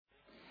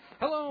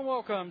Hello and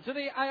welcome to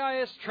the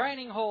AIS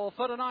Training Hall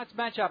for tonight's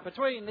matchup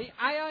between the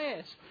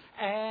AIS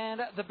and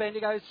the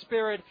Bendigo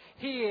Spirit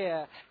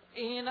here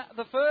in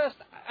the first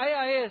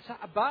AIS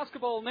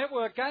Basketball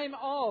Network game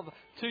of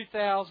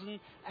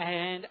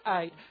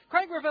 2008.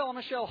 Craig Revell and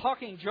Michelle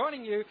Hocking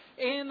joining you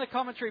in the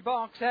commentary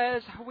box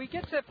as we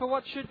get set for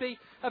what should be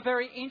a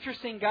very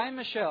interesting game,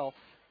 Michelle.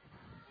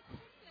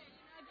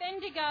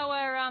 Bendigo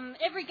are,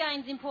 every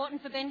game's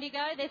important for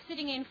Bendigo. They're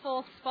sitting in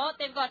fourth spot.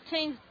 They've got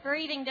teams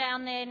breathing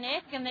down their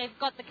neck and they've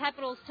got the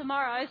Capitals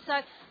tomorrow. So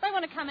they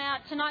want to come out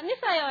tonight. And this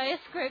AIS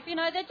group,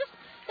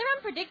 they're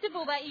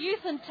unpredictable, that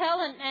youth and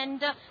talent, and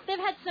they've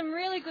had some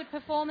really good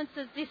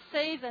performances this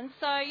season.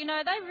 So,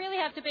 they really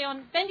have to be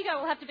on,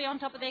 Bendigo will have to be on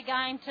top of their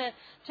game to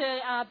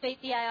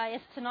beat the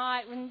AIS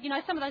tonight. And,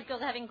 some of those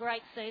girls are having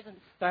great seasons.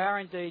 They are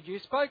indeed. You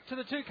spoke to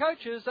the two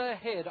coaches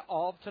ahead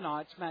of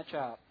tonight's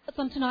matchup. What's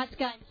on tonight's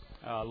game?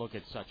 Look,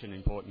 it's such an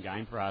important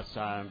game for us.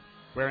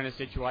 We're in a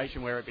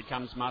situation where it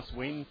becomes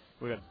must-win.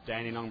 We've got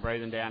Danny Long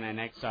breathing down our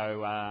neck,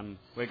 so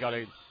we've got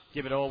to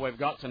give it all we've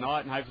got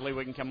tonight, and hopefully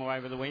we can come away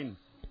with a win.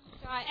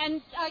 Right,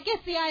 and I guess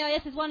the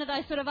AIS is one of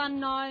those sort of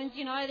unknowns.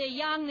 They're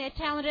young, they're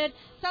talented.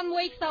 Some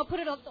weeks they'll put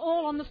it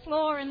all on the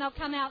floor and they'll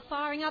come out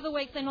firing. Other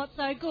weeks they're not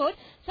so good.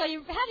 So how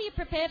do you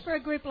prepare for a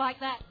group like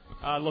that?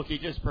 Look, you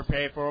just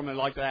prepare for them, and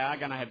like they are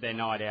going to have their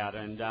night out,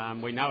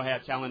 and we know how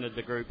talented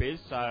the group is,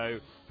 so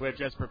we've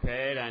just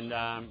prepared,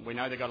 and we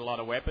know they've got a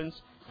lot of weapons,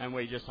 and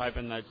we're just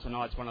hoping that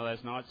tonight's one of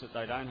those nights that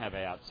they don't have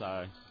out.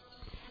 So.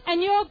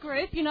 And your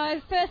group,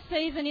 first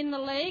season in the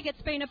league,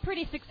 it's been a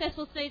pretty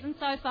successful season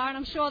so far, and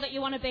I'm sure that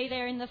you want to be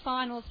there in the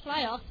finals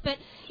playoffs. But,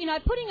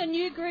 putting a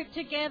new group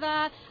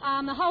together,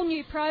 a whole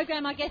new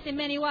program, I guess, in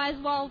many ways,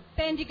 while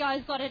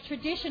Bendigo's got a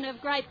tradition of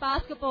great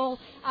basketball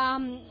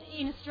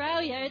in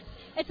Australia,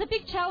 it's a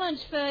big challenge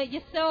for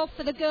yourself,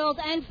 for the girls,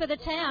 and for the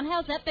town.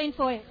 How's that been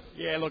for you?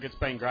 Yeah, look, it's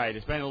been great.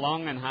 It's been a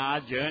long and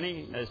hard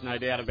journey. There's no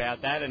doubt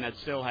about that, and it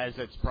still has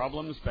its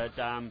problems. But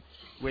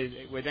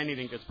with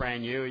anything that's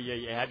brand new,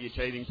 you have your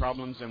teething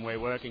problems, and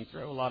we're working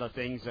through a lot of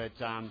things that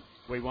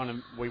we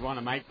want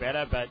to make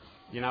better. But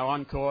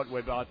on court,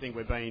 I think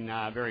we've been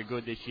very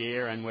good this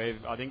year, and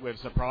I think we've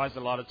surprised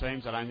a lot of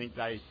teams. I don't think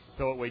they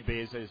thought we'd be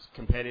as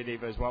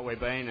competitive as what we've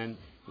been. And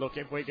look,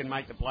 if we can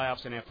make the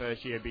playoffs in our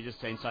first year, it'd be just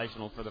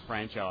sensational for the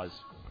franchise.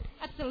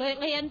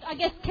 Absolutely, and I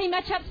guess key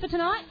matchups for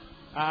tonight?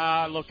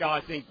 Look,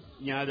 I think,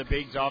 the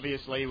bigs,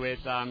 obviously, with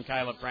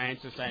Caleb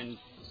Francis and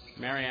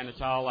Mariana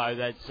Tolo,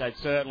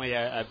 that's certainly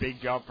a big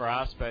job for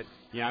us, but,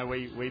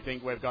 we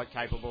think we've got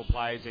capable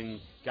players in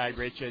Gabe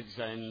Richards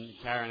and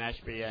Karen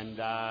Ashby and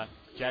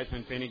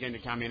Jasmine Finnegan to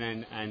come in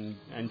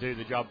and do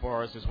the job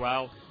for us as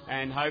well.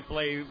 And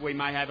hopefully we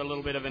may have a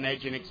little bit of an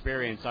edge in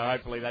experience, so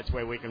hopefully that's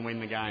where we can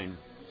win the game.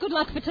 Good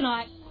luck for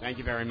tonight. Thank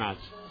you very much.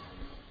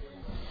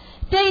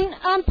 Dean,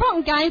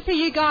 important game for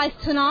you guys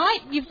tonight.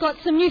 You've got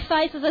some new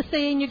faces I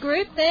see in your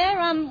group there.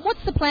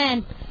 What's the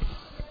plan?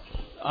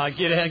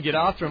 Get out and get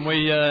after them.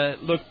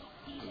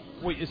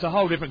 It's a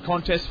whole different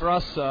contest for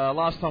us.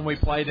 Last time we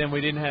played them, we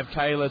didn't have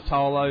Kayla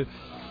Tolo,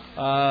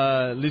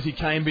 Lizzie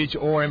Cambridge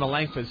or Emma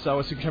Langford, so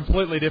it's a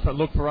completely different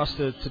look for us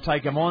to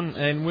take them on,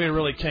 and we're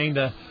really keen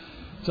to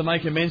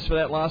make amends for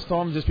that last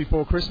time just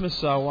before Christmas.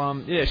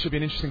 So it should be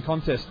an interesting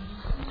contest.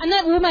 And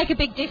that will make a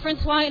big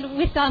difference, won't it?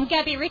 With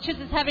Gabby Richards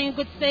is having a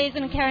good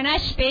season and Karen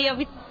Ashby,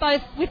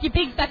 with your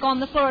bigs back on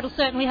the floor, it'll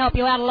certainly help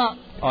you out a lot.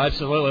 Oh,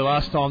 absolutely.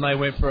 Last time they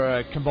went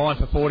for combined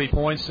for 40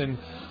 points, and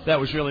that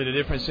was really the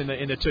difference in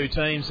the two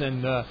teams.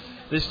 And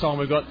this time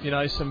we've got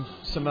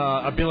some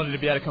ability to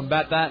be able to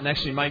combat that and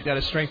actually make that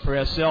a strength for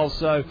ourselves.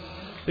 So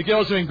the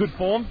girls are in good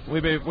form.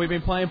 We've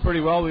been playing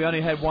pretty well. We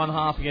only had one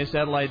half against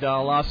Adelaide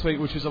last week,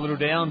 which was a little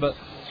down, but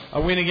a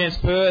win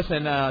against Perth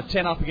and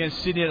 10 up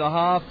against Sydney at a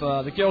half.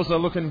 The girls are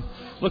looking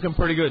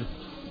pretty good.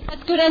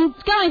 That's good. And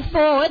going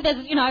forward,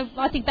 there's,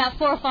 I think about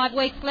 4 or 5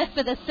 weeks left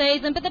for the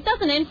season, but that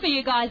doesn't end for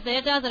you guys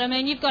there, does it? I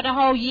mean, you've got a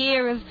whole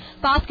year of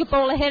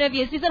basketball ahead of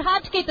you. Is it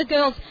hard to keep the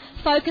girls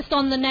focused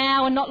on the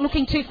now and not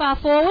looking too far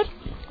forward?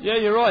 Yeah,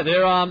 you're right.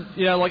 They're,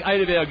 like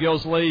 8 of our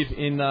girls leave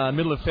in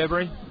middle of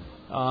February.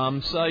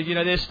 So,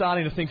 they're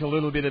starting to think a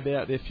little bit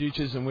about their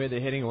futures and where they're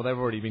heading, or they've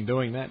already been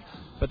doing that.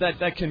 But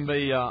that can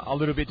be a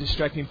little bit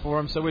distracting for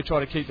them, so we try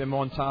to keep them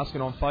on task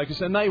and on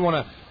focus. And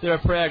they're a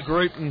proud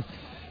group, and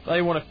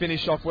they want to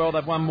finish off well.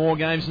 They've won more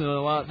games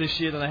this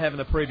year than they have in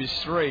the previous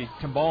 3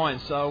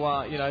 combined.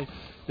 So,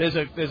 there's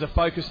a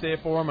focus there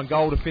for them, a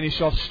goal to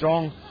finish off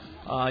strong.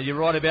 You're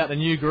right about the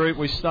new group.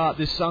 We start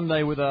this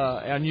Sunday with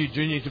our new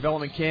junior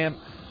development camp.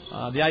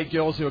 The 8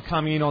 girls who are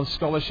coming in on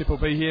scholarship will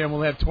be here, and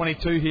we'll have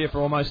 22 here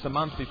for almost a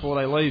month before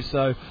they leave.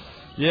 So,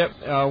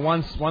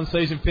 once one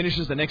season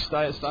finishes, the next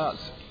day it starts.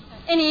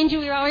 Any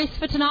injury worries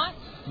for tonight?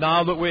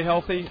 No, but we're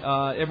healthy.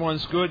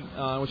 Everyone's good,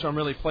 which I'm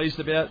really pleased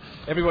about.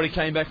 Everybody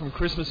came back from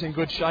Christmas in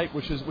good shape,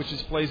 which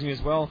is pleasing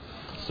as well.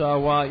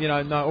 So,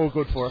 all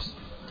good for us.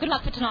 Good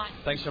luck for tonight.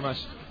 Thanks so much.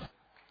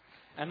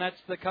 And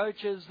that's the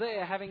coaches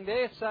there having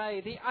their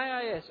say. The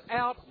AIS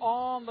out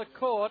on the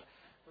court.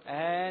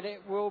 And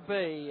it will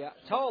be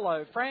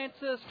Tolo,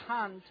 Francis,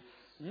 Hunt,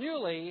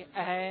 Newley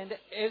and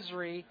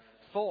Esri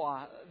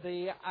for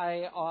the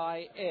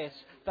AIS.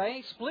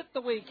 They split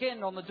the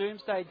weekend on the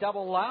Doomsday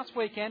Double last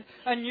weekend.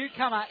 A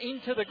newcomer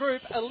into the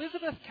group,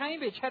 Elizabeth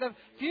Cambridge, had a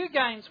few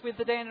games with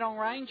the Dandenong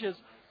Rangers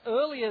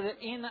earlier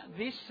in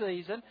this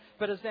season,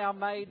 but has now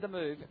made the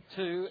move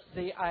to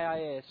the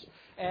AIS.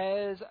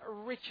 As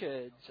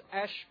Richards,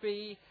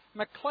 Ashby,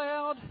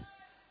 McLeod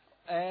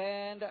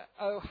and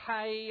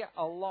O'Hay,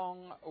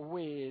 along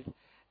with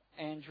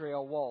Andrea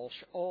Walsh,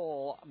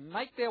 all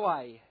make their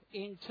way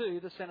into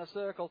the centre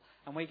circle,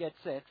 and we get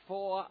set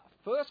for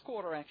first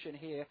quarter action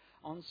here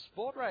on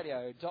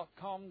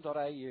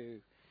sportradio.com.au.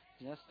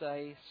 Just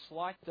a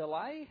slight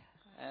delay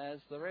as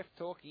the ref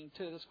talking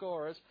to the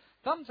scorers.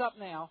 Thumbs up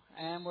now,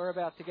 and we're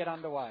about to get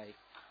underway.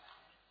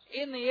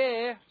 In the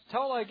air,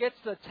 Tolo gets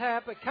the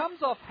tap. It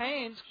comes off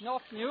hands,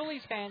 off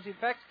Newley's hands, in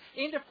fact,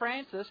 into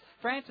Francis.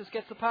 Francis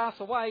gets the pass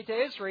away to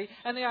Esri,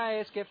 and the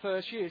AIS get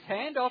first use.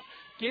 Hand off,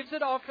 gives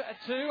it off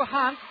to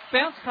Hunt.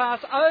 Bounce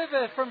pass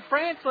over from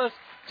Francis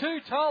to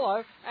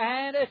Tolo,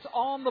 and it's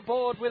on the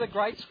board with a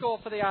great score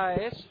for the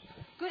AIS.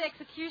 Good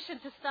execution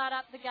to start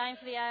up the game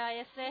for the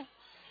AIS there.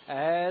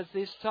 As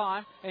this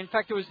time, in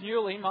fact, it was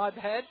Newley, my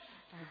bad.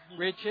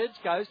 Richards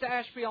goes to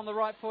Ashby on the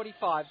right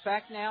 45.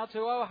 Back now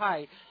to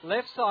O'Hay.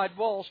 Left side,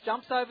 Walsh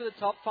jumps over the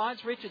top,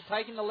 finds Richards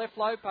taking the left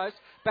low post,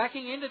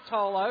 backing into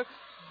Tolo.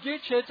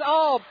 Richards,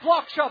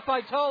 block shot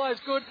by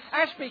Tolo's good.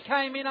 Ashby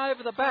came in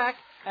over the back,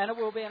 and it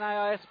will be an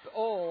AIS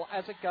all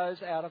as it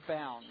goes out of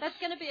bounds. That's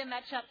going to be a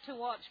match-up to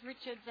watch,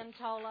 Richards and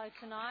Tolo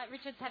tonight.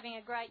 Richards having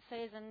a great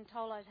season,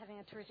 Tolo's having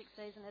a terrific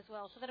season as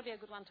well, so that'll be a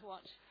good one to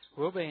watch.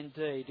 Will be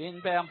indeed.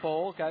 Inbound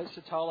ball goes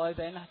to Tolo,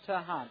 then to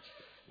Hunt.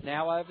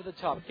 Now over the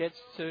top, gets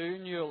to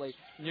Newley.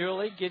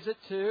 Newley gives it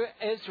to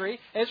Esri.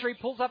 Esri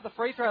pulls up the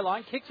free throw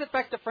line, kicks it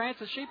back to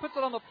Francis. She puts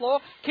it on the floor,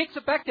 kicks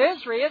it back to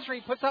Esri.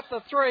 Esri puts up the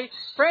three.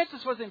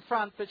 Francis was in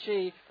front, but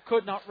she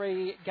could not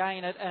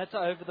regain it, and it's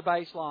over the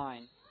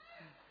baseline.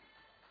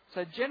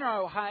 So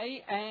Jenna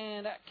O'Hay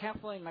and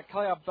Kathleen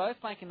McLeod both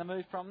making the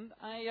move from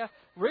a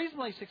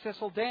reasonably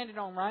successful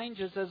Dandenong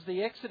Rangers as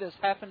the exodus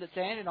happened at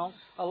Dandenong,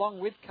 along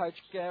with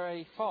Coach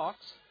Gary Fox.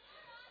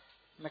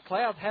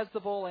 McLeod has the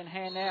ball in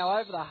hand now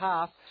over the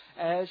half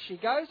as she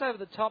goes over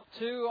the top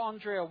to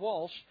Andrea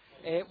Walsh.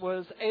 It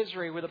was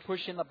Esri with a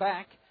push in the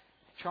back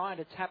trying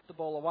to tap the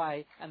ball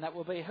away, and that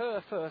will be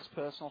her first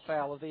personal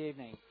foul of the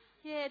evening.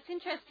 Yeah, it's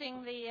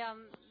interesting the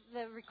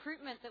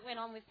recruitment that went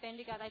on with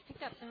Bendigo. They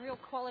picked up some real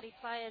quality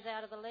players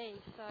out of the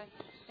league, so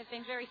they've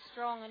been very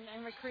strong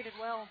and recruited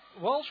well.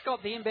 Walsh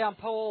got the inbound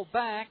ball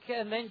back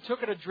and then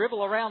took it a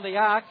dribble around the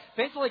arc.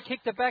 Eventually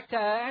kicked it back to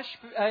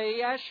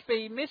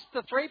Ashby, missed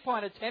the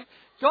three-point attempt,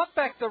 got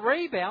back the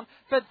rebound,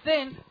 but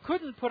then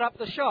couldn't put up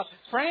the shot.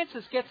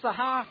 Francis gets the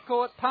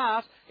half-court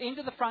pass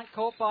into the front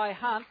court by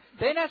Hunt,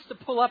 then has to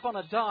pull up on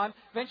a dime,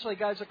 eventually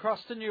goes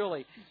across to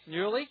Newley.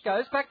 Newley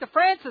goes back to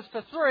Francis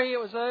for three. It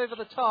was over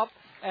the top,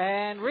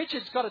 and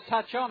Richards got a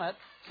touch on it,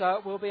 so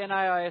it will be an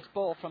AIS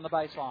ball from the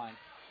baseline.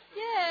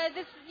 Yeah,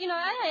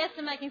 AIS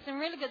are making some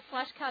really good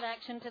flash cut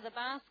action to the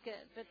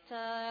basket, but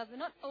they're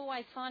not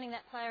always finding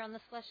that player on the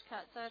flash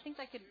cut, so I think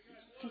they could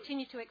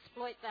continue to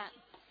exploit that.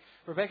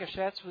 Rebecca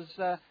Schatz was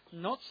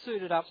not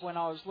suited up when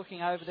I was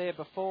looking over there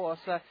before,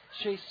 so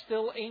she's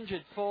still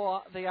injured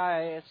for the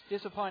AIS.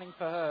 Disappointing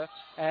for her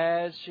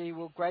as she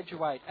will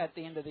graduate at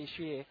the end of this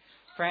year.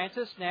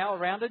 Francis now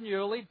around to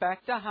Newley,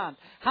 back to Hunt.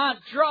 Hunt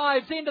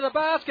drives into the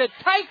basket,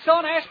 takes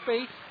on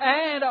Ashby,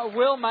 and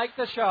will make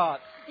the shot.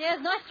 Yeah,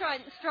 nice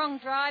strong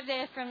drive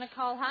there from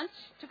Nicole Hunt.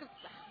 Took it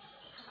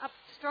up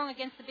strong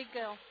against the big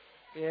girl.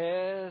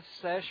 Yes,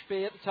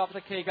 Ashby at the top of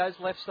the key, goes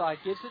left side,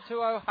 gives it to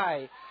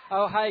O'Hay.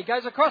 O'Hay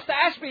goes across to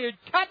Ashby, who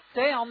cut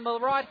down the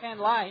right-hand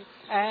lane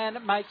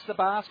and makes the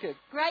basket.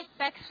 Great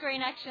back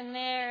screen action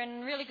there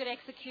and really good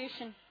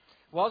execution.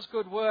 Was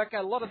good work.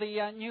 A lot of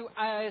the new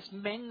AIS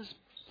men's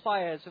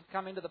players have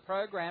come into the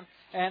program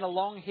and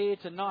along here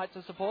tonight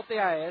to support the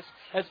AIS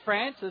as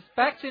Francis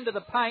backs into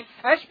the paint.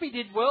 Ashby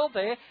did well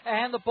there,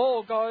 and the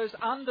ball goes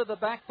under the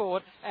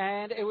backboard,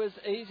 and it was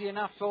easy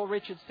enough for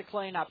Richards to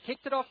clean up.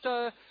 Kicked it off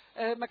to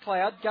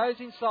McLeod, goes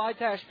inside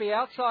to Ashby,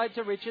 outside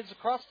to Richards,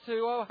 across to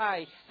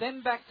O'Hay,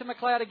 then back to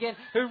McLeod again,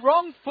 who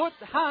wrong foot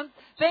Hunt,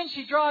 then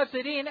she drives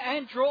it in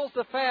and draws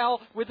the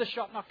foul with the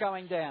shot not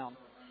going down.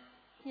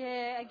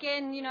 Yeah,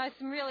 again,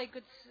 some really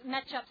good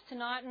matchups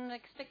tonight, and I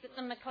expect that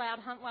the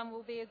McLeod-Hunt one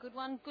will be a good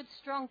one. Good,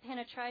 strong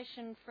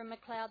penetration from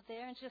McLeod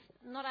there, and just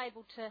not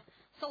able to,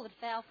 solid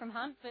foul from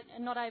Hunt, but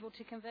not able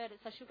to convert it,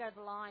 so she'll go to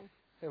the line.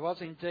 There was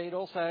indeed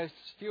also a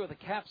few of the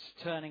Caps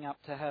turning up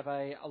to have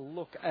a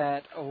look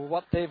at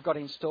what they've got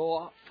in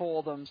store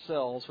for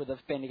themselves with the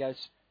Bendigo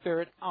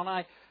Spirit on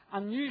a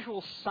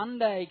unusual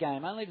Sunday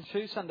game, only the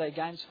 2 Sunday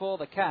games for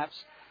the Caps,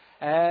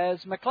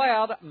 as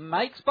McLeod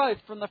makes both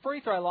from the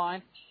free throw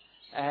line.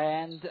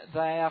 And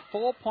they are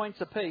 4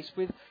 points apiece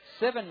with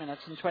 7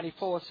 minutes and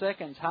 24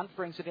 seconds. Hunt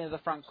brings it into the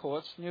front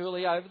court.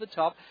 Newley over the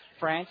top.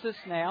 Francis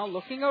now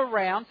looking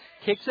around.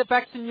 Kicks it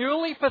back to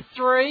Newley for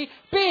three.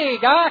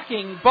 Big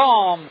arcing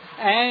bomb.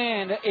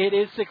 And it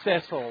is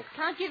successful.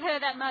 Can't give her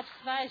that much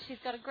space. She's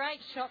got a great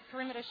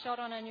perimeter shot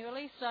on her,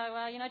 Newley. So,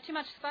 too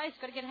much space.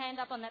 Got to get a hand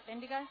up on that,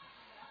 Bendigo.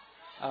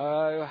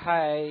 Oh,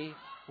 hey.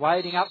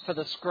 Waiting up for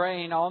the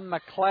screen on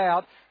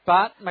McLeod.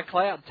 But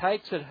McLeod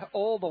takes it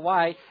all the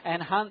way,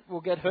 and Hunt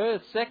will get her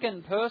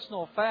second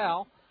personal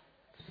foul.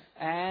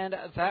 And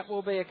that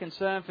will be a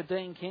concern for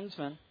Dean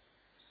Kinsman.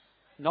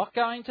 Not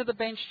going to the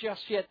bench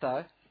just yet,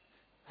 though.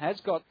 Has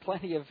got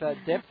plenty of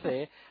depth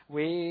there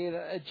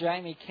with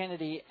Jamie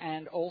Kennedy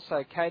and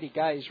also Katie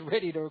Gaze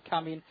ready to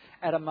come in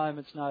at a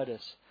moment's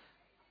notice.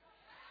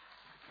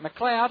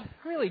 McLeod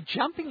really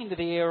jumping into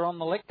the air on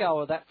the let-go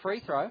of that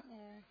free throw.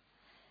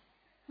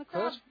 Yeah.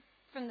 McLeod,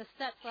 from the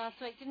stats last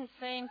week, didn't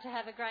seem to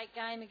have a great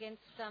game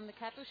against the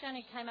Capitals. She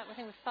only came up with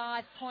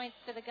 5 points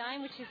for the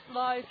game, which is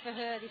low for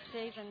her this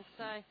season.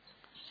 So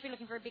she'll be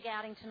looking for a big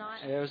outing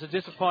tonight. Yeah, it was a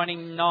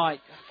disappointing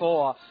night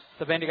for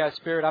the Bendigo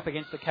Spirit up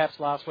against the Caps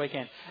last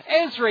weekend.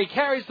 Esri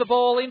carries the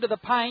ball into the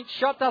paint.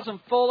 Shot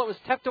doesn't fall. It was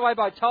tapped away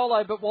by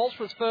Tolo, but Walsh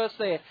was first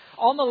there.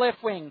 On the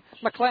left wing,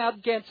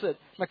 McLeod gets it.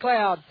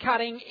 McLeod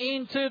cutting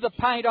into the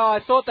paint. Oh, I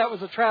thought that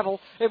was a travel.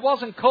 It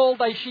wasn't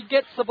called. She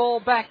gets the ball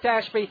back to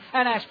Ashby,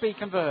 and Ashby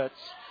converts.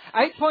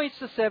 8 points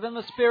to 7.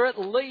 The Spirit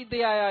lead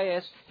the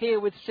AIS here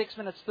with 6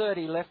 minutes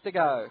 30 left to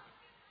go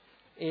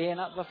in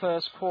the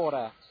first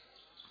quarter.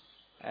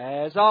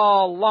 As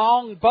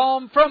long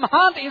bomb from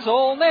Hunt is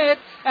all net,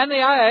 and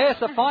the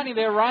AIS are finding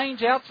their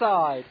range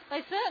outside.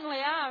 They certainly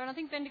are, and I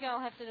think Bendigo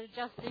will have to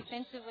adjust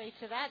defensively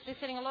to that. They're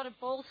setting a lot of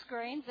ball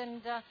screens,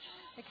 and they're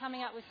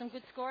coming up with some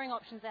good scoring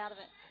options out of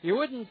it. You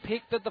wouldn't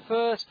pick that the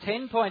first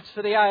 10 points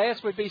for the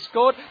AIS would be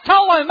scored.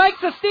 Tolo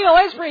makes a steal.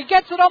 Esbury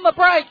gets it on the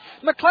break.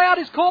 McLeod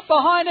is caught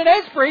behind, and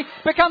Esbury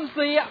becomes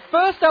the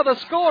first other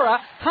scorer.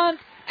 Hunt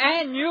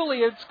and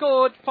Newley had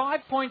scored 5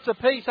 points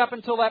apiece up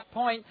until that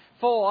point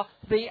for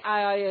the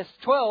AIS.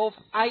 12-8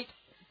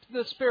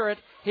 the Spirit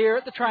here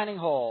at the training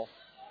hall.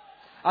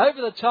 Over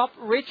the top,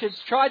 Richards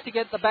tried to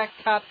get the back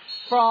cut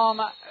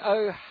from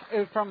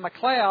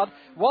McLeod.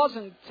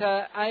 Wasn't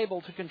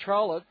able to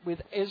control it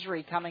with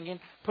Esri coming in,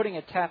 putting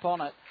a tap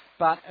on it.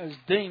 But it was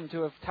deemed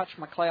to have touched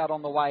McLeod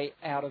on the way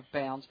out of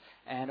bounds,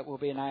 and it will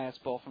be an AIS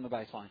ball from the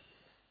baseline.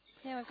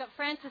 Yeah, we've got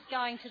Francis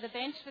going to the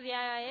bench for the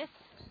AIS.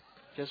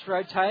 Just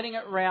rotating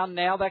it round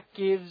now. That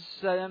gives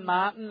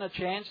Martin a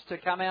chance to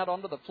come out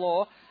onto the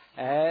floor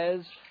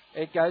as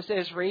it goes to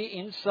Esri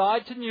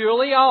inside to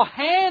Newley. Oh,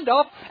 hand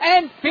off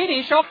and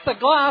finish off the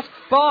glass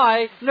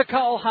by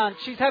Nicole Hunt.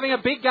 She's having a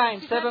big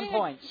game, 7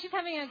 points. She's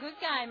having a good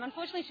game.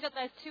 Unfortunately, she got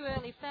those 2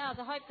 early fouls.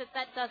 I hope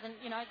that doesn't,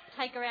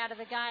 take her out of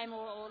the game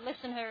or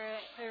lessen her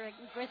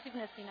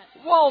aggressiveness in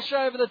it. Walsh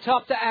over the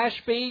top to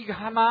Ashby.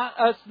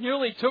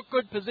 Newley took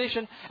good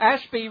position.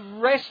 Ashby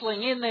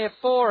wrestling in there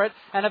for it,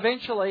 and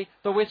eventually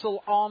the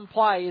whistle on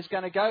play is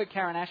going to go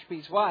Karen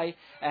Ashby's way,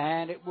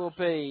 and it will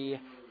be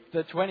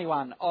the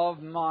 21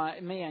 of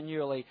Mia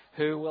Newley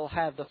who will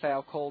have the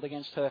foul called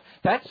against her.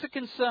 That's a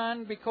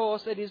concern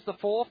because it is the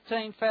 4th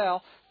team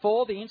foul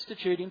for the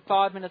Institute in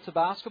 5 minutes of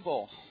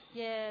basketball.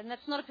 Yeah, and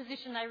that's not a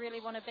position they really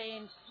want to be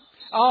in.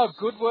 Oh,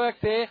 good work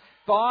there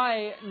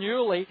by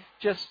Newley,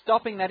 just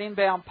stopping that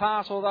inbound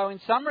pass, although in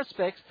some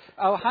respects,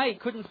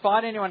 couldn't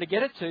find anyone to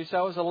get it to,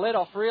 so it was a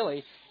let-off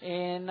really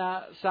in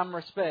some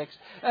respects.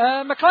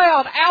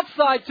 McLeod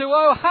outside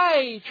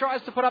to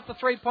tries to put up the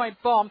 3-point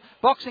bomb.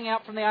 Boxing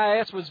out from the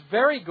AIS was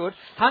very good.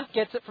 Hunt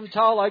gets it from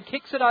Tolo,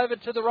 kicks it over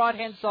to the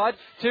right-hand side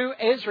to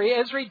Esri.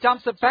 Esri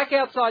dumps it back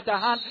outside to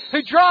Hunt,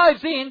 who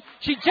drives in.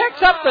 She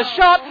jacks up the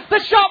shot. The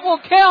shot will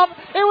count.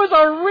 It was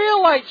a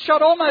real late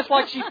shot, almost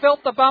like she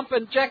felt the bump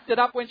and jacked it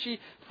up when she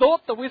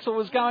thought the whistle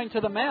was going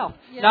to the mouth.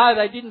 Yeah. No,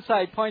 they didn't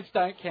say points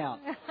don't count.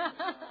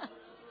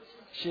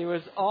 She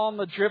was on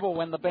the dribble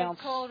when the bounce...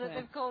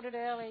 They've called it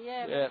early,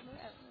 yeah.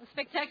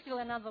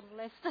 Spectacular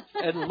nonetheless.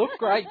 It looked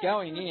great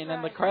going in,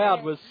 and the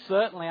crowd was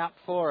certainly up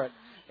for it.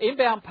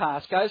 Inbound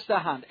pass goes to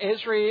Hunt.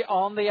 Esri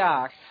on the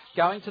arc,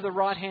 going to the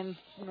right-hand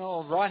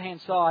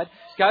side,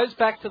 goes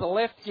back to the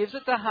left, gives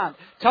it to Hunt.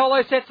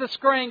 Tolo sets the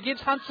screen,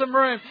 gives Hunt some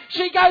room.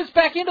 She goes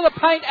back into the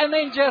paint, and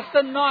then just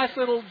a nice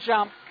little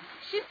jump.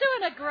 She's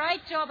doing a great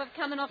job of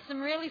coming off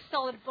some really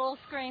solid ball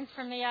screens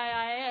from the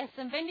AIS,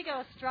 and Bendigo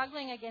are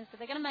struggling against it.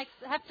 They're going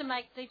to have to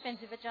make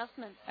defensive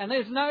adjustments. And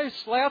there's no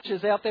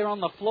slouches out there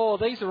on the floor.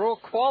 These are all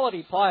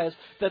quality players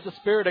that the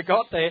Spirit have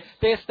got there.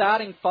 Their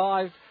starting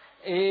 5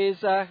 is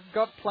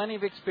got plenty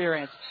of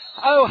experience.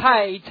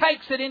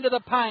 Takes it into the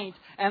paint,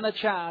 and the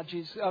charge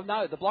is...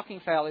 the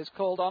blocking foul is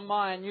called on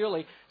Maya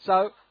Newley.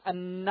 So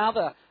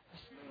another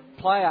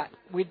player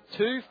with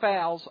 2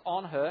 fouls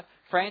on her.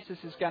 Francis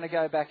is going to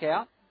go back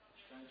out.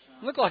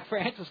 Looked like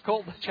Francis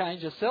called the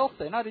change herself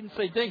then. I didn't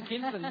see Dean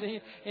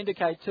Kinsman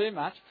indicate too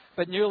much,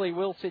 but Newley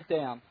will sit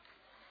down.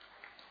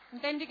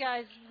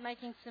 Bendigo's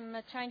making some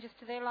changes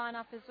to their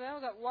lineup as well.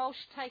 We've got Walsh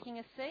taking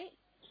a seat.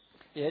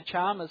 Yeah,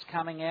 Chalmers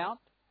coming out.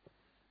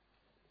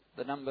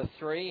 the number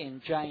 3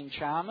 in Jane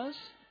Chalmers.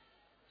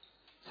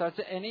 So it's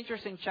an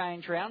interesting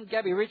change round.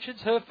 Gabby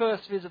Richards, her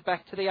first visit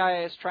back to the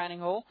AIS training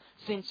hall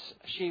since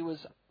she was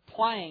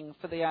playing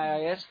for the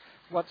AIS.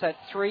 What's that,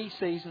 2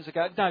 seasons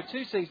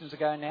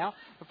ago now,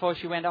 before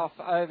she went off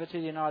over to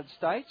the United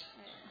States.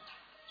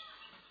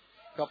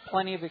 Got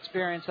plenty of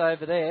experience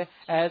over there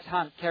as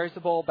Hunt carries the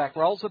ball back,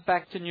 rolls it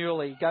back to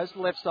Newley, goes to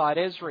the left side,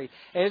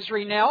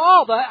 Esri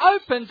now, that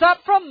opens up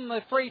from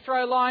the free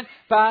throw line,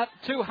 but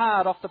too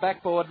hard off the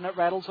backboard and it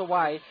rattles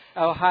away.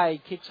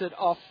 O'Hay kicks it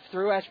off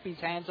through Ashby's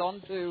hands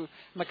onto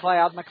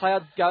McLeod.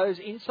 McLeod goes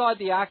inside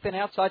the arc, then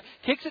outside,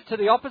 kicks it to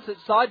the opposite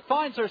side,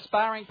 finds her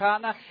sparring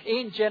partner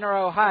in Jenna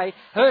O'Hay.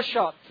 Her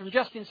shot from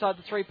just inside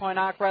the 3-point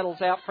arc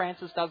rattles out.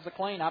 Francis does the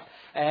clean-up,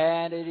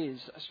 and it is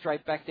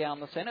straight back down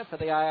the centre for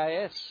the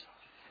AIS.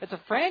 It's a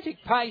frantic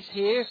pace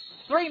here,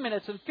 3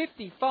 minutes and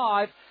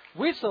 55.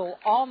 Whistle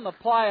on the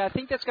play. I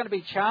think that's going to be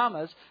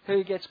Chalmers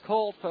who gets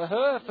called for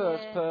her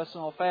first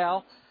personal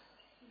foul.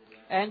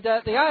 And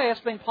the AIS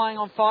has been playing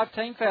on 5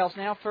 team fouls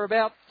now for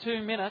about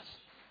 2 minutes.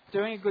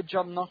 Doing a good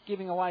job not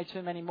giving away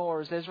too many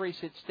more as Esri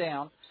sits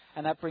down.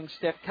 And that brings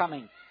Steph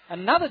Cumming.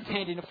 Another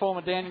Dandenong, a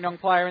former Dandenong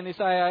player in this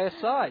AIS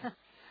side.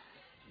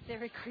 Their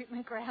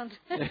recruitment ground.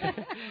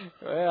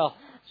 Well,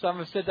 some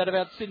have said that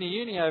about Sydney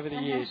Uni over the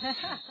years.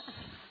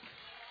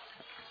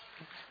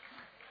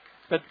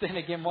 But then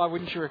again, why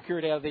wouldn't you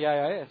recruit out of the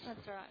AIS?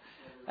 That's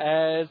right.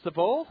 As the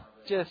ball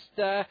just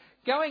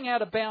going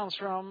out of bounds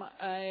from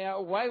a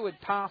wayward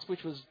pass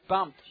which was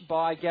bumped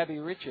by Gabby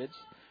Richards.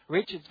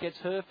 Richards gets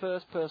her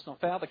first personal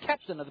foul, the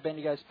captain of the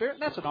Bendigo Spirit.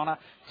 And that's an honour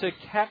to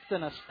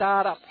captain a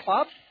start-up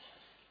club.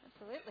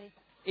 Absolutely.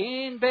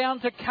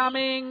 Inbound to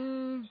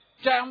Cumming.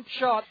 Jump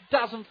shot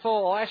doesn't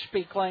fall.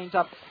 Ashby cleans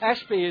up.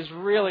 Ashby has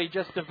really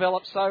just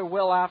developed so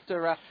well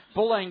after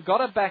Bulleen got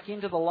her back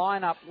into the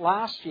lineup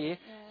last year,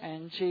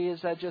 and she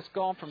has just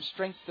gone from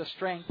strength to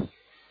strength.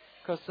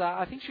 Because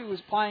I think she was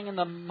playing in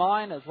the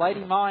minors,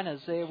 lady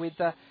minors there with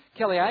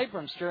Kelly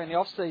Abrams during the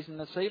off-season,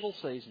 the Seville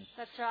season.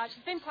 That's right.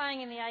 She's been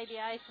playing in the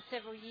ABA for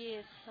several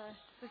years, so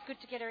it was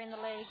good to get her in the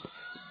league.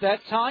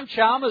 That time,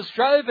 Chalmers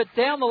drove it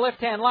down the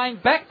left-hand lane,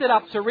 backed it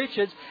up to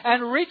Richards,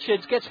 and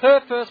Richards gets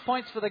her first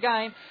points for the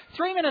game.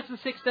 3 minutes and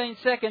 16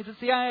 seconds. It's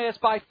the AIS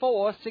by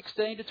 4,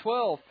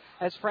 16-12.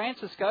 As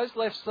Francis goes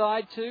left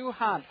side to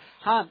Hunt.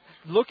 Hunt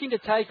looking to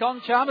take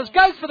on Chalmers.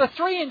 Goes for the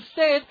 3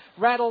 instead.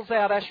 Rattles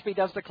out. Ashby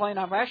does the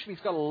clean-up. Ashby's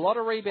got a lot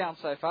of rebounds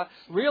so far.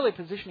 Really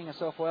positioning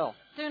herself well.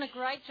 Doing a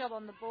great job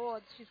on the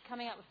boards. She's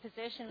coming up with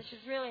possession, which is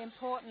really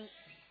important.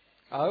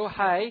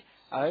 O'Hay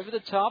over the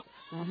top.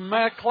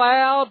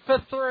 McLeod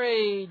for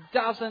 3.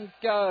 Doesn't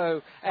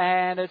go.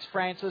 And it's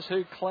Francis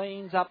who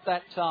cleans up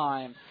that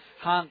time.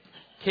 Hunt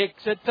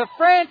kicks it to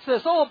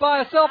Francis all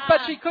by herself,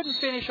 but she couldn't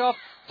finish off.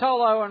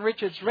 Tolo and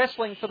Richards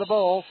wrestling for the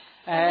ball,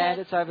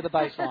 and it's over the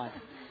baseline.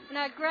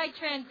 No, great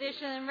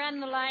transition, and ran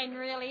the lane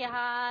really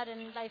hard,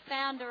 and they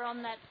found her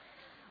on that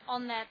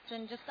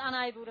and just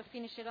unable to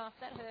finish it off.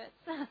 That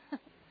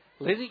hurts.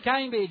 Lizzie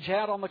Cambridge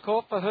out on the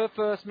court for her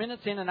first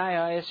minutes in an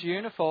AIS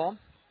uniform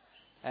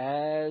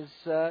as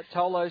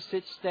Tolo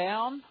sits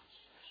down.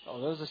 Oh,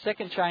 there was a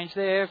second change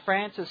there.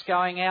 Francis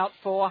going out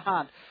for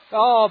Hunt.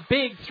 Oh,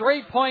 big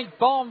 3-point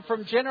bomb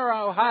from Jenna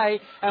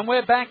O'Hay, and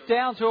we're back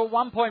down to a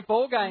 1-point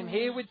ball game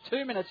here with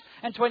 2 minutes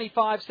and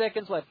 25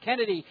 seconds left.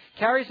 Kennedy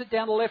carries it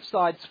down the left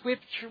side, switch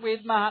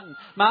with Martin.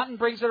 Martin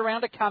brings it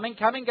around to Cumming.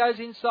 Cumming goes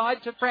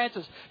inside to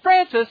Francis.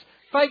 Francis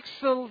fakes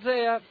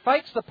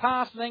the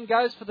pass and then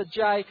goes for the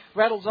J,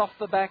 rattles off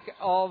the back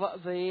of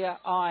the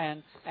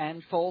iron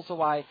and falls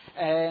away.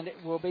 And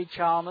it will be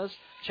Chalmers.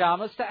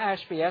 Chalmers to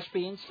Ashby.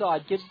 Ashby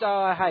inside. Gives to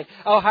O'Hay.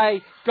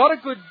 O'Hay got a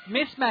good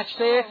mismatch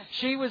there.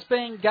 She was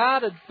being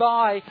guarded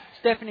by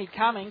Stephanie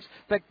Cummings,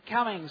 but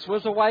Cummings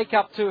was a wake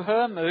up to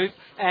her move,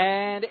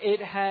 and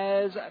it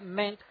has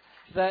meant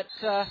that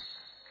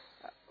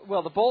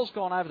the ball's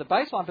gone over the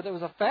baseline, but there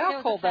was a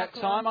foul called that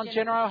time on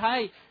Jenna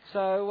O'Hay.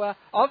 So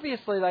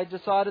obviously they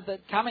decided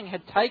that Cumming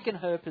had taken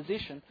her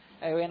position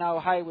when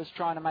O'Hay was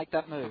trying to make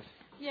that move.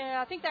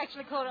 Yeah, I think they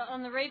actually called it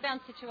on the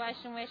rebound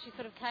situation where she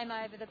sort of came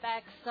over the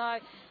back. So,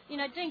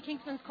 Dean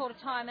Kingsman's called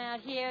a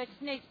timeout here. It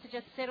needs to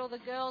just settle the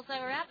girls. They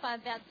were out by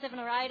about 7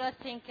 or 8, I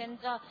think, and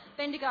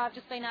Bendigo have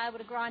just been able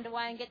to grind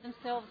away and get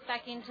themselves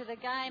back into the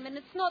game. And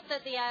it's not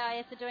that the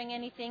AIS are doing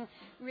anything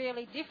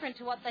really different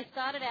to what they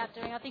started out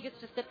doing. I think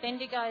it's just that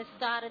Bendigo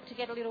started to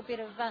get a little bit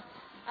of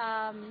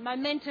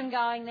momentum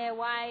going their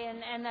way,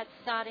 and that's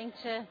starting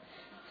to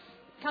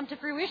come to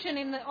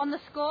fruition on the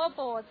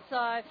scoreboard.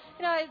 So,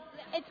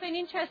 it's been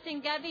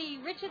interesting. Gabby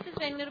Richards has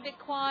been a little bit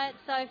quiet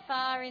so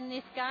far in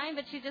this game,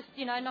 but she just,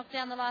 knocked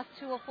down the last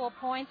 2 or 4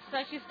 points, so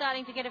she's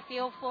starting to get a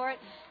feel for it.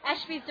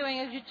 Ashby's doing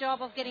a good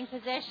job of getting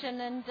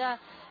possession, and,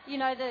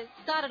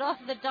 started off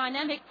the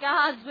dynamic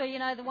guards were,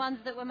 the ones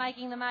that were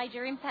making the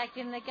major impact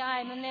in the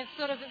game, and they've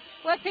sort of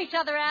worked each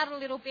other out a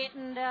little bit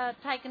and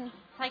taken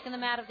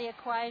them out of the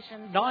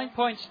equation. 9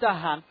 points to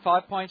Hunt,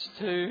 5 points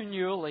to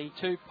Newley,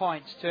 2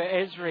 points to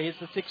Esri is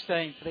the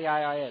 16 for the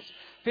AIS.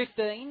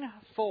 15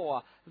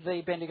 for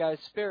the Bendigo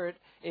Spirit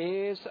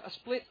is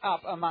split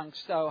up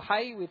amongst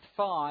O'Hay with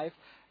 5,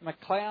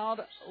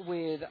 McLeod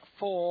with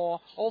 4,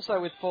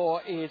 also with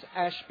 4 is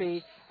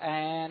Ashby,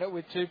 and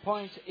with 2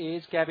 points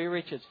is Gabby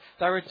Richards.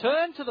 They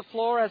return to the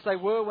floor as they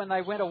were when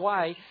they went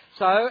away,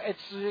 so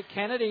it's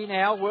Kennedy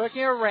now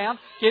working around,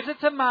 gives it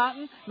to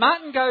Martin.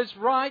 Martin goes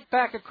right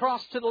back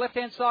across to the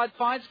left-hand side,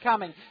 finds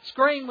Cumming.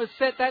 Screen was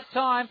set that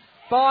time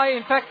by,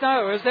 in fact,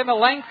 no, it was Emma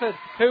Langford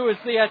who was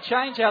the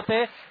change out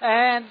there,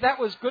 and that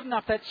was good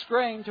enough, that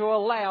screen, to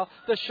allow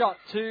the shot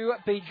to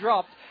be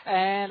dropped,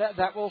 and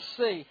that will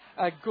see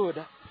a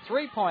good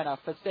 3-pointer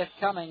for Steph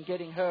Cumming,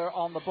 getting her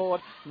on the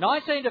board.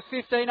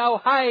 19-15,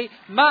 O'Hay,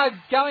 Mugg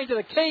going to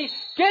the key,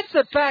 gets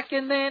it back,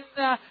 and then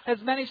has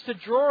managed to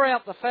draw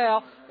out the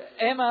foul.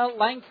 Emma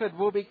Langford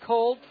will be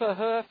called for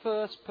her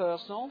first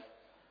personal.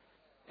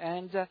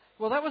 And,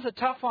 well, that was a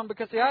tough one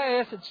because the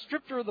AIS had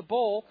stripped her of the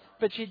ball,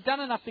 but she'd done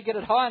enough to get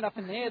it high enough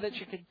in the air that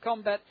she could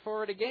combat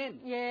for it again.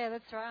 Yeah,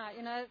 that's right.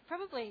 You know, it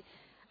probably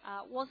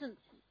wasn't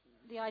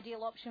the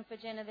ideal option for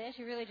Jenna there.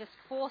 She really just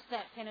forced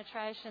that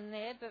penetration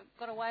there, but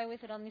got away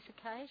with it on this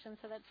occasion,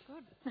 so that's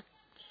good.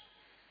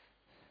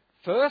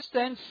 First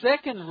and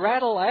second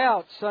rattle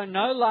out, so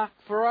no luck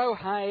for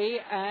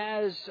O'Hay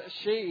as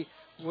she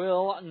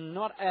will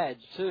not add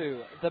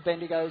to the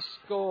Bendigo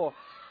score.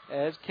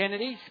 As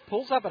Kennedy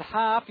pulls up at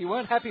half, you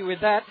weren't happy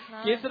with that,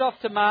 no. Gives it off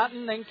to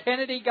Martin, then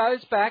Kennedy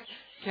goes back.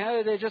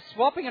 They're just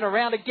swapping it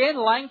around. Again,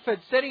 Langford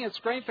setting a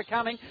screen for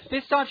Cumming.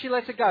 This time she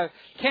lets it go.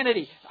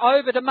 Kennedy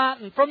over to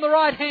Martin from the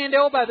right-hand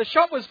elbow. The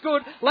shot was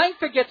good.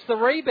 Langford gets the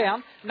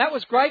rebound, and that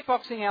was great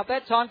boxing out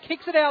that time.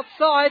 Kicks it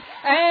outside,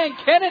 and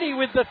Kennedy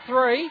with the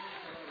 3.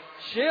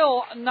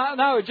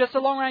 Just a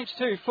long-range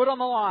 2, foot on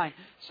the line.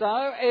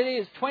 So it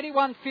is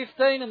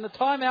 21-15, and the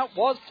timeout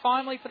was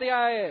timely for the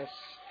AIS.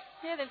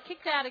 Yeah, they've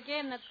kicked out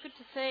again. That's good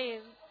to see.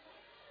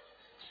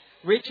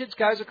 Richards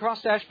goes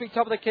across to Ashby,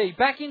 top of the key.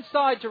 Back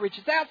inside to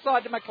Richards,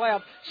 outside to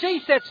McLeod. She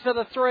sets for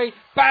the 3.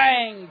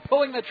 Bang!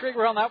 Pulling the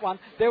trigger on that one.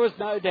 There was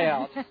no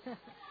doubt.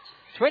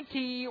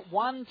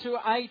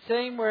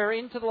 21-18. We're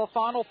into the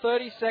final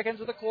 30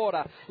 seconds of the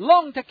quarter.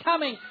 Long to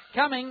Cumming.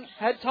 Cumming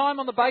had time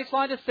on the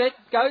baseline to set.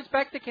 Goes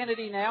back to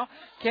Kennedy now.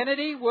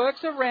 Kennedy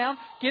works around.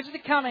 Gives it to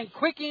Cumming.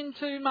 Quick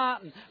into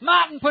Martin.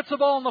 Martin puts the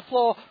ball on the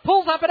floor.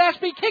 Pulls up at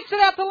Ashby. Kicks it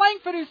out to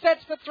Langford, who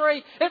sets for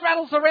 3. It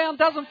rattles around.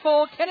 Doesn't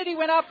fall. Kennedy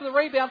went after the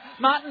rebound.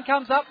 Martin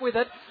comes up with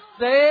it.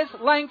 There's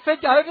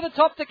Langford over the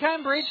top to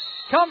Cambridge.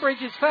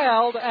 Cambridge is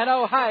fouled, and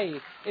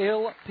O'Hay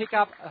will pick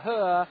up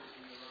her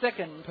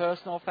second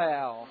personal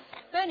foul.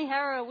 Bernie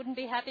Harrow wouldn't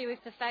be happy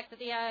with the fact that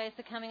the AIS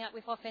are coming up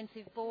with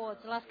offensive boards.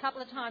 The last couple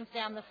of times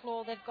down the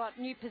floor, they've got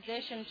new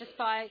possession just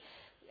by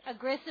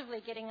aggressively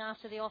getting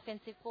after the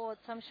offensive board.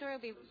 So I'm sure he'll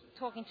be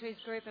talking to his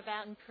group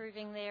about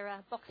improving their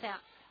box out.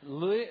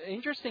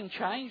 Interesting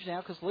change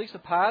now because Lisa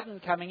Pardon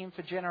coming in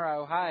for Jenna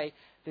O'Hay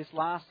this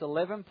last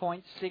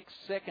 11.6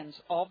 seconds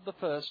of the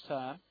first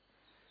term.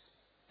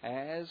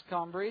 As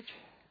Cambridge,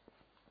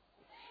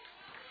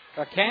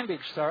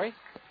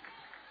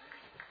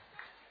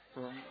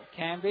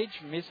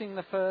 missing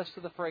the first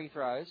of the free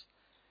throws.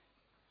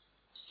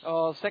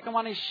 The second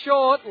one is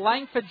short.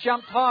 Langford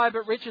jumped high,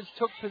 but Richards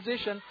took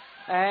position,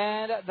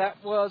 and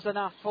that was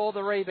enough for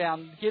the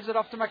rebound. Gives it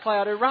off to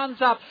McLeod, who runs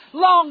up.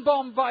 Long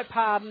bomb by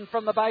Pardon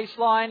from the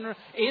baseline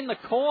in the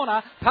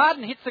corner.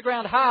 Pardon hits the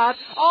ground hard.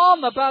 On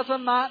the buzzer,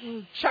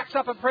 Martin chucks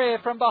up a prayer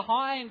from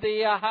behind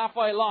the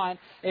halfway line.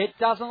 It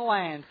doesn't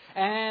land.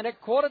 And at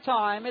quarter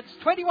time, it's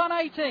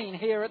 21-18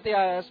 here at the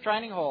AIS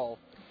Training Hall.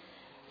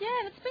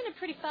 Yeah, it's been a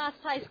pretty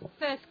fast-paced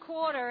first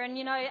quarter, and,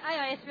 you know,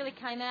 AIS really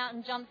came out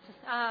and jumped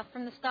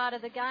from the start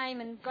of the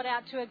game and got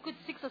out to a good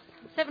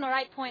 7 or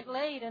 8 point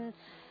lead, and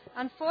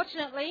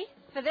unfortunately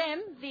for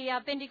them, the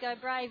Bendigo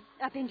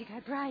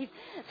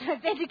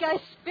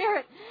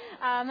Spirit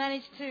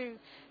managed to,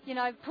 you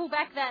know, pull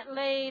back that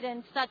lead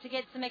and start to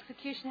get some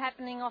execution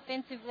happening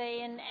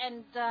offensively and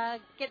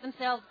get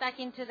themselves back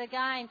into the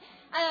game.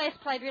 AIS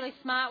played really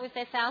smart with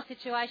their foul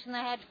situation. They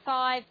had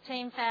 5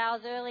 team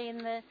fouls early in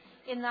the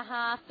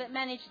half, but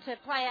managed to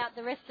play out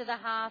the rest of the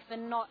half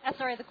and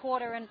the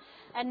quarter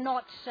and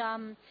not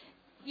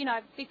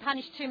be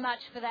punished too much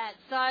for that.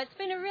 So it's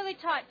been a really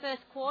tight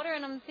first quarter,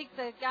 and I think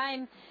the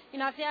game, you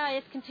know, if the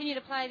AIS continue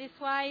to play this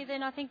way,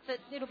 then I think that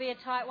it'll be a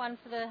tight one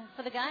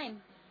for the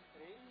game.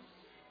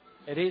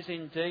 It is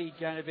indeed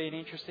going to be an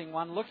interesting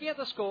one. Looking at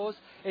the scores,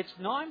 it's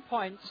 9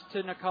 points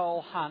to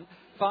Nicole Hunt,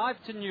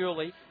 5 to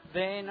Newley,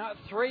 then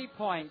 3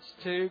 points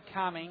to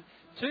Cumming,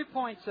 2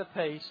 points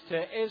apiece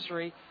to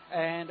Esri,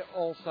 and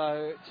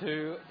also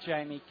to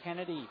Jamie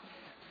Kennedy.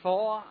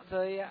 For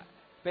the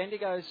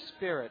Bendigo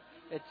Spirit,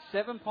 it's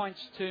 7 points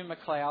to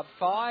McLeod,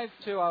 5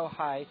 to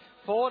O'Hay,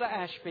 4 to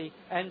Ashby,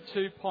 and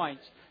 2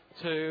 points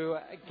to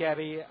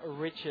Gabby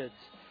Richards.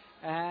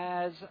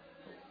 As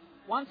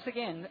once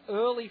again,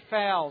 early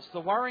fouls, the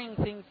worrying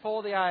thing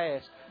for the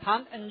AIS.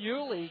 Hunt and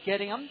Newley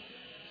getting them.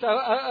 So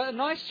a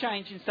nice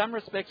change in some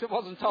respects. It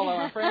wasn't Tolo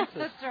and Francis.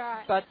 That's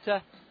right.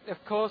 But,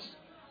 of course,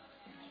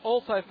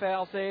 also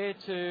fouls there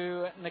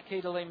to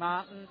Nikita Lee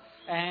Martin,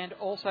 and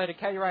also to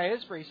K-Ray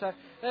Esbury. So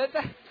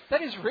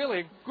that is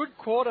really a good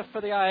quarter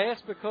for the AIS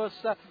because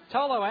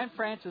Tolo and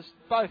Francis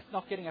both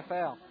not getting a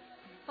foul.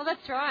 Well,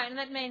 that's right, and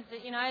that means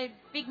that, you know,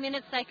 big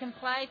minutes they can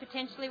play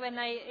potentially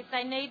if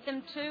they need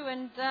them to,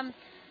 and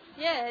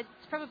it's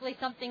probably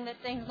something that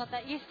Dean's not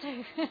that used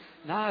to.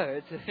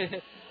 No,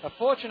 it's a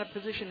fortunate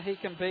position he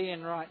can be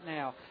in right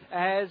now.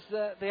 As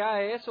the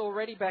AIS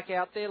already back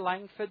out there,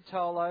 Langford,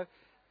 Tolo,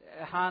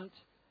 Hunt,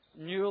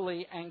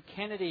 Newley and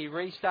Kennedy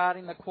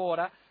restarting the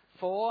quarter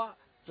for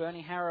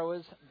Bernie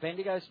Harrower's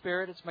Bendigo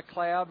Spirit. It's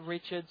McLeod,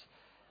 Richards,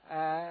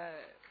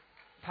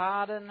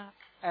 Pardon,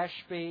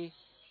 Ashby,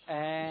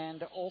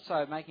 and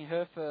also making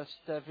her first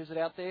visit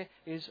out there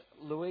is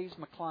Louise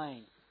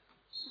McLean.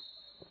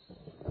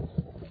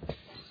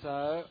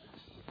 So,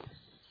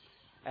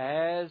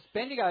 as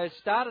Bendigo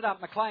started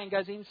up, McLean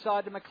goes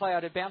inside to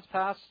McLeod, who bounce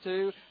pass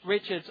to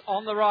Richards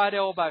on the right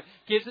elbow,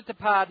 gives it to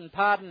Pardon.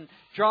 Pardon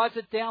drives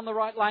it down the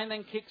right lane,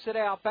 then kicks it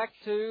out back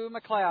to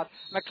McLeod.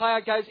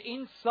 McLeod goes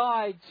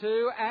inside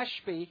to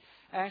Ashby.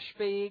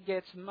 Ashby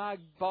gets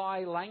mugged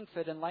by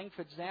Langford, and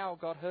Langford's now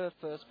got her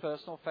first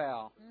personal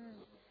foul.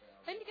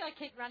 Bendigo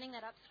keep running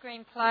that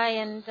up-screen play,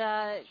 and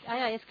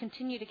AIS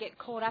continue to get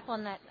caught up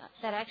on that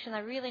action.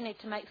 They really need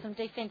to make some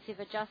defensive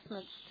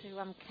adjustments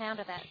to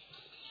counter that.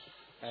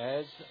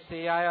 As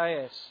the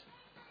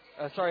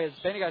as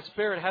Bendigo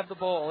Spirit have the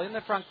ball in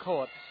the front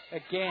court.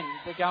 Again,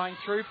 they're going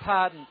through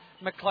Pardon.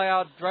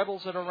 McLeod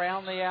dribbles it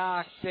around the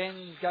arc,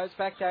 then goes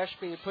back to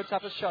Ashby, puts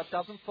up a shot,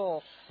 doesn't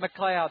fall.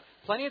 McLeod,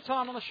 plenty of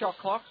time on the shot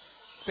clock.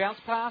 Bounce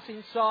pass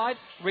inside.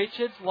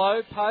 Richards,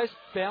 low post,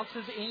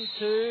 bounces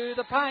into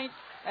the paint,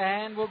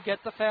 and will get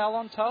the foul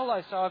on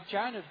Tolo. So I've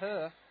joined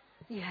her.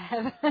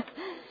 Yeah.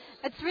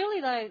 It's really,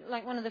 though,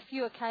 like one of the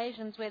few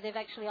occasions where they've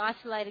actually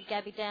isolated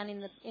Gabby down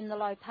in the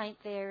low paint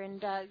there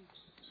and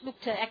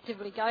looked to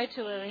actively go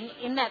to her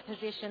in that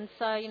position.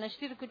 So, you know,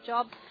 she did a good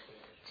job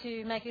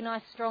to make a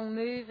nice strong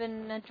move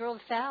and draw the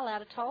foul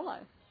out of Tolo.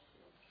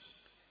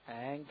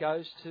 And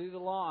goes to the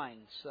line.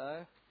 So,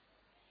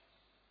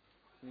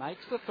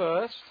 makes the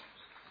first.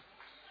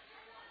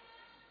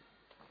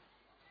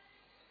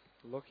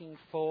 Looking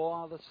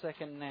for the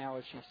second now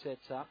as she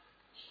sets up.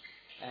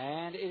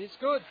 And it is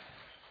good.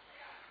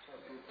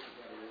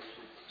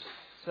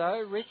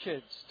 So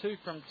Richards, 2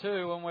 from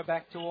 2, and we're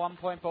back to a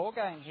 1-point ball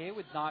game here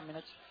with 9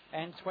 minutes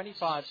and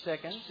 25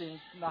 seconds in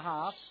the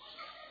half.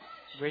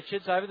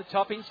 Richards over the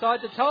top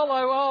inside to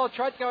Tolo. Oh,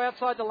 tried to go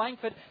outside to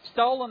Langford.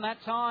 Stolen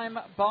that time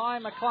by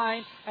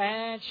McLean,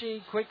 and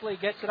she quickly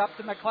gets it up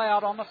to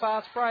McLeod on the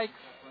fast break.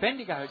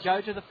 Bendigo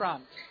go to the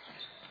front.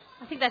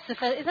 I think that's the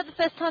first. Is that the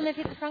first time they've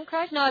hit the front,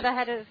 Craig? No, they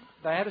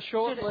had a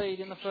short lead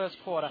in the first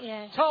quarter.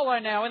 Yeah.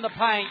 Tolo now in the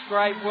paint.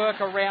 Great work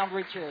around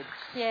Richards.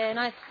 Yeah,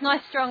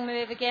 nice strong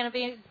move again. It'll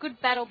be a good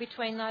battle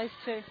between those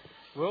two.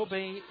 Will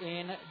be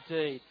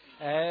indeed.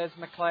 As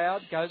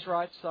McLeod goes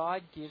right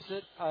side, gives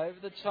it over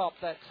the top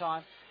that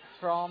time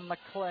from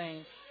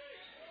McLean.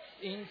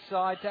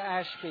 Inside to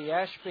Ashby.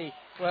 Ashby,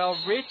 well,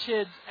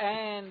 Richards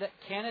and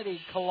Kennedy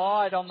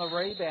collide on the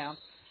rebound.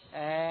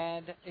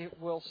 And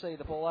it will see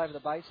the ball over the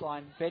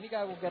baseline.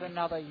 Bendigo will get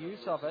another use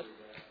of it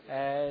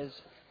as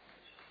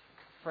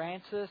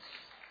Francis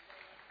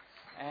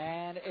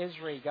and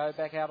Esri go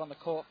back out on the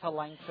court for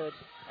Langford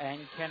and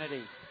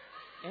Kennedy.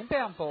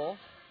 Inbound ball.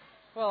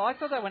 Well, I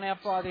thought that went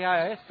out by the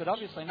AIS, but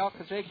obviously not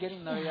because they're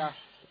getting the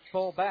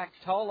ball back.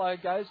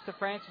 Tolo goes to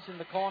Francis in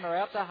the corner,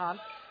 out to Hunt.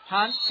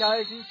 Hunt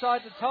goes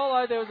inside to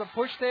Tolo. There was a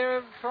push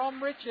there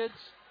from Richards.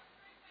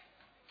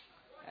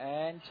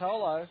 And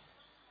Tolo,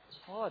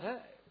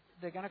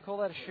 they're going to call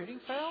that a shooting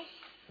foul.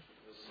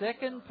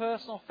 Second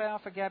personal foul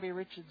for Gabby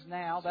Richards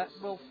now. That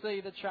will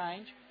see the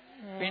change.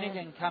 Yeah.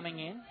 Finnegan coming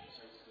in.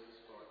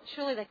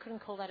 Surely they couldn't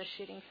call that a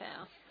shooting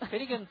foul.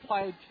 Finnegan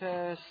played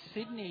for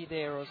Sydney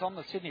there, or was on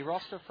the Sydney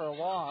roster for a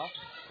while,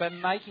 but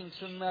making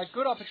some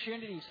good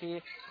opportunities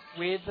here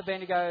with the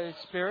Bendigo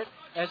Spirit.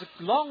 As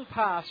a long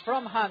pass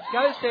from Hunt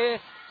goes there.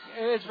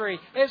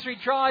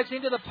 Esri drives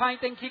into the paint,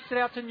 then kicks it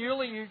out to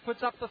Newley, who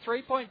puts up the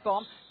three-point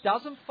bomb.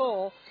 Doesn't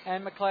fall,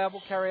 and McLeod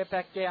will carry it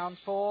back down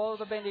for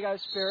the Bendigo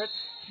Spirit.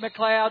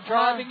 McLeod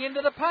driving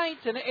into the paint,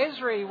 and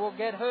Esri will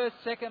get her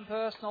second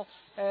personal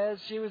as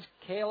she was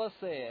careless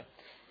there.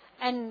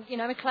 And, you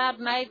know, McLeod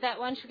made that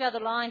one. She'll go to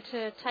the line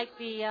to take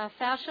the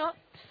foul shot.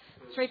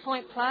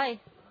 3-point play.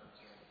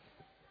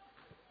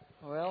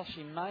 Well,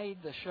 she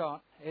made the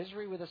shot.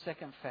 Esri with a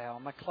second foul.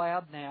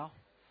 McLeod now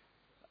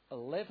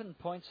 11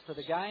 points for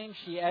the game.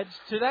 She adds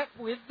to that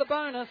with the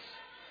bonus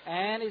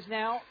and is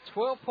now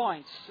 12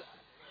 points.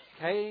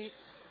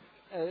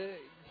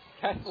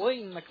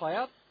 Kathleen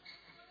McLeod,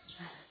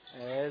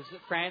 as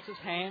Francis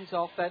hands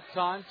off that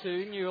time to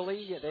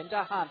Newley, then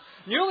to Hunt.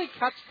 Newley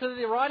cuts to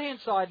the right-hand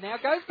side now,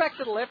 goes back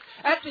to the left.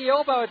 At the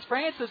elbow, it's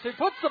Francis who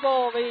puts the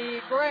ball on the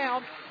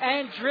ground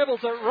and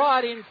dribbles it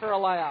right in for a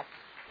layup.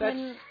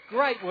 That's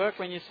great work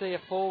when you see a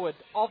forward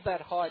of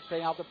that height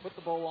being able to put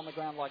the ball on the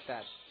ground like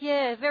that.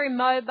 Yeah, very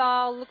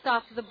mobile, looked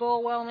after the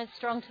ball well, went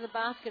strong to the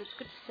basket. It's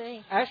good to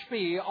see.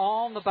 Ashby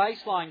on the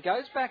baseline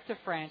goes back to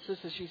Francis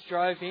as she's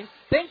drove in,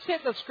 then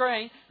set the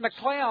screen.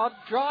 McLeod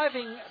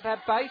driving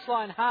that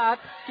baseline hard,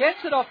 gets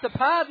it off to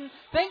Pardon,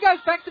 then goes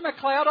back to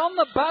McLeod on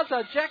the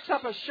buzzer, jacks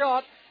up a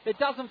shot. It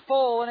doesn't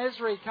fall, and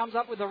Esri comes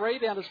up with a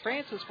rebound as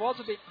Francis was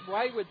a bit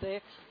wayward there,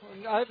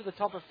 over the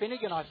top of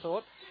Finnegan, I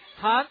thought.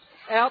 Hunt,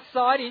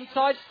 outside,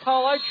 inside,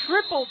 Tolo,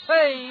 triple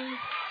team.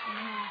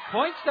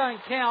 Points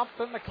don't count,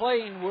 but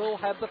McLean will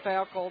have the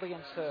foul called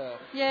against her.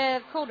 Yeah,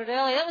 I've called it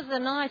earlier. That was a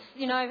nice,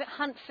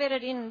 Hunt fed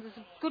it in. It was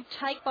a good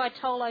take by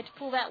Tolo to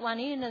pull that one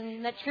in,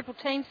 and that triple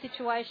team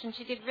situation,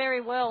 she did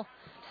very well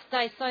to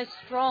stay so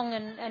strong,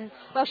 and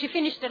she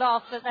finished it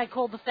off, but they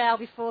called the foul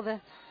before the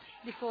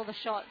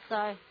shot,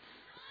 so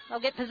they'll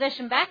get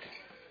possession back.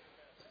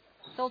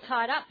 It's all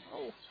tied up.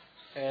 Oh.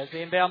 As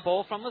the inbound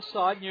ball from the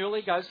side,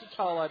 Newley goes to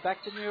Tolo,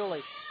 back to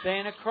Newley,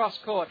 then across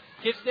court,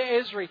 gives to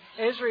Esri.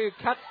 Esri who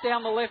cuts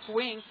down the left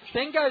wing,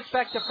 then goes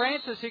back to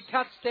Francis who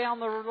cuts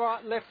down the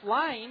left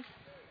lane.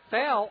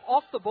 Foul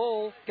off the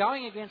ball,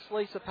 going against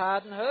Lisa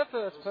Pardon, her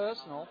first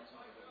personal.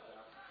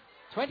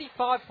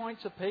 25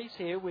 points apiece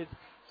here with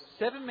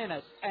 7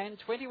 minutes and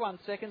 21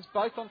 seconds,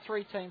 both on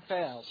 3-team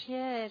fouls.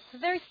 Yeah, it's a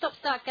very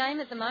stop-start game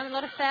at the moment, a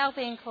lot of foul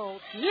being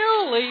called.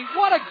 Newley,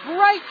 what a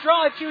great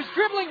drive. She was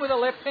dribbling with her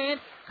left hand,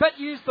 but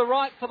used the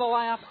right for the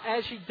layup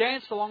as she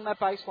danced along that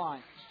baseline.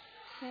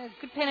 Yeah,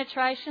 good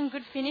penetration,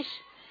 good finish.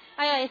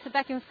 AIS are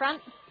back in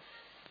front.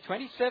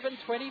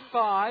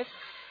 27-25.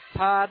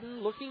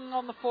 Pardon, looking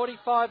on the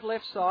 45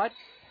 left side,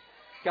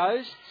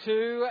 goes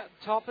to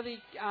top of the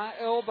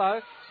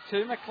elbow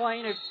to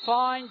McLean, who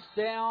finds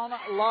down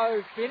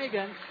low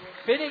Finnegan.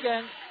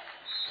 Finnegan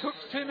took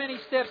too many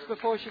steps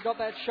before she got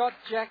that shot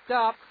jacked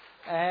up.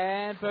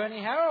 And Bernie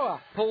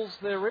Harrower pulls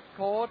the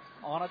ripcord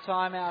on a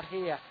timeout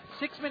here.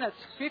 6 minutes,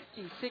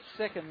 56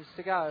 seconds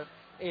to go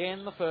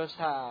in the first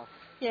half.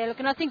 Yeah, look,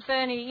 and I think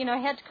Bernie,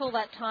 had to call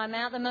that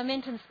timeout. The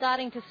momentum's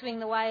starting to swing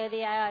the way of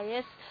the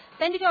AIS.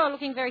 Bendigo are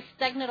looking very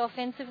stagnant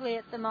offensively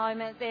at the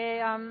moment. They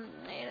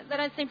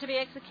don't seem to be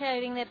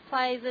executing their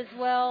plays as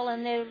well,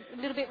 and they're a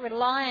little bit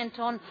reliant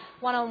on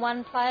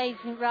one-on-one plays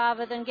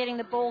rather than getting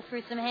the ball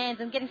through some hands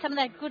and getting some of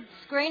that good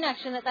screen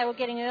action that they were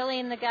getting early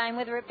in the game,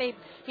 whether it be,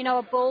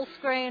 a ball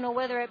screen or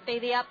whether it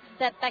be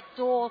back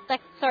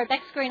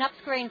screen, up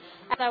screen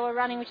they were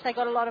running, which they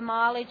got a lot of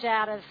mileage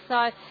out of.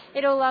 So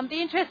it'll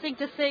be interesting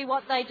to see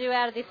what they do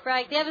out of this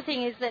break. The other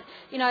thing is that,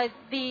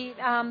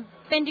 the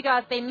Bendigo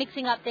have been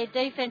mixing up their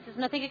defences,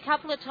 and I think a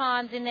couple of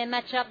times in their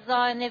match-up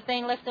zone they've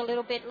been left a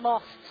little bit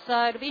lost.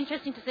 So it'll be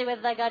interesting to see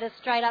whether they go to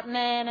straight-up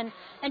man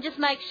and just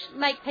make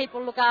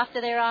people look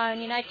after their own,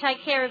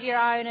 take care of your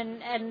own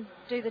and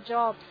do the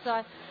job.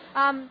 So,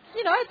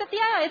 but the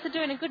AIS are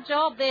doing a good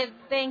job. They're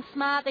being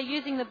smart, they're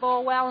using the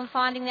ball well and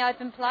finding the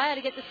open player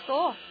to get the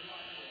score.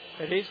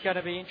 It is going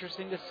to be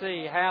interesting to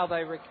see how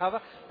they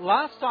recover.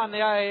 Last time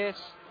the AIS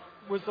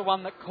was the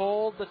one that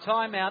called the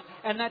timeout,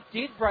 and that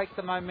did break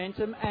the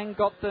momentum and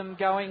got them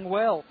going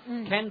well.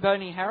 Can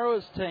Bernie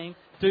Harrower's team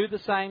do the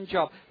same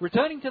job?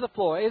 Returning to the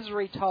floor,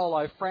 Esri,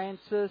 Tolo,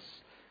 Francis,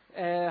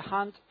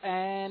 Hunt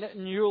and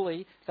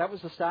Newley. That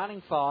was the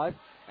starting five.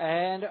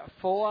 And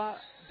for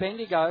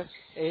Bendigo,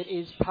 it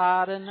is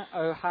Pardon,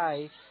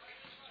 O'Hay,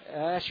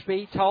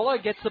 Ashby.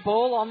 Tolo gets the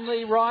ball on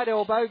the right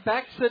elbow,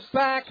 backs it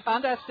back.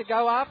 Hunt has to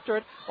go after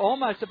it.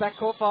 Almost a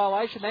backcourt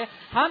violation there.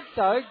 Hunt,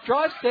 though,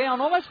 drives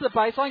down almost to the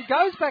baseline,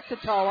 goes back to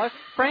Tolo.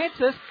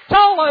 Francis.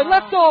 Tolo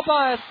left all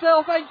by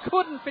herself and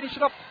couldn't finish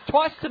it off.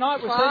 Twice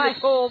tonight we've seen the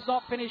calls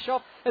not finish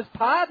off as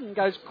Pardon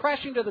goes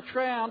crashing to the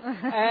ground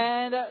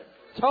and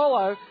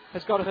Tolo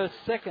has got her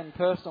second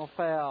personal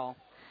foul.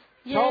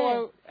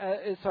 Yeah.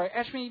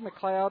 Ashby,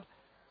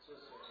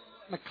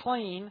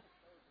 McLean,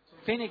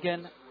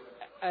 Finnegan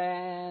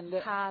and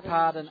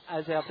Pardon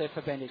is out there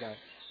for Bendigo.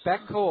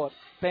 Backcourt,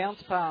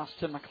 bounce pass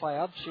to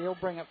McLeod. She'll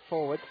bring it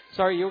forward.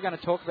 Sorry, you were going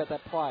to talk about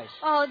that play.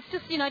 Oh, it's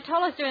just,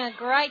 Tolo's doing a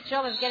great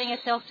job of getting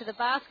herself to the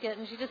basket,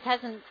 and she just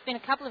hasn't, been a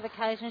couple of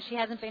occasions she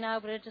hasn't been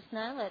able to just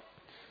nail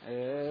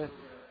it.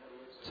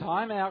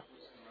 Timeout.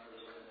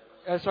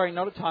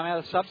 Not a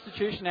timeout, a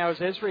substitution now as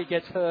Esri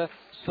gets her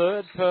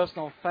third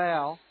personal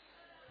foul.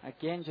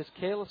 Again, just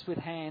careless with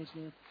hands,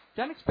 and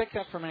don't expect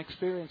that from an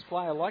experienced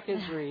player like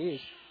Esri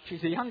is.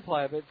 She's a young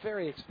player, but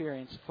very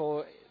experienced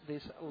for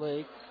this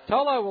league.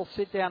 Tolo will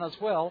sit down as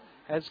well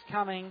as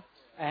Cumming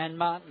and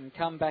Martin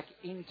come back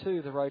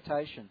into the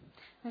rotation.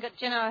 We've got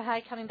Jenna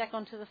O'Hay coming back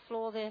onto the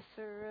floor there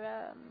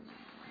for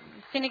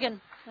Finnegan,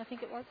 I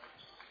think it was.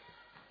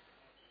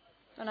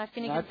 Oh no,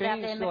 Finnegan's out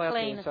there.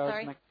 McLean,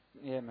 sorry.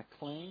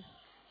 McLean.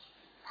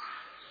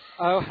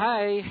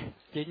 O'Hay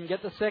didn't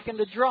get the second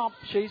to drop.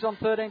 She's on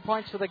 13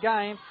 points for the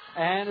game,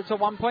 and it's a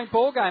 1-point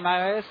ball game.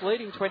 AIS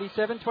leading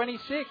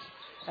 27-26.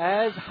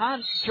 As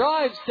Hunt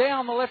drives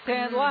down the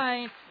left-hand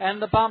lane,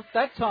 and the bump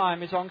that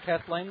time is on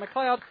Kathleen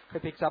McLeod, who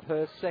picks up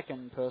her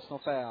second personal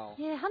foul.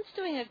 Yeah, Hunt's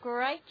doing a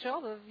great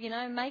job of,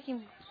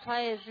 making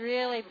players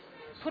really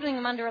putting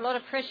them under a lot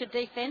of pressure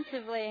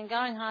defensively and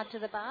going hard to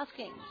the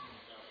basket.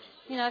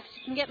 You know, if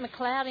you can get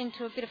McLeod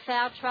into a bit of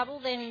foul trouble,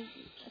 then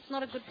it's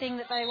not a good thing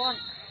that they want.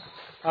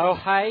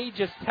 O'Hay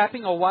just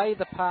tapping away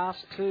the pass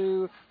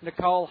to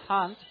Nicole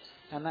Hunt,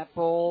 and that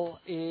ball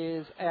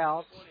is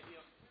out.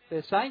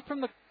 They're saying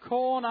from the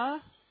corner.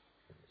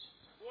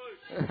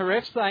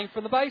 Ref saying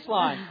from the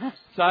baseline.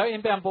 So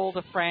inbound ball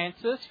to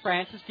Francis.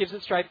 Francis gives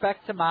it straight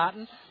back to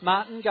Martin.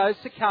 Martin goes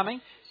to Cumming.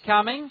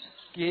 Cumming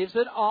gives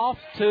it off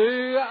to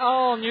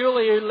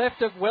Newley, who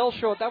left it well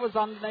short. That was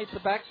underneath the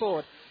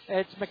backboard.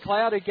 It's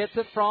McLeod who gets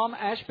it from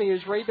Ashby,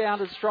 who's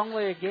rebounded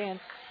strongly again.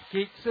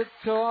 Kicks it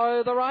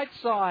to the right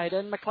side,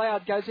 and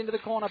McLeod goes into the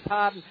corner.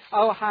 Pardon.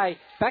 Hey,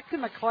 back to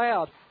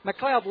McLeod.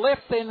 McLeod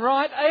left, then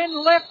right, and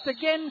left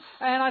again.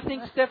 And I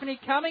think Stephanie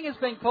Cumming has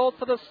been called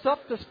for the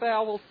softest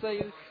foul we'll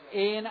see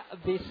in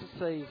this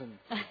season.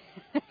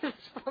 That's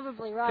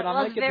probably right. Can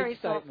I make a big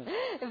statement?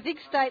 A big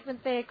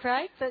statement there,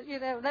 Craig. But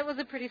that was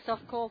a pretty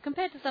soft call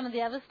compared to some of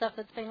the other stuff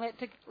that's been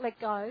let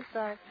go.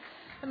 So,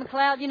 but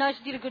McLeod,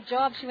 she did a good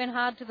job. She went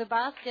hard to the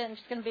basket, and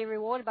she's going to be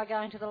rewarded by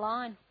going to the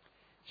line.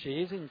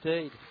 She is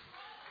indeed.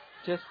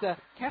 Just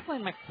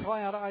Kathleen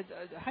McLeod, I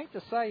hate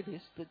to say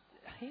this, but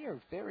hair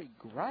very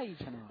grey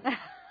tonight.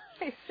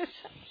 Is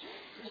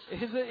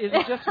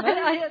it just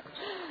me?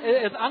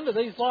 It's under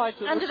these lights.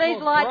 Under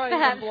these lights,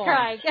 perhaps,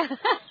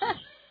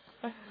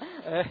 Craig.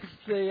 It's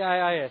the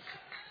AIS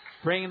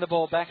bringing the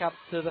ball back up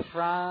to the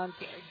front.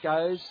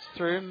 Goes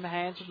through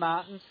hands of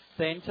Martin,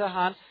 then to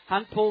Hunt.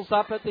 Hunt pulls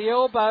up at the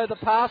elbow. The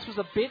pass was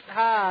a bit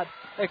hard.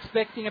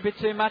 Expecting a bit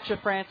too much of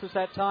Francis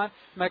that time.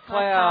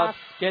 McLeod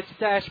gets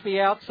to Ashby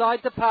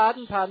outside to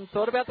Pardon. Pardon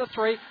thought about the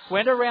three,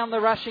 went around the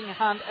rushing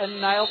Hunt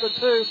and nailed the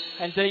two.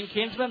 And Dean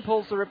Kinsman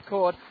pulls the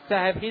ripcord to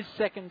have his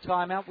second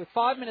timeout with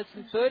 5 minutes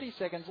and 30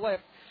 seconds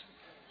left.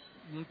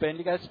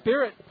 Bendigo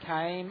Spirit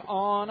came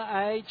on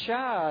a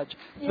charge.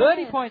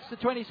 30 points to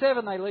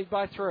 27. They lead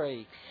by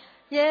 3.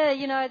 Yeah,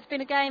 it's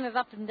been a game of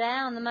up and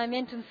down. The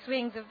momentum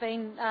swings have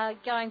been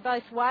going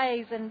both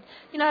ways. And,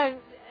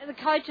 the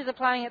coaches are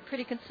playing it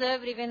pretty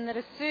conservative in that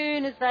as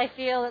soon as they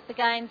feel that the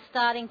game's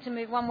starting to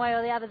move one way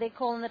or the other, they're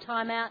calling the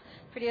timeout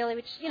pretty early,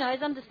 which,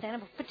 is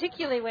understandable,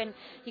 particularly when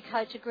you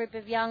coach a group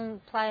of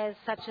young players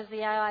such as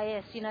the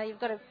AIS.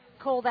 You've got to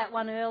call that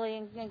one early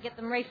and get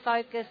them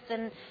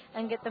refocused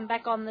and get them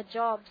back on the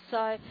job.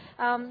 So,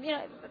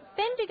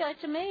 Bendigo,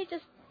 to me,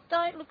 just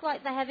don't look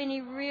like they have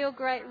any real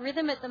great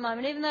rhythm at the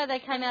moment. Even though they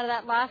came out of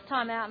that last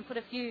time out and put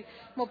a few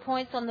more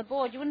points on the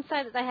board, you wouldn't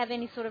say that they have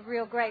any sort of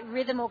real great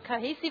rhythm or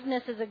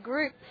cohesiveness as a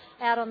group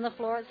out on the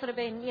floor. It's sort of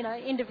been,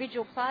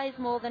 individual plays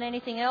more than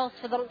anything else,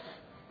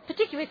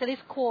 particularly for this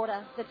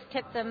quarter, that's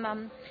kept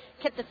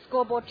the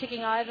scoreboard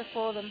ticking over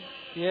for them.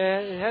 Yeah,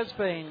 it has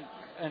been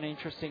an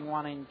interesting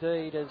one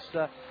indeed. As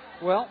the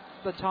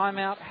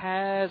timeout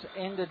has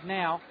ended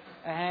now,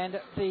 and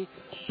the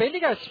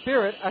Bendigo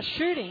Spirit are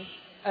shooting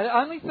at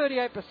only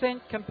 38%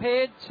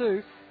 compared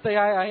to the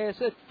AIS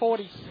at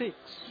 46%.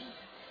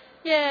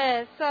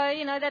 Yeah,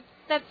 so,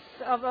 that's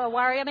of a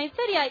worry. I mean,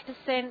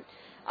 38%,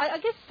 I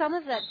guess some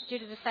of that's due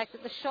to the fact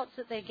that the shots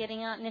that they're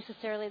getting aren't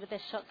necessarily the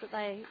best shots that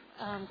they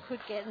could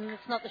get, and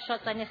it's not the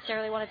shots they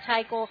necessarily want to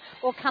take or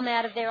come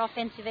out of their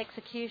offensive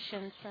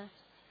execution. So.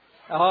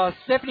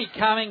 Stephanie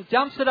Cumming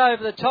dumps it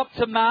over the top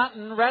to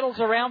Martin, rattles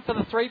around for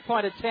the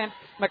three-point attempt.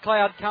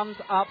 McLeod comes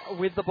up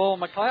with the ball.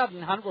 McLeod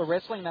and Hunt were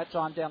wrestling that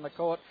time down the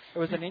court. It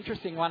was an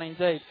interesting one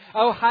indeed.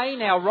 Hey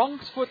now, wrong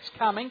foot's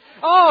coming.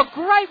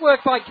 Great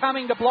work by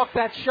Cumming to block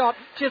that shot.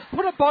 Just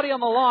put her body on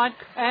the line,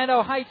 and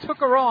Hey took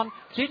her on.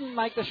 Didn't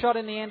make the shot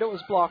in the end. It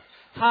was blocked.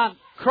 Hunt,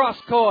 cross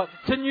court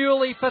to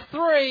Newley for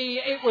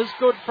 3. It was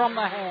good from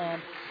the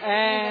hand.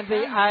 And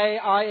the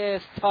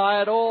AIS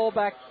tied all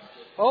back.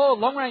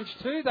 Long range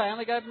 2. They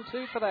only gave them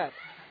 2 for that.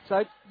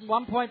 So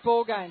 1 point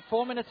ball game.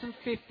 4 minutes and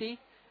 50.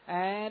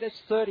 And it's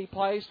 30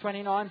 plays,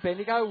 29.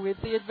 Bendigo with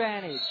the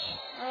advantage.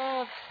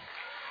 I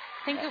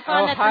think you'll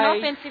find that's an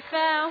offensive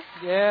foul.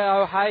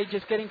 Yeah, Hey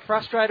just getting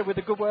frustrated with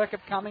the good work of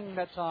Cumming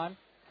that time.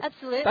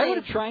 Absolutely. They would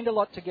have trained a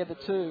lot together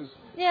too.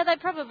 Yeah, they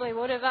probably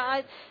would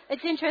have.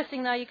 It's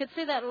interesting though, you could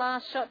see that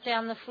last shot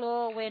down the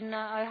floor when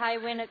O'Hay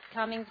went at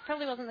Cummings.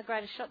 Probably wasn't the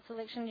greatest shot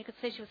selection. You could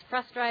see she was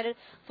frustrated,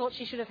 thought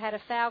she should have had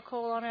a foul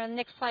call on her, and the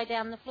next play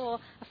down the floor,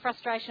 a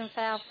frustration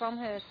foul from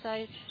her.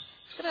 So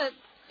she's got to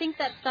think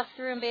that stuff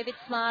through and be a bit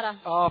smarter.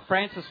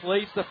 Francis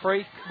leaves the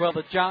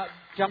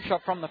jump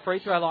shot from the free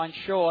throw line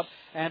short,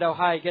 and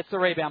O'Hay gets the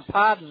rebound.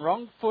 Pardon,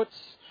 wrong foots.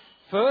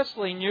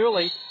 Firstly,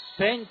 Newley,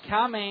 then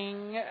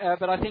Cumming,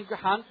 but I think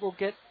Hunt will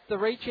get the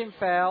reach-in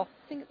foul.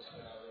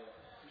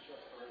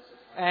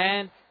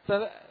 And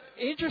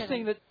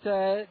interesting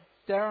that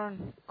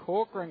Darren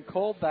Corcoran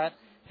called that.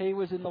 He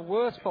was in the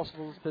worst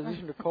possible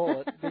position to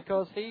call it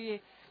because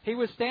he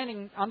was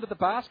standing under the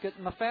basket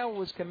and the foul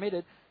was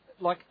committed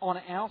like on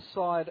our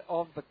side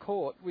of the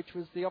court, which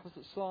was the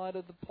opposite side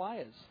of the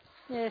players.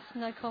 Yes,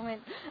 no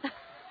comment.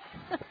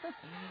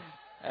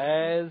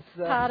 As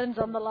Pardon's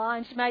on the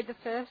line. She made the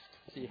first.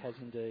 She has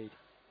indeed.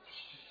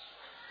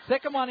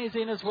 Second one is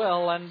in as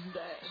well, and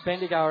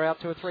Bendigo are out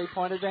to a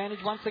 3-point advantage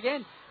once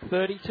again.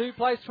 32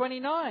 plays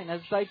 29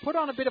 as they put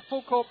on a bit of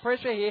full court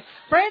pressure here.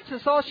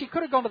 Francis, she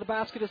could have gone to the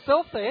basket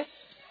herself there.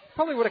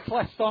 Probably would have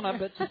collapsed on her,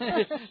 but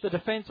the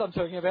defence I'm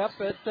talking about,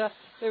 but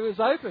it was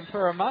open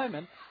for a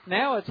moment.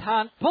 Now it's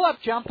Hunt.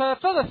 Pull-up jumper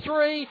for the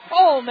 3.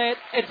 All net.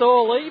 It's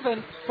all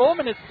even. 4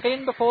 minutes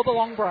 10 before the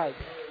long break.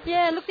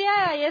 Yeah, look, the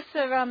AIS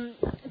are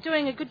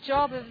doing a good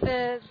job of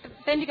the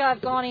Bendigo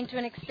have gone into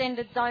an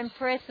extended zone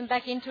press and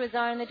back into a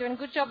zone. They're doing a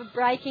good job of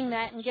breaking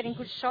that and getting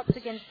good shots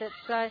against it.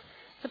 So it's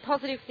a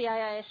positive for the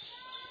AIS.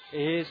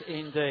 Is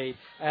indeed.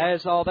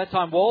 As that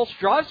time Walsh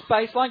drives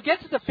baseline,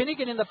 gets it to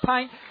Finnegan in the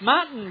paint.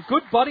 Martin,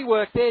 good body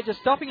work there, just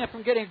stopping her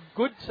from getting a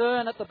good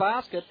turn at the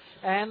basket.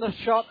 And the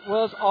shot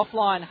was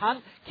offline.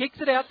 Hunt kicks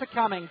it out to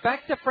Cumming.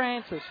 Back to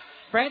Francis.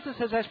 Francis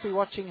has Ashby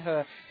watching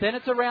her. Then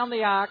it's around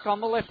the arc on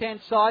the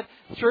left-hand side.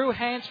 Through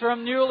hands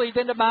from Newley,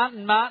 then to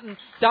Martin. Martin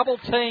double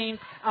teamed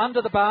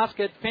under the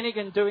basket.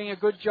 Finnegan doing a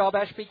good job.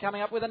 Ashby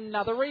coming up with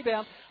another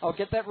rebound. I'll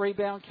get that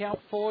rebound count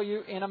for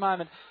you in a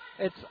moment.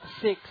 It's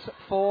 6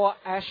 for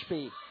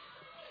Ashby.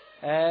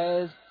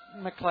 As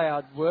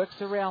McLeod works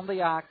around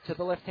the arc to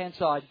the left-hand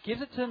side.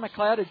 Gives it to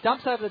McLeod, who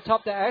dumps over the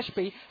top to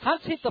Ashby.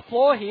 Hunt's hit the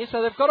floor here,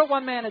 so they've got a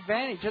one-man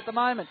advantage at the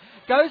moment.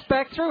 Goes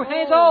back through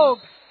hands.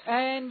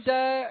 And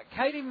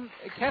Kathleen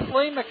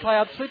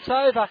McLeod slips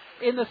over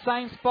in the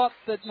same spot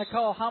that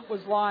Nicole Hunt was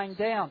lying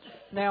down.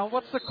 Now,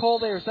 what's the call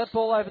there? Is that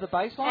ball over the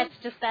baseline?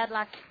 That's just bad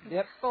luck.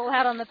 Yep. Ball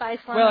out on the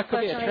baseline. Well, it could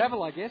be a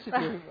travel, I guess, if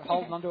you're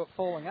holding onto it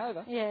falling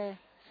over. Yeah.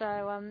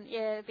 So,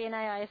 it'd be an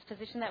AIS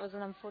position. That was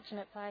an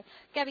unfortunate play.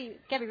 Gabby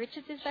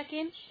Richards is back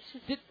in.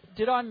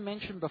 Did I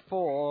mention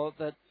before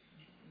that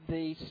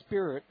the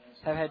Spirit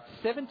have had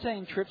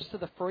 17 trips to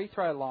the free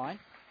throw line?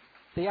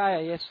 The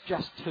AIS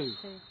just 2.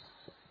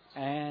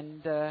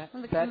 And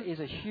that is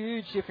a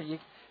huge difference.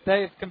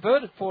 They've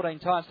converted 14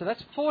 times, so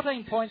that's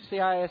 14 points the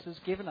AIS has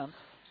given them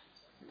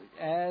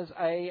as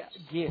a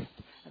gift.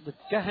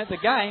 The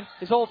game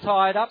is all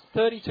tied up,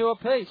 32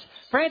 apiece.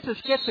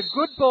 Francis gets a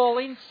good ball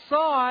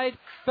inside,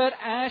 but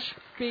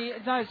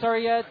it's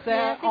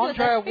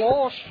Andrea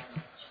Walsh.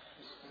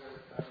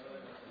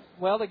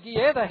 Well, they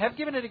have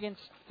given it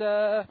against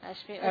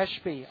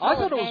Ashby. I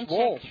thought it was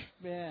Walsh.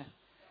 Yeah.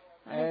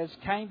 As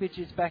Cambridge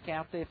is back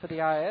out there for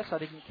the AIS. I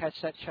didn't catch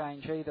that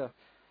change either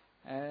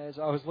as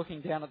I was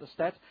looking down at the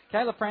stats.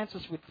 Kayla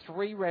Francis with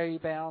 3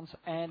 rebounds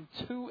and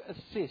 2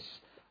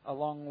 assists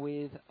along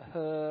with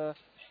her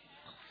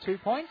 2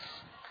 points.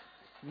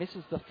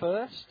 Misses the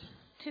first.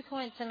 2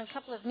 points and a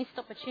couple of missed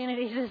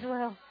opportunities as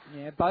well.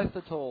 Yeah, both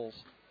the talls.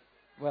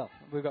 Well,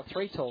 we've got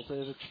 3 talls.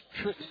 There's a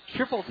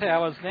triple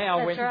towers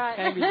now with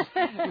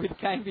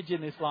Cambridge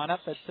in this lineup,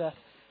 but...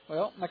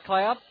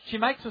 McLeod, she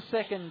makes a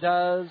second,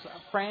 does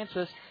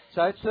Francis.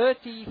 So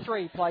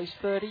 33 plays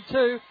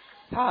 32.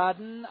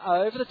 Pardon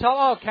over the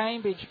top.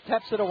 Cambridge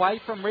taps it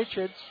away from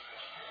Richards.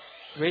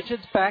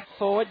 Richards back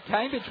forward.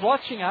 Cambridge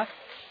watching her.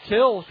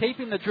 Till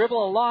keeping the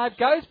dribble alive.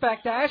 Goes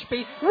back to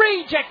Ashby.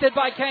 Rejected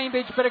by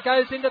Cambridge, but it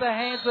goes into the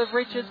hands of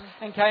Richards.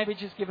 And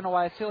Cambridge has given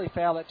away a silly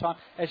foul that time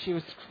as she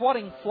was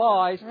swatting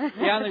flies.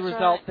 The only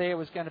result there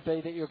was going to be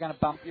that you were going to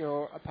bump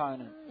your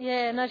opponent.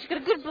 Yeah, no, she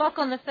got a good block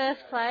on the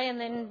first play and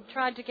then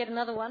tried to get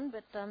another one,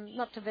 but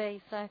not to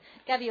be. So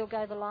Gabby will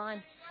go the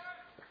line.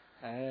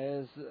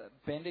 As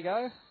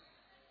Bendigo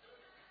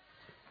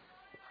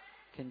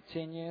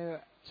continue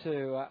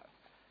to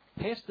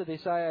pester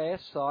this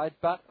AIS side,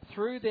 but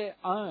through their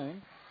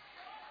own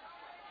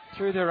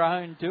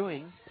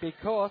doing,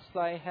 because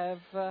they have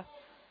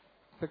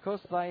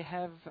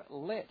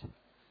let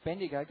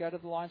Bendigo go to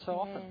the line so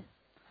often.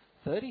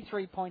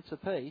 33 points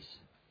apiece.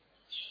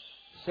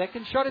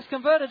 Second shot is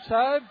converted,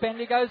 so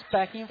Bendigo's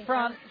back in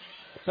front.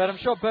 But I'm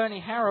sure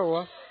Bernie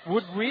Harrower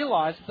would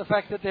realise the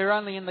fact that they're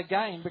only in the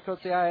game because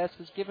the AIS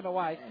has given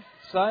away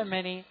so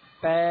many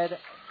bad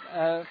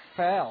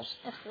fouls.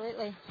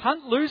 Absolutely.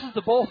 Hunt loses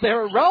the ball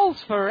there. It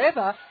rolls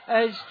forever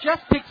as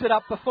just picks it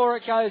up before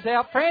it goes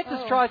out.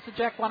 Francis tries to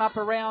jack one up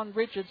around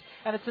Richards,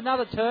 and it's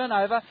another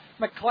turnover.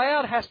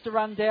 McLeod has to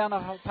run down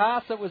a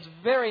pass that was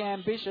very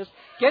ambitious.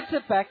 Gets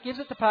it back, gives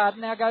it to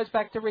Pardon, now goes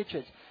back to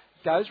Richards.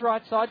 Goes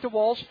right side to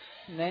Walsh,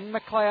 and then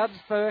McLeod's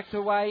worked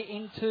away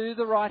into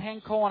the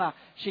right-hand corner.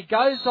 She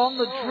goes on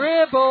the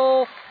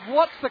dribble.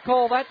 What's the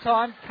call that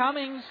time?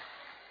 Cummings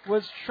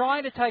was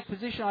trying to take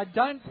position. I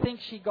don't think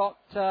she got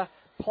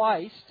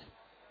placed,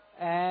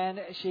 and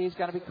she's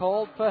going to be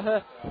called for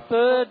her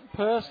 3rd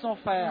personal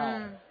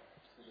foul.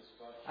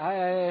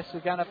 AIS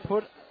are going to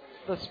put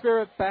the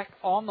Spirit back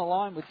on the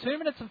line with 2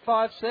 minutes and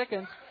 5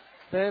 seconds.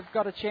 They've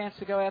got a chance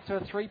to go out to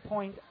a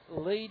 3-point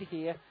lead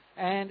here.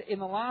 And in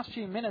the last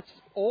few minutes,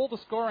 all the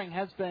scoring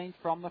has been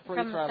from the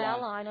free throw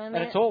line. And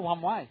it's all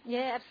one way.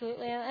 Yeah,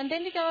 absolutely. And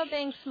Bendigo are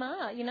being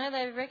smart. You know,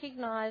 they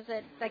recognise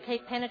that they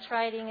keep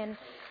penetrating and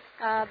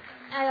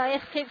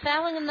AIS keep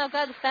fouling them, they'll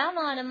go to the foul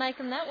line and make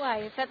them that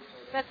way. If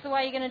that's the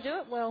way you're going to do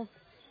it, well...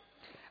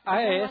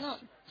 AIS,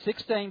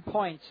 16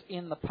 points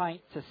in the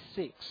paint to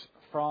 6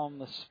 from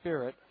the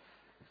Spirit.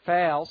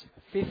 Fouls,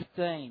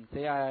 15.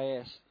 The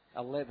AIS,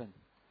 11.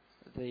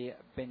 the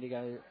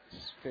Bendigo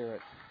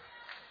Spirit.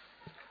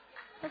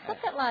 It's not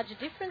that large a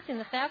difference in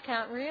the foul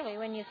count, really,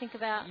 when you think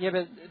about... Yeah,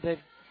 but they've...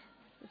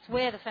 It's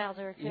where the fouls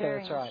are occurring. Yeah,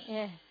 that's right.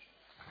 Yeah.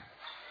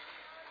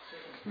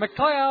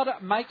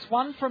 McLeod makes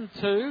 1 from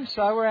 2,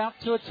 so we're out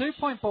to a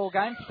 2-point ball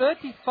game.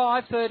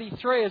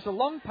 35-33 as a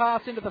long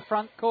pass into the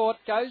front court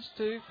goes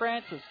to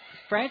Francis.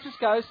 Francis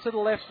goes to the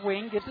left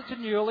wing, gives it to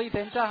Newley,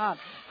 then to Hunt.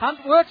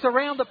 Hunt works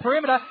around the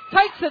perimeter,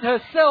 takes it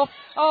herself.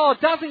 Oh,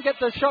 doesn't get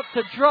the shot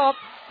to drop.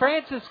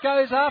 Francis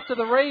goes after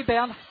the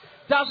rebound,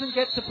 doesn't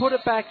get to put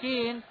it back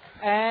in,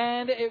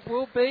 and it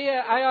will be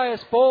an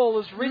AIS ball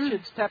as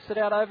Richards taps it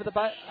out over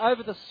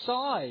the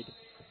side.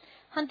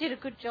 Hunt did a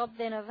good job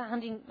then of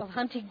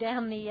hunting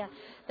down the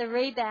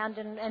rebound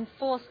and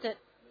forced it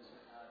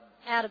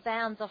out of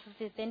bounds off of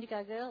the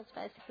Bendigo girls,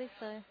 basically.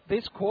 So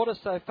this quarter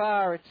so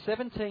far, it's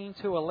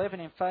 17-11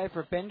 in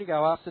favour of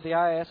Bendigo after the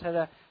AIS had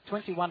a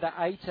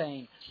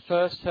 21-18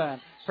 first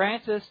turn.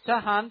 Francis to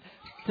Hunt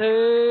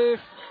to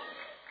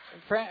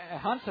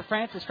Hunt to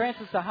Francis.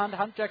 Francis to Hunt.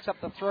 Hunt jacks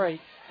up the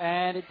 3,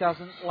 and it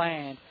doesn't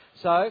land.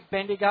 So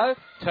Bendigo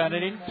turn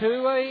it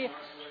into a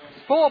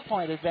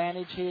 4-point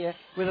advantage here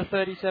with a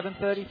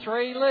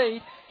 37-33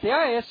 lead. The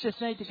AIS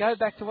just need to go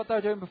back to what they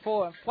were doing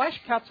before and flash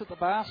cuts at the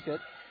basket.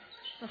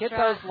 Get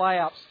those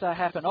layups to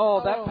happen.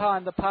 That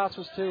time the pass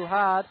was too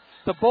hard.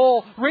 The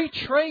ball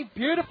retrieved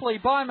beautifully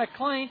by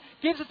McLean.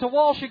 Gives it to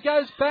Walsh. It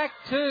goes back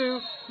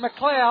to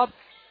McLeod.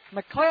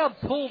 McLeod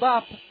pulled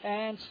up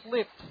and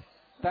slipped.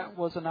 That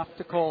was enough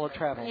to call a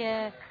travel.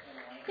 Yeah.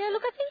 Yeah,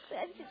 look, I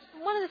think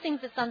one of the things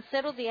that's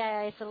unsettled the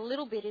AIS a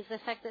little bit is the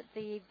fact that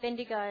the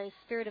Bendigo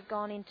Spirit have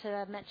gone into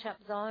a match-up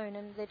zone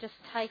and they're just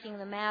taking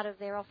them out of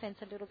their offence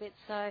a little bit.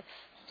 So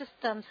just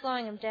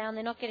slowing them down.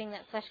 They're not getting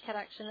that flash cut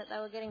action that they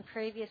were getting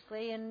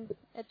previously, and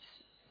it's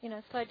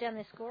slowed down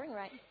their scoring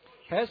rate.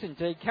 Has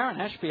indeed. Karen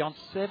Ashby on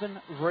 7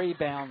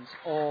 rebounds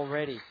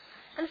already.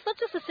 And it's not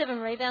just the 7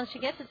 rebounds she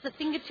gets, it's the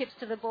fingertips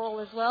to the ball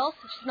as well,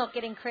 so she's not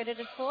getting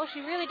credited for. She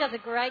really does a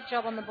great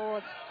job on the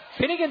boards.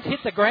 Finnegan's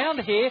hit the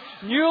ground here.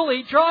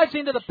 Newley drives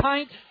into the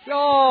paint.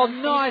 Oh,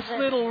 nice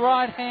little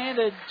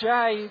right-handed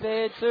J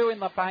there too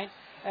in the paint.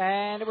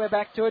 And we're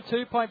back to a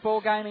 2-point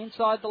ball game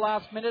inside the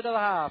last minute of the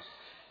half.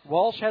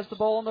 Walsh has the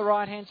ball on the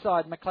right-hand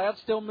side. McLeod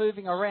still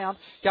moving around.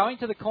 Going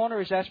to the corner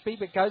is Ashby,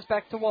 but goes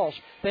back to Walsh.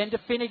 Then to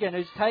Finnegan,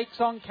 who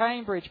takes on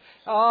Cambridge.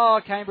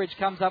 Oh, Cambridge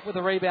comes up with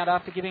a rebound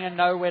after giving her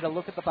nowhere to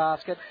look at the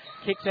basket.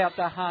 Kicks out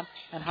to Hunt,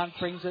 and Hunt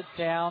brings it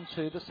down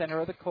to the centre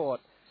of the court.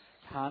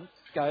 Hunt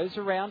goes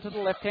around to the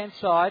left-hand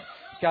side.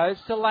 Goes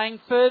to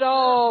Langford.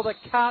 Oh, the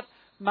cut.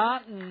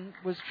 Martin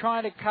was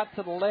trying to cut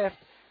to the left,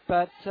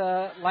 but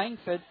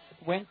Langford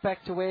went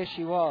back to where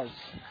she was.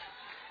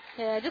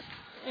 Yeah, just...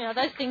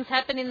 those things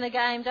happen in the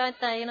game, don't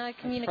they?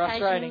 Communication.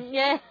 Frustrating.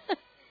 Yeah.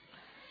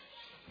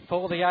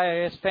 For the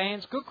AIS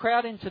fans. Good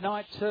crowd in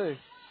tonight too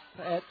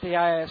at the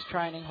AIS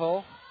training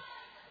hall.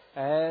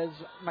 As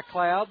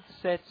McLeod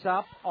sets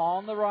up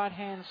on the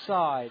right-hand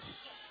side.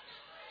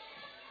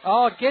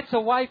 Oh, gets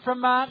away from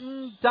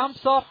Martin.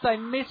 Dumps off. They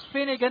miss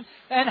Finnegan.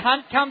 And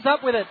Hunt comes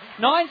up with it.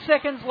 9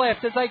 seconds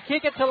left as they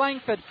kick it to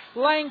Langford.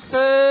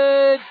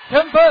 Langford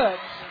converts.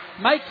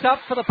 Makes up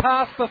for the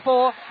pass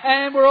before,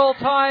 and we're all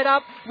tied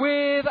up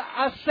with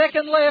a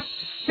second left.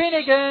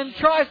 Finnegan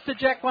tries to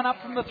jack one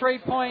up from the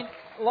 3-point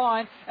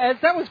line, as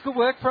that was good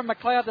work from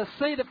McLeod to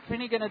see that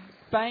Finnegan had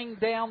banged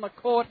down the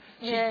court.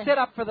 She set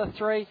up for the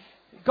 3,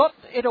 got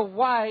it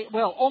away,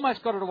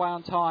 almost got it away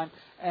on time,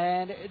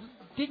 and it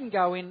didn't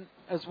go in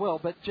as well,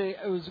 but gee,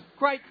 it was a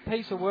great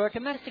piece of work,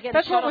 and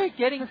that's what we're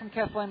getting from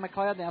Kathleen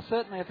McLeod now.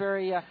 Certainly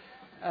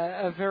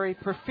a very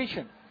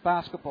proficient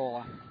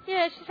basketballer.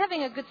 Yeah, she's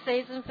having a good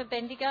season for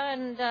Bendigo,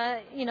 and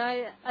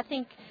I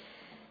think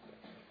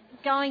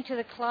going to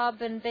the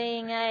club and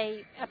being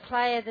a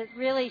player that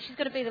really, she's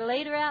got to be the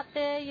leader out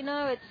there.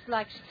 It's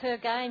like it's her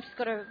game. She's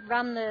got to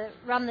run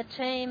the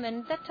team,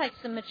 and that takes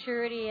some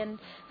maturity, and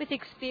with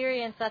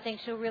experience, I think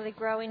she'll really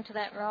grow into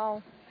that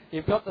role.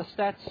 You've got the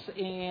stats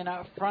in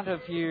front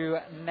of you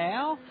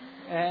now,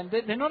 and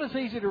they're not as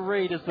easy to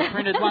read as the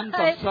printed ones,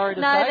 I'm sorry to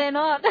say. No, they're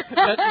not.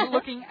 But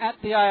looking at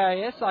the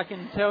AIS, I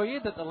can tell you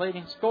that the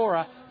leading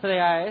scorer for the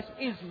AIS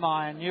is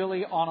Maya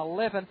Newley on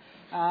 11.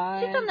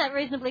 She's done that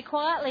reasonably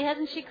quietly,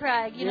 hasn't she,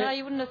 Craig? You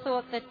wouldn't have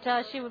thought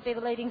that she would be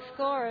the leading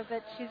scorer,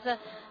 but she's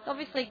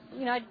obviously,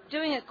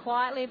 doing it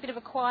quietly, a bit of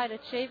a quiet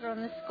achiever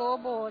on the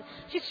scoreboard.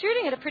 She's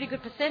shooting at a pretty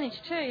good percentage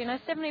too,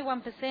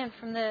 71%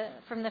 from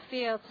the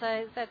field,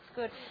 so that's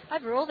good.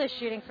 Overall, they're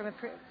shooting from a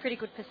pretty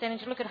good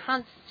percentage. Look at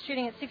Hunt's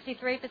shooting at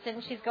 63%,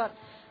 and she's got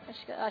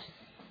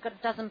a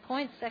dozen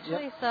points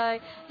actually. Yep. So,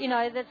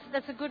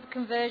 that's a good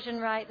conversion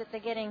rate that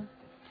they're getting.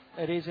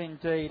 It is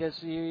indeed,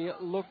 as you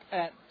look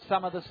at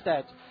some of the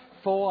stats.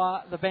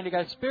 For the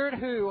Bendigo Spirit,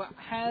 who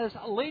has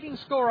a leading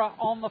scorer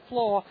on the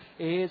floor,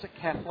 is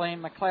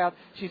Kathleen McLeod.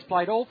 She's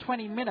played all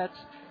 20 minutes,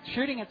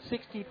 shooting at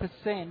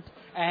 60%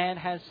 and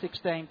has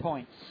 16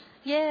 points.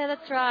 Yeah,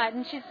 that's right,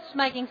 and she's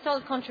making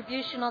solid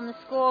contribution on the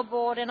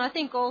scoreboard, and I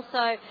think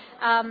also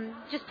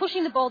just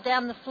pushing the ball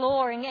down the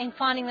floor and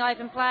finding the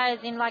open players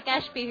in like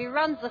Ashby, who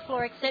runs the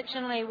floor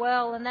exceptionally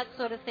well, and that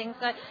sort of thing.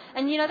 So,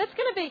 and that's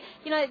going to be,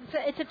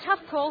 it's a tough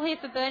call here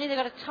for Burnie. They've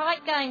got a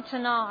tight game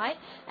tonight,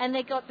 and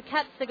they've got the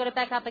Cats they've got to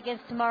back up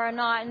against tomorrow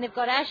night, and they've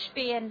got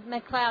Ashby and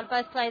McLeod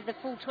both played the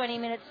full 20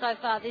 minutes so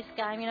far this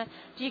game.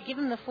 Do you give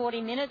them the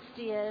 40 minutes?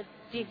 Do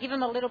you give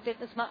them a little bit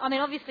this much? I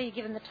mean, obviously you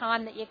give them the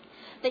time that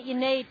you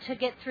need to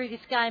get through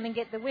this game and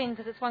get the win,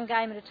 because it's one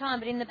game at a time.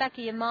 But in the back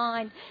of your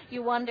mind,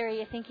 you wonder,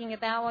 you're thinking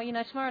about,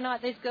 tomorrow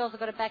night these girls have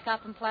got to back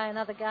up and play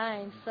another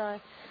game.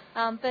 So,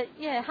 but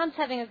yeah, Hunt's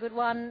having a good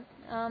one.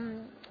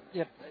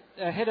 Yep.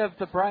 Ahead of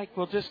the break,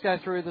 we'll just go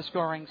through the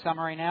scoring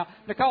summary now.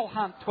 Nicole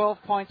Hunt,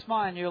 12 points.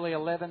 Maya Newley,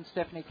 11.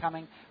 Stephanie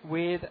Cumming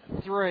with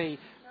 3.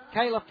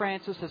 Kayla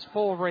Francis has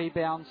 4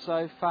 rebounds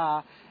so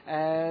far,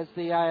 as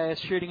the AIS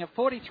shooting at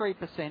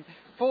 43%,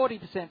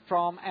 40%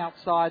 from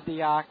outside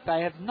the arc.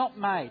 They have not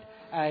made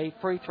a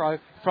free throw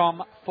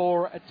from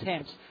 4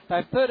 attempts. They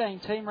have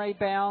 13 team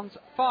rebounds,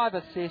 5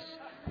 assists,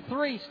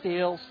 3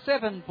 steals,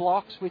 7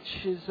 blocks, which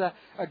is a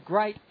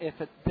great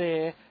effort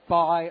there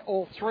by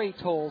all 3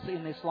 talls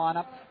in this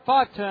lineup.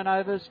 5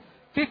 turnovers,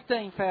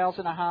 15 fouls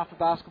and a half of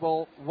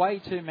basketball, way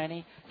too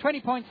many. 20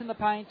 points in the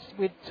paint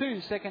with 2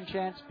 second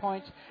chance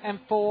points and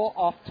 4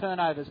 off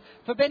turnovers.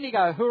 For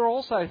Bendigo, who are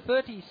also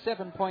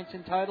 37 points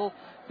in total,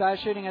 they're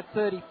shooting at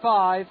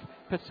 35%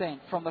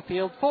 from the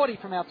field, 40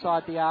 from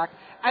outside the arc,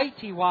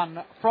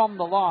 81 from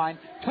the line,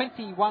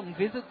 21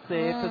 visits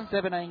there for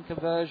 17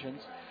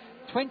 conversions,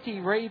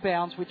 20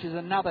 rebounds, which is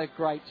another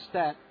great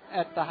stat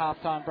at the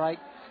halftime break,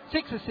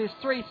 6 assists,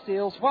 3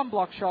 steals, 1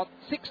 block shot,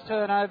 6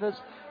 turnovers,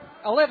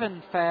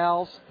 11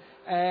 fouls,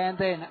 and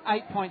then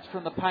 8 points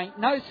from the paint,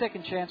 no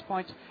second chance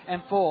points,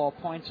 and 4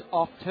 points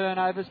off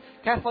turnovers.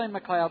 Kathleen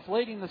McLeod's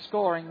leading the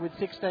scoring with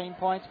 16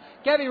 points.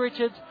 Gabby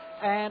Richards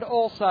and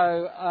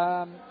also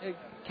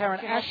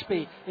Karen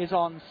Ashby is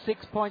on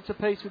 6 points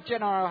apiece, with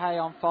Jenna O'Hay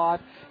on 5.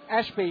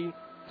 Ashby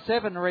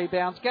 7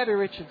 rebounds, Gabby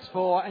Richards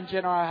 4, and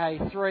Jenna O'Hay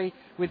 3,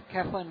 with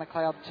Kathleen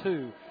McLeod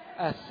 2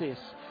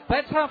 assists.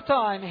 That's half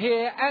time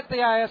here at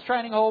the AIS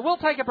Training Hall. We'll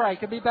take a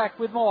break and be back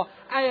with more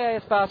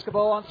AIS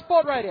basketball on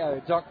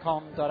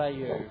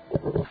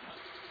sportradio.com.au.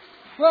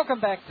 Welcome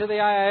back to the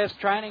AIS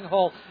Training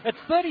Hall. It's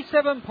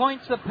 37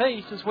 points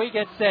apiece as we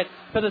get set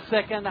for the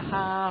second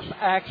half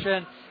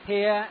action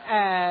here,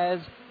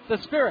 as the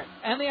Spirit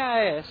and the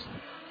AIS,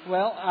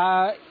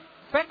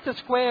 back to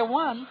square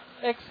one,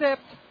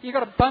 except you've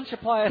got a bunch of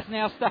players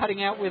now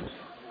starting out with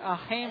a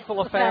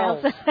handful of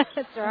fouls.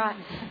 That's right.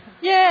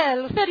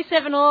 Yeah,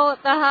 37 all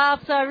at the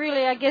half. So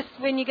really, I guess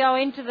when you go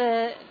into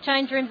the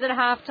change rooms at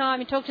half time,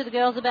 you talk to the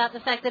girls about the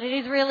fact that it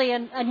is really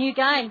a new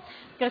game.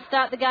 You've got to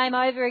start the game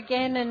over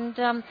again,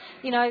 and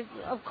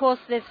of course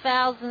there's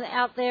fouls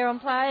out there on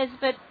players,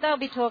 but they'll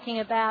be talking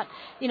about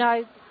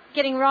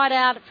getting right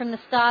out from the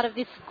start of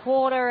this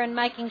quarter and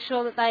making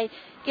sure that they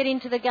get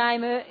into the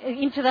game,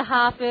 into the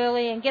half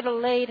early and get a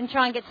lead and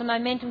try and get some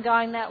momentum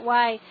going that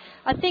way.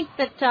 I think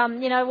that,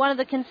 one of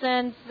the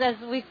concerns, as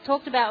we've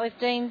talked about with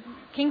Dean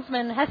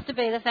Kingsman, has to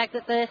be the fact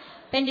that the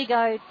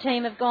Bendigo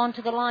team have gone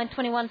to the line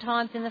 21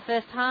 times in the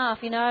first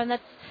half, and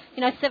that's,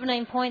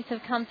 17 points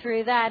have come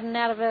through that, and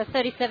out of a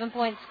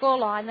 37-point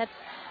scoreline, that's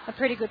a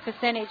pretty good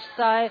percentage.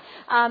 So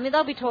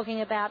they'll be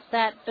talking about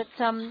that. But,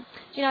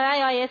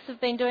 AIS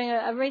have been doing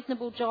a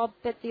reasonable job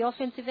at the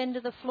offensive end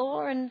of the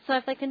floor, and so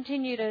if they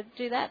continue to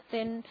do that,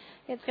 then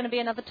it's going to be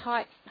another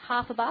tight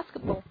half of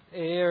basketball.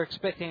 You're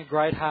expecting a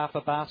great half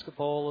of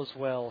basketball as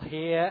well.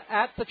 Here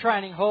at the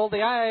training hall,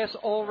 the AIS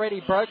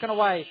already broken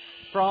away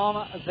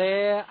from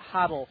their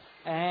huddle,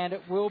 and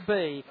it will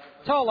be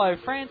Tolo,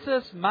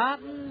 Francis,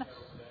 Martin,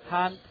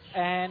 Hunt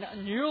and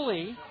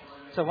Newley.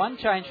 So one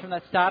change from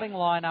that starting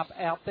lineup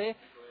out there,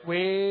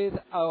 with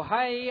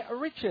O'Hay,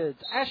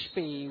 Richards,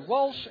 Ashby,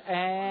 Walsh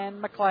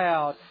and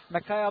McLeod.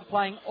 McLeod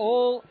playing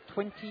all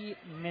 20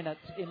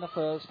 minutes in the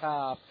first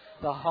half.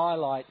 The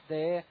highlight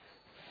there,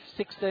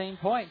 16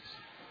 points.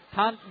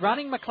 Hunt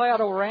running McLeod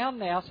around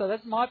now, so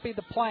that might be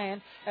the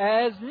plan,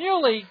 as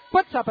Newley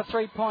puts up a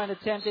 3-point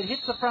attempt. It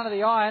hits the front of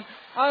the iron.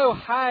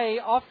 O'Hay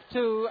off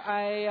to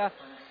a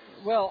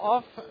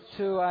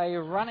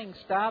running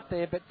start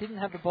there, but didn't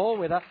have the ball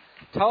with her.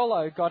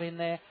 Tolo got in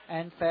there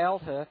and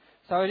fouled her.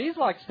 So it is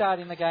like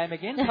starting the game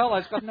again.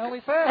 Tolo's got an early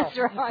foul. That's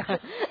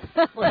right.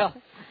 Well,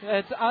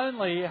 it's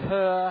only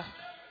her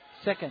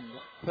second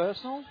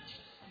personal.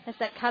 There's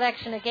that cut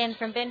action again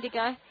from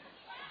Bendigo.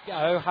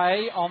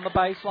 O'Hay on the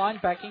baseline,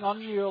 backing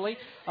on Newley.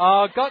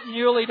 Got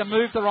Newley to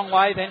move the wrong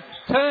way then.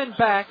 Turned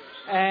back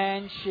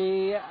and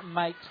she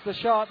makes the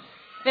shot.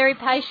 Very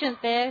patient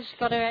there. She's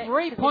got her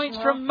 3 points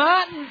from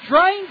Martin.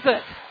 Drains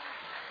it.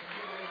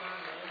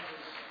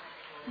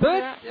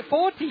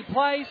 40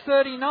 plays,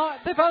 39.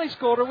 They've only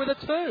scored her with a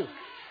 2.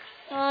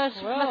 Oh,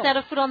 she must have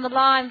a foot on the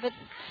line, but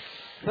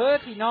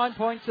 39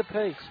 points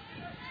apiece.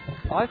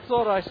 I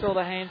thought I saw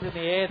the hands in the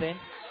air then.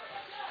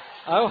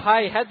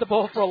 O'Hay had the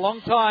ball for a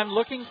long time,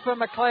 looking for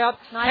McLeod.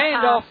 Nice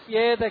Handoff,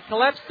 yeah, they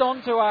collapsed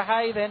onto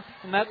O'Hay then,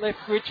 and that left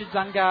Richards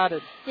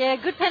unguarded. Yeah,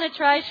 good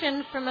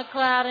penetration from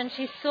McLeod, and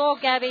she saw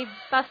Gabby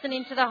busting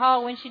into the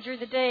hole when she drew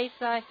the D,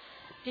 so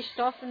dished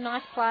off, a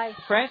nice play.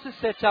 Francis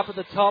sets up at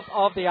the top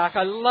of the arc.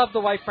 I love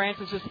the way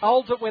Francis just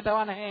holds it with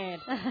one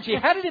hand. She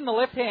had it in the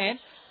left hand,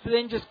 but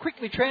then just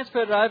quickly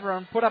transferred it over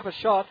and put up a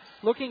shot,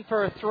 looking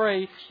for a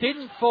three.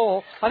 Didn't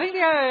fall. I think the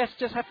AIS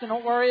just have to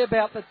not worry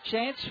about the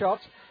chance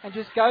shots and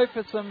just go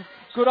for some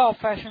good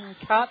old-fashioned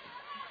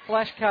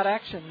flash cut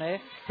action there,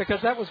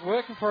 because that was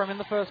working for him in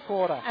the first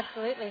quarter.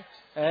 Absolutely.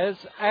 As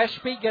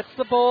Ashby gets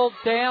the ball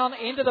down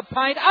into the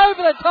paint,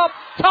 over the top,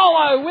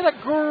 Tolo with a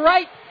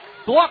great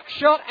block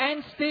shot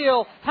and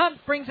steal.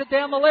 Hunt brings it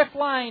down the left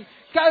lane,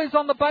 goes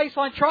on the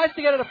baseline, tries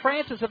to get it to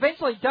Francis,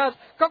 eventually does,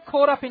 got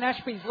caught up in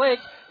Ashby's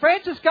legs.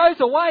 Francis goes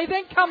away,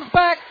 then comes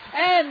back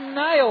and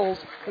nails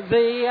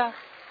the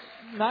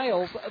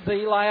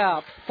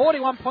layup.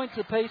 41 points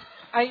apiece,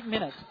 8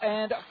 minutes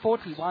and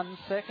 41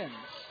 seconds.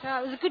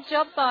 It was a good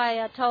job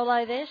by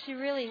Tolo there. She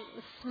really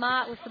was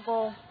smart with the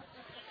ball.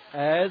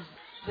 As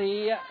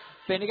the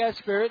Bendigo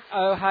Spirit,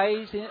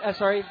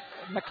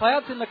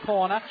 McLeod's in the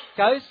corner,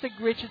 goes to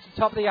Richards at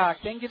the top of the arc,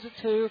 then gives it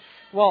to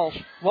Walsh.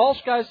 Walsh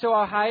goes to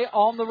O'Hay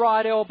on the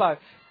right elbow.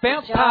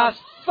 Bounce pass,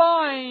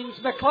 finds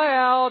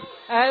McLeod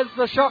as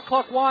the shot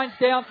clock winds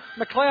down.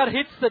 McLeod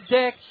hits the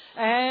deck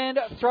and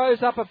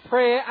throws up a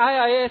prayer.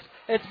 AIS,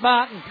 it's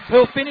Martin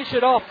who'll finish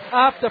it off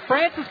after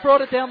Francis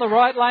brought it down the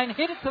right lane,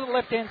 hit it to the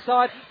left-hand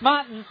side.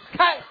 Martin,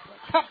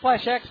 cut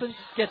flash action,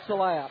 gets the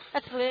layup.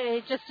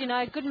 Absolutely. Just,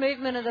 good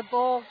movement of the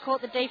ball,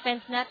 caught the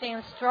defence napping,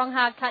 a strong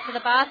hard cut to the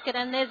basket,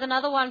 and there's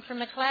another one from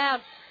McLeod.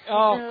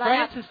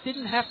 Francis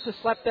didn't have to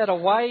slap that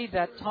away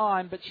that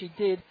time, but she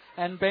did,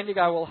 and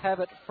Bendigo will have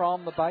it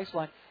from the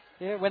baseline.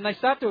 Yeah, when they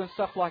start doing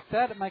stuff like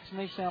that, it makes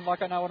me sound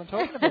like I know what I'm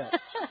talking about.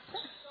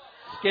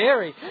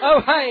 Scary.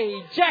 Oh,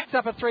 hey, jacks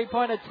up a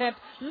three-point attempt.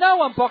 No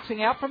one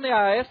boxing out from the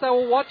AIS. They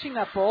were watching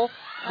that ball.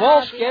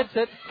 Walsh gets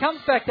it, comes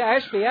back to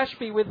Ashby.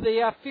 Ashby with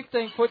the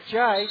 15-foot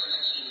J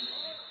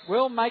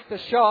will make the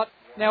shot.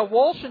 Now,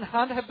 Walsh and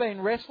Hunt have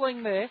been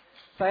wrestling there.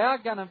 They are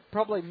going to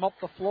probably mop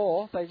the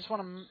floor. They just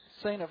want to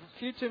see a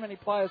few too many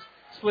players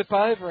slip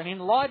over. And in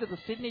light of the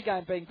Sydney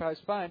game being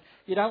postponed,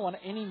 you don't want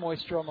any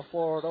moisture on the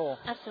floor at all.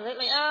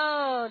 Absolutely.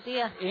 Oh,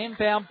 dear.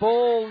 Inbound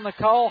ball.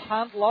 Nicole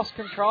Hunt lost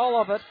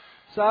control of it.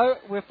 So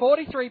we're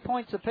 43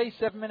 points apiece,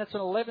 7 minutes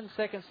and 11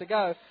 seconds to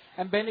go.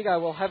 And Bendigo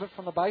will have it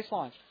from the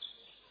baseline.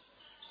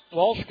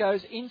 Walsh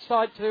goes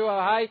inside to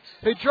O'Hay,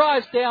 who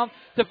drives down.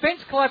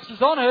 Defence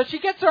collapses on her. She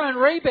gets her own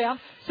rebound.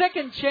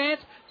 Second chance.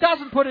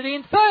 Doesn't put it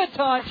in. Third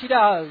time she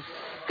does.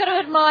 Got to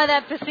admire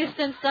that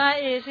persistence,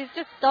 don't you? She's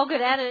just dogged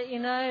at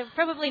it,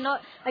 Probably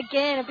not,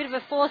 again, a bit of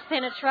a forced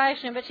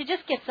penetration, but she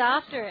just gets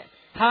after it.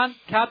 Hunt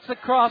cuts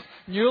across.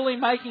 Newley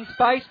making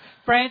space.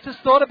 Francis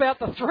thought about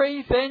the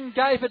three, then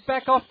gave it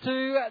back off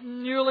to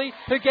Newley,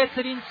 who gets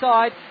it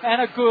inside.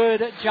 And a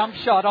good jump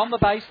shot on the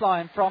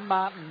baseline from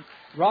Martin.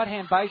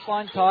 Right-hand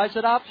baseline ties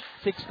it up.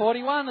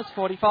 6:41. It's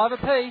 45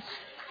 apiece.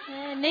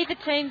 Yeah, neither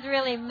team's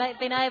really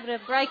been able to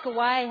break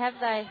away, have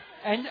they?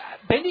 And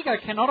Bendigo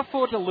cannot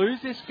afford to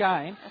lose this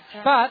game.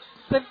 Right. But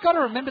they've got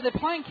to remember they're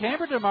playing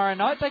Canberra tomorrow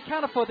night. They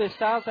can't afford their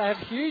stars to have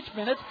huge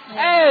minutes.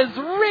 Yeah. As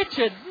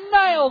Richards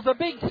nails a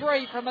big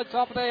three from the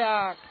top of the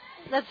arc.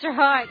 That's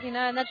right,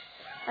 and that's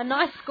a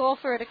nice score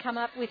for her to come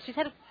up with. She's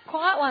had a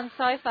quiet one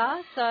so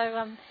far,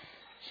 so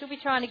she'll be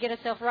trying to get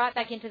herself right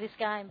back into this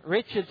game.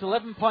 Richards,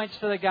 11 points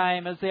for the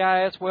game as the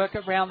AIS work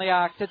it round the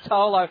arc to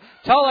Tolo.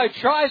 Tolo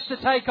tries to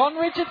take on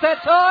Richards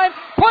that time.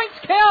 Points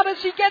count as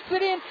she gets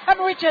it in, and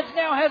Richards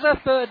now has a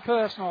third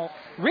personal.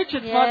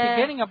 Richards might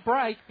be getting a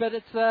break, but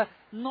it's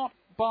not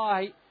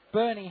by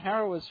Bernie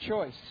Harrower's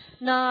choice.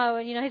 No,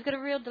 and he's got a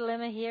real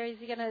dilemma here. Is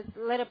he going to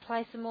let her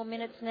play some more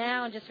minutes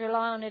now and just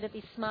rely on her to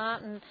be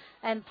smart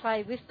and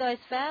play with those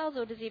fouls,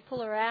 or does he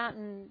pull her out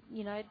and,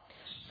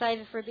 save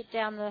her for a bit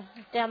down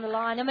the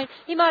line? I mean,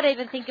 he might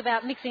even think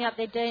about mixing up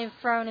their D and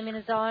throwing him in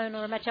a zone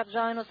or a match-up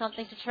zone or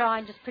something to try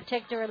and just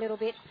protect her a little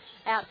bit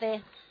out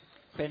there.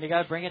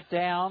 Bendigo bring it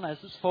down as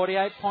it's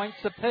 48 points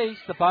apiece.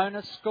 The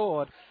bonus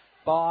scored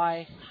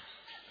by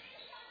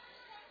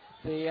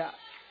the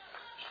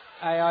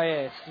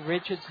AIS.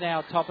 Richards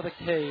now top of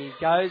the key.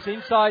 Goes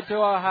inside to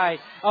O'Hay.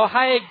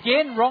 O'Hay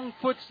again wrong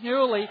foots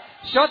Newley.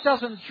 Shot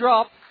doesn't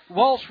drop.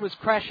 Walsh was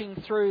crashing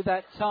through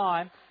that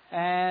time.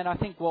 And I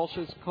think Walsh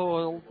has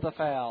called the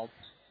foul.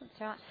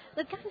 That's right.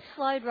 The game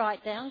slowed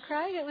right down,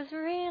 Craig. It was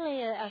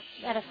really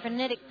at a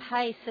frenetic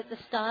pace at the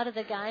start of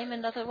the game.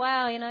 And I thought,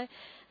 wow,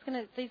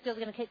 these girls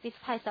are going to keep this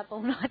pace up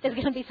all night. There's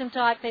going to be some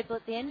tired people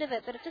at the end of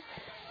it. But it just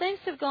seems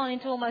to have gone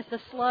into almost a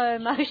slow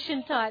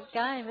motion type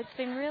game. It's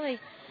been really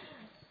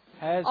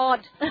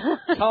odd.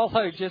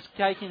 Tolo just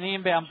taking the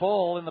inbound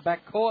ball in the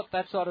back court.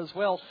 That's odd as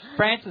well.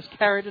 Francis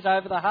carried it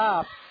over the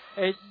half.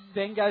 It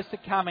then goes to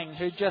Cumming,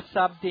 who just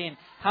subbed in.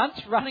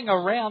 Hunt's running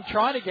around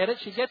trying to get it.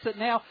 She gets it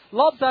now.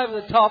 Lobs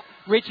over the top.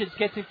 Richards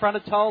gets in front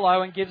of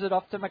Tolo and gives it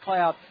off to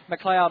McLeod.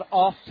 McLeod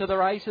off to the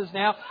races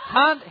now.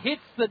 Hunt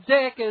hits the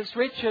deck as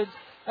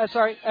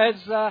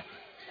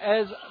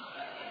as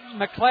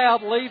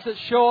McLeod leaves it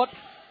short.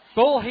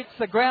 Ball hits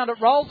the ground.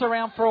 It rolls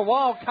around for a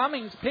while.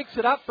 Cummings picks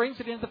it up, brings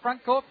it into the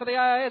front court for the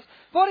AIS.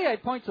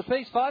 48 points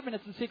apiece, 5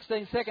 minutes and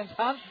 16 seconds.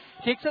 Hunt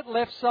kicks it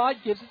left side,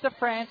 gives it to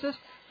Francis.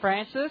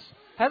 Francis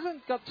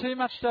hasn't got too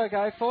much to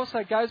go for,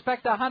 so goes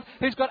back to Hunt,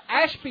 who's got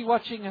Ashby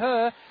watching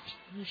her.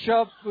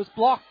 Shove was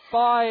blocked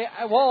by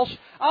Walsh.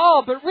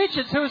 Oh, but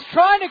Richards, who was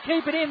trying to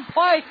keep it in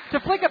play to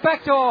flick it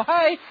back to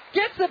O'Hay,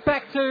 gets it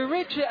back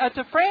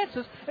to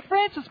Francis. If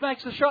Francis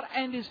makes the shot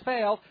and is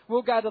fouled,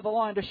 we'll go to the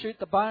line to shoot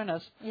the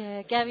bonus.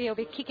 Yeah, Gabby will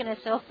be kicking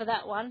herself for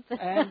that one.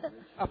 And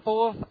a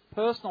fourth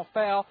personal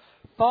foul.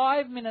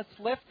 5 minutes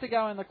left to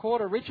go in the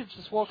quarter. Richards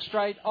just walks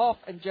straight off,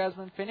 and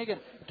Jasmine Finnegan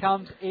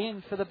comes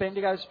in for the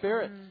Bendigo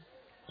Spirit.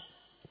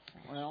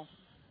 Well,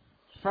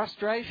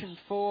 frustration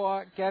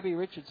for Gabby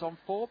Richards on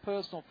 4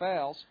 personal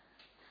fouls.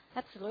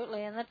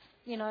 Absolutely, and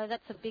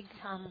that's a big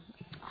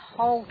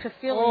hole to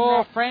fill.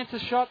 Oh,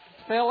 Francis' shot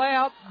fell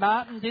out.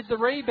 Martin did the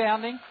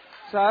rebounding.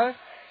 So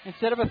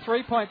instead of a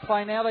 3-point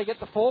play now, they get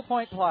the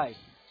 4-point play.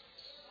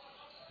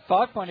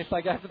 5-point if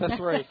they go for the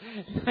 3.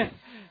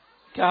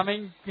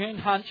 Coming in,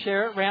 Hunt,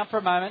 share it round for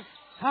a moment.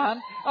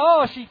 Hunt.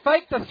 Oh, she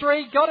faked the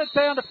 3, got it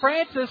down to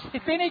Francis.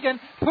 Finnegan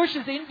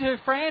pushes into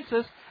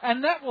Francis,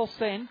 and that will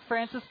send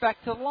Francis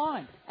back to the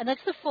line. And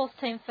that's the 4th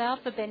team foul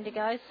for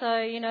Bendigo, so,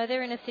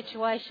 they're in a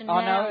situation now.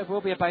 Oh, no, it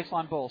will be a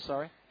baseline ball,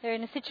 sorry. They're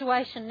in a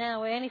situation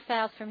now where any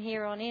fouls from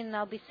here on in,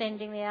 they'll be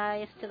sending the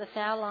AIS to the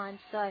foul line.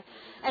 So,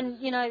 and,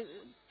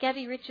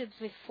 Gabby Richards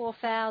with 4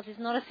 fouls is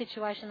not a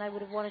situation they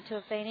would have wanted to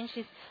have been in.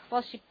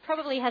 While she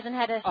probably hasn't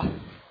had a... Oh.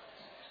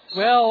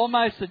 Well,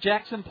 almost a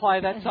Jackson play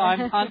that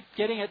time. Hunt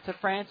getting it to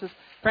Francis.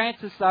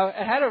 Francis, though, it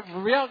had a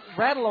real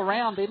rattle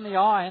around in the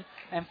iron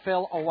and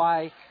fell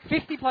away.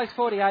 50 plays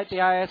 48,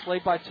 the AIS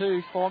lead by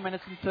 2, 4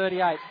 minutes and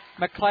 38.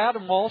 McLeod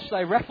and Walsh,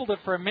 they raffled it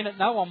for a minute.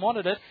 No one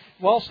wanted it.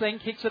 Walsh then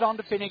kicks it on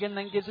to Finnegan,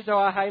 then gives it to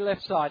O'Hay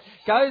left side.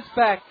 Goes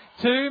back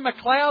to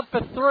McLeod for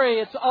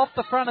 3. It's off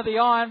the front of the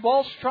iron.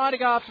 Walsh trying to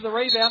go after the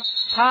rebound.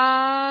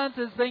 Hunt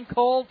has been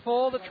called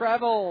for the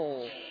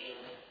travel.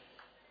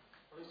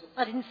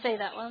 I didn't see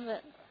that one,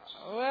 but...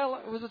 Well,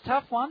 it was a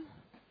tough one.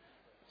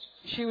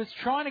 She was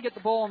trying to get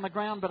the ball on the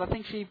ground, but I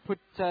think she put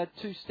 2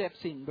 steps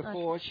in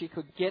before she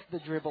could get the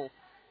dribble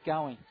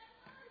going.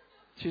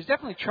 She was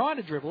definitely trying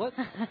to dribble it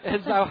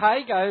as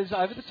O'Hay goes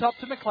over the top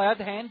to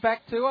McLeod, hand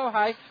back to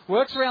O'Hay,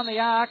 works around the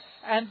arc,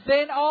 and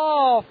then,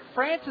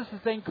 Francis has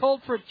been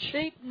called for a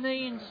cheap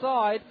knee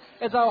inside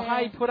as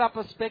O'Hay put up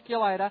a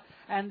speculator,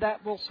 and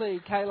that will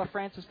see Kayla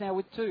Francis now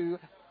with 2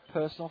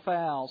 personal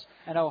fouls,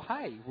 and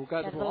O'Hay will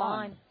go to the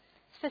line.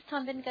 First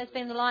time Bendigo's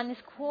been in the line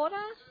this quarter,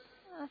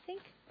 I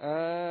think.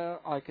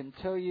 I can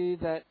tell you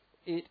that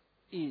it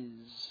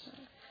is.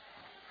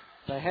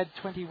 They had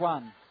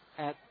 21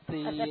 at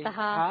the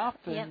half,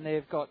 and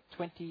they've got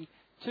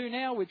 22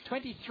 now with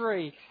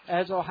 23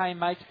 as O'Hay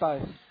makes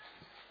both.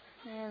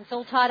 And it's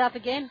all tied up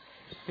again.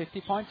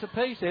 50 points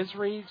apiece.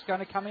 Esri's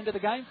going to come into the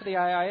game for the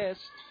AIS.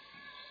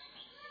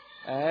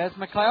 As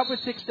McLeod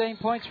with 16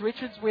 points,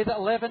 Richards with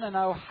 11, and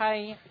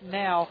O'Hay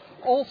now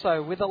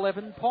also with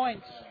 11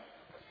 points.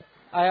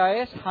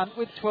 AIS, Hunt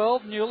with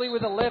 12, Newley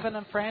with 11,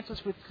 and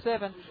Francis with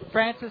 7.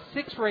 Francis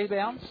 6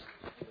 rebounds.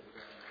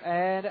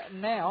 And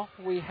now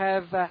we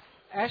have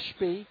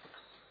Ashby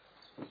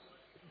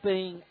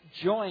being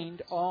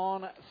joined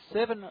on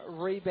 7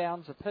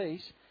 rebounds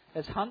apiece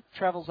as Hunt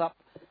travels up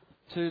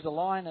to the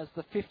line as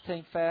the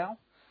 15th foul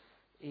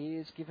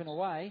is given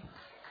away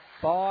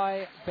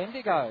by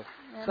Bendigo.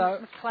 And so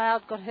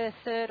McLeod got her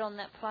 3rd on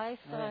that play.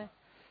 So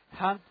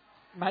Hunt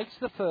makes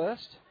the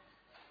first.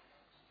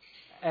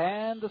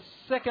 And the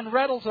second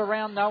rattles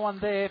around, no one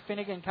there.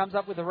 Finnegan comes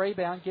up with a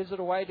rebound, gives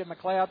it away to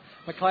McLeod.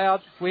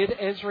 McLeod with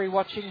Esri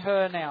watching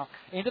her now.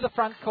 Into the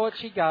front court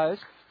she goes.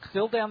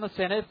 Still down the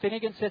centre.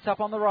 Finnegan sets up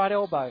on the right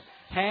elbow.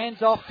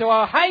 Hands off to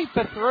O'Hay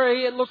for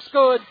 3. It looks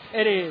good.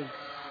 It is.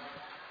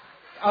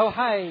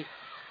 O'Hay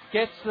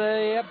gets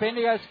the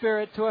Bendigo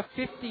Spirit to a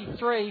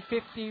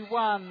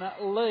 53-51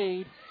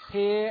 lead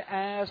here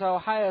as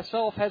O'Hay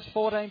herself has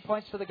 14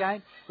 points for the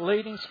game.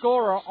 Leading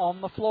scorer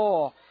on the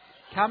floor.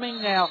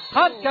 Coming now.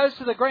 Hunt goes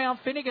to the ground.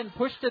 Finnegan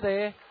pushed her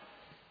there.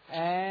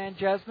 And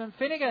Jasmine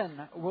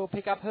Finnegan will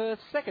pick up her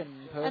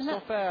 2nd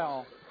personal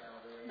foul.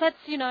 That's,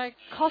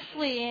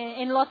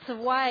 costly in lots of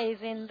ways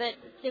in that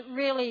it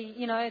really,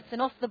 it's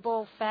an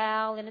off-the-ball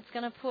foul and it's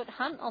going to put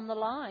Hunt on the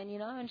line,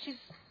 and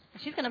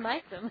she's going to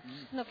make them.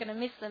 She's not going to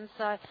miss them.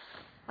 So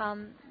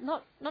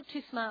not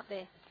too smart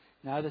there.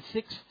 No, the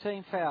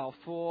 16th foul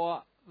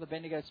for the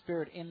Bendigo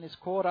Spirit in this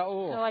quarter.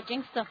 Oh, so I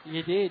jinxed her.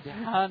 You did.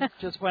 Hunt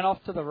just went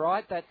off to the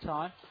right that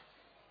time.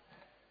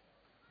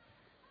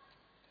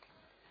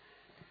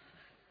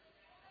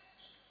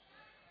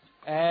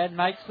 And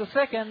makes the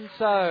 2nd.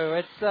 So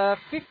it's a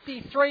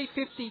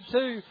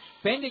 53-52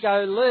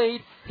 Bendigo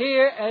lead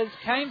here as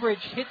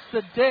Cambridge hits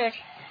the deck.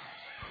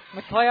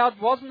 McLeod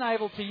wasn't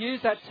able to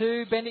use that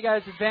to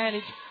Bendigo's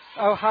advantage.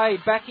 O'Hay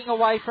backing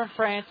away from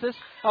Francis.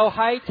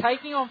 O'Hay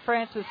taking on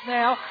Francis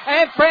now.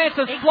 And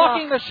Francis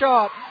blocking the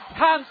shot.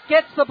 Hunt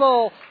gets the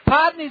ball.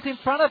 Pardon is in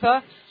front of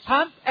her.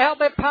 Hunt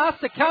outlet pass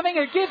to Cumming,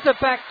 who gives it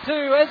back to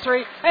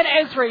Esri. And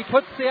Esri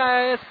puts the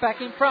AIS back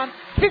in front.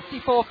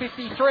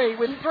 54-53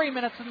 with 3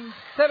 minutes and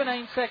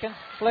 17 seconds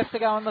left to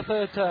go in the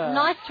third term.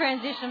 Nice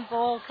transition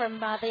ball from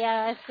the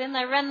AIS. Then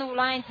they ran the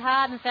lanes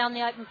hard and found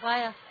the open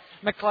player.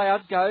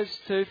 McLeod goes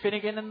to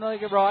Finnegan in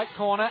the right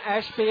corner.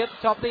 Ashby at the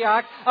top of the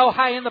arc.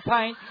 O'Hay in the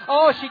paint.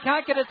 Oh, she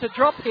can't get it to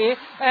drop here.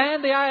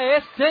 And the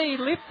AISD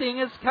lifting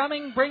as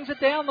Cumming brings it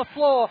down the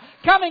floor.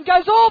 Cumming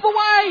goes all the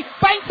way.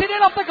 Banks it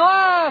in off the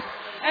glass.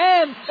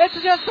 And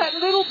it's just that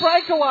little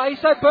breakaway.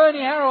 So Bernie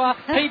Harrower,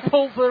 he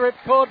pulls the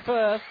ripcord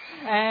first.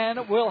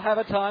 And we'll have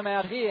a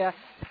timeout here.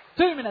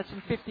 2 minutes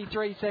and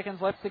 53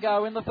 seconds left to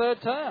go in the third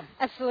term.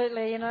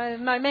 Absolutely,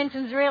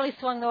 momentum's really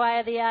swung the way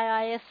of the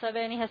AIS, so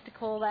Bernie has to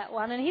call that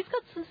one. And he's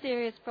got some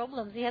serious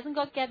problems. He hasn't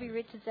got Gabby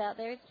Richards out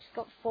there. She's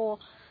got 4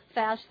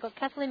 fouls. She's got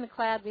Kathleen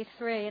McLeod with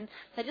 3, and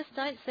they just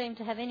don't seem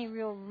to have any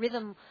real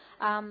rhythm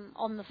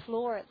on the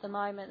floor at the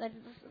moment.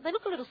 They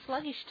look a little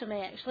sluggish to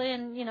me, actually,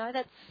 and,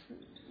 that's...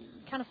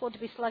 Can't afford to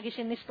be sluggish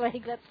in this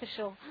league, that's for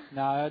sure.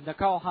 No,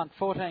 Nicole Hunt,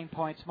 14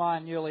 points.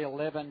 Maya Newley,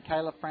 11.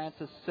 Kayla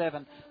Francis,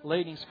 7.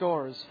 Leading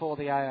scorers for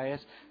the AIS.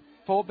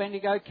 For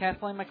Bendigo,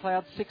 Kathleen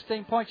McLeod,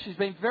 16 points. She's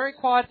been very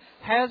quiet,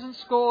 hasn't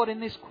scored in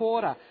this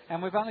quarter,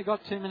 and we've only got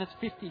 2 minutes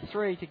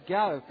 53 to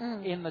go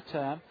in the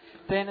term.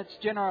 Then it's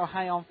Jenna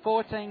O'Hay on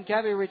 14,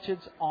 Gabby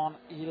Richards on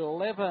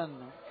 11.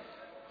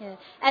 Yeah,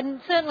 and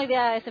certainly the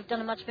AIS have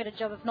done a much better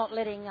job of not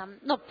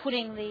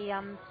putting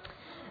the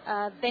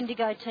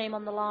Bendigo team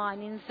on the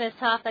line. In the first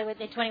half they went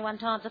there 21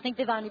 times. I think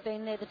they've only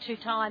been there the 2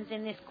 times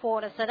in this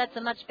quarter, so that's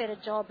a much better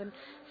job and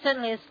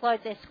certainly has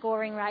slowed their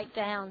scoring rate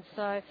down.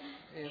 So,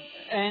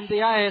 and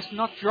the AIS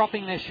not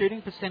dropping their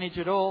shooting percentage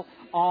at all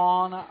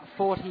on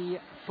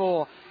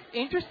 44.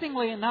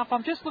 Interestingly enough,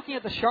 I'm just looking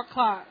at the shot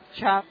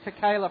chart for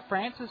Kayla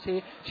Francis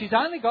here. She's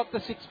only got the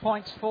 6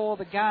 points for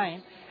the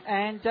game,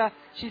 and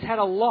she's had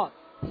a lot.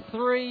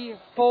 3,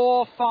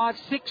 4, 5,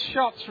 6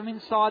 shots from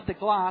inside the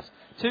glass,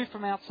 2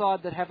 from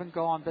outside that haven't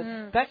gone.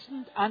 But that's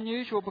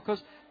unusual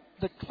because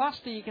the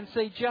cluster you can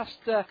see just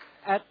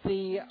at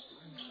the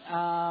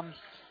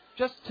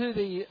just to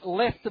the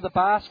left of the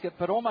basket,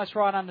 but almost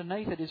right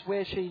underneath it is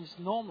where she's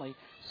normally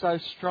so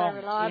strong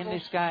in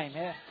this game.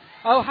 Yeah.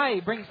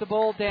 O'Hay brings the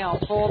ball down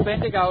for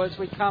Bendigo as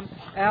we come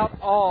out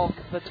of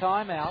the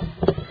timeout,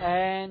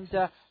 and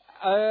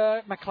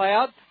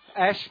McLeod.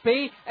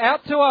 Ashby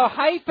out to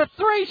O'Hay for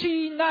 3.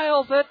 She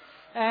nails it.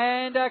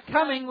 And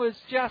Cumming was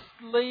just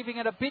leaving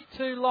it a bit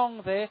too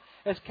long there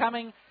as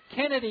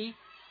Kennedy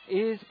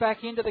is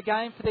back into the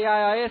game for the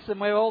AIS,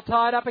 and we're all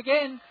tied up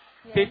again.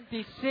 Yeah.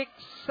 56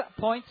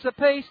 points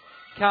apiece.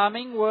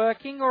 Cumming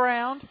working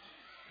around.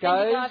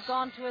 Bendigo's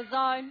gone to a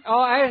zone.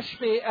 Oh,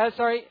 Ashby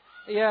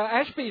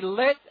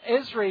let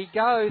Esri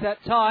go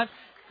that time.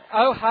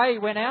 O'Hay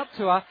went out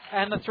to her,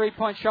 and the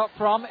 3-point shot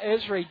from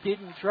Esri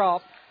didn't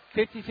drop.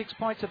 56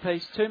 points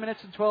apiece, 2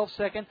 minutes and 12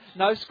 seconds.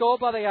 No score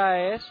by the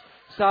AIS.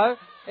 So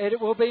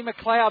it will be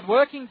McLeod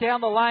working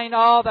down the lane.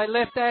 Oh, they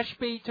left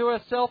Ashby to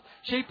herself.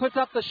 She puts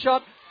up the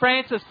shot.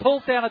 Francis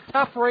pulls down a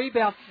tough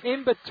rebound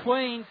in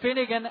between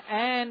Finnegan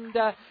and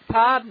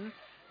Pardon.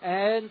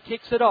 And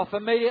kicks it off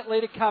immediately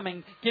to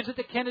Cumming. Gives it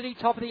to Kennedy,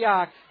 top of the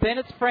arc. Then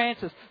it's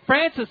Francis.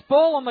 Francis,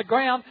 ball on the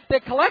ground.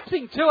 They're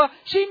collapsing to her.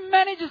 She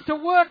manages to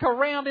work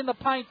around in the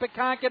paint but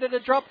can't get it to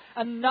drop.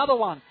 Another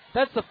one.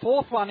 That's the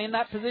 4th one in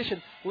that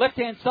position.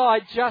 Left-hand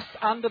side, just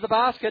under the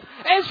basket.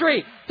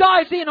 Esri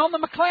dives in on the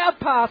McLeod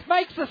pass.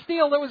 Makes the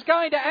steal that was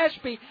going to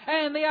Ashby.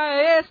 And the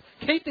AIS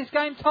keep this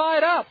game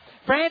tied up.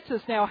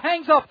 Francis now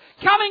hangs off.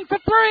 Cumming for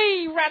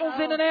 3. Rattles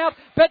in and out.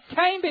 But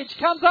Cambridge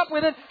comes up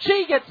with it.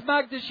 She gets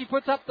mugged as she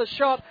puts up the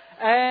shot.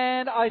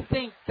 And I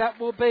think that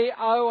will be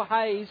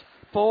O'Hay's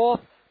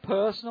 4th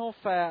personal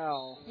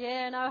foul.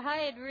 Yeah, and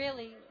O'Hay had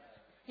really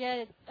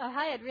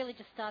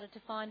just started to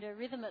find a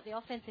rhythm at the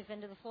offensive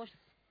end of the floor. She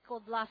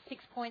scored the last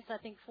 6 points, I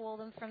think, for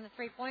them from the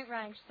 3-point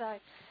range. So,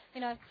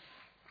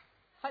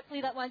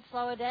 hopefully that won't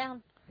slow her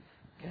down.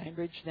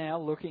 Cambridge now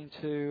looking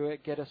to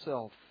get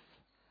herself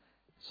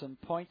some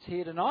points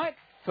here tonight.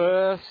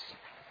 First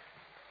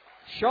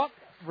shot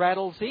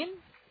rattles in.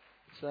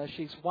 So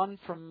she's 1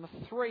 from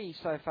 3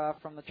 so far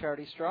from the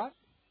charity stripe.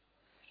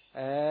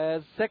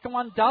 Second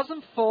one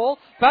doesn't fall,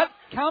 but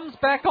comes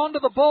back onto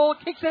the ball,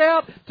 kicks it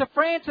out to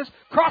Francis.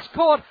 Cross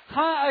court,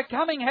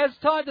 Cumming has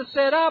time to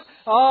set up.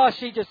 Oh,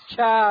 she just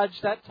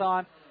charged that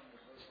time.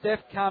 Steph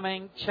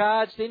Cumming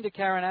charged into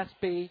Karen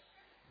Ashby,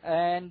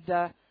 and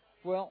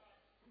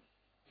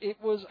it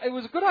was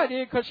a good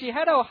idea because she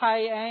had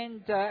O'Hay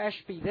and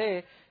Ashby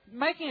there,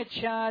 making a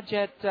charge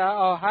at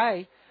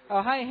O'Hay.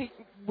 O'Hay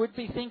would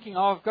be thinking,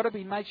 I've got to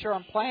make sure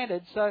I'm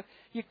planted. So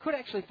you could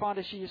actually find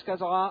her, she just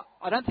goes,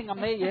 I don't think I'm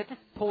there yet.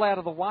 Pull out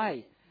of the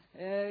way.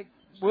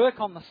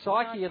 Work on the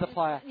psyche of the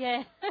player.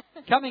 Yeah.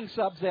 Cumming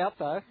subs out,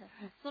 though.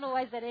 It's not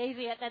always that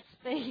easy at that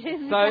speed,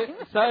 isn't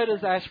it? So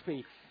does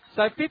Ashby.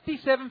 So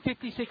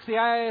 57-56, the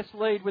AIS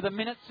lead with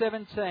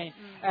 1:17.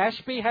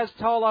 Ashby has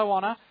Tolo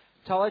on her.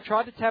 Tolo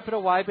tried to tap it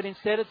away, but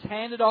instead it's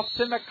handed off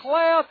to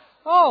McLeod.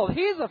 Oh,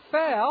 here's a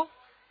foul.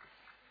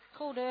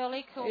 Called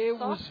early, called it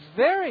soft. Was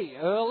very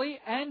early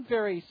and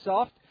very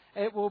soft.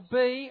 It will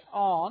be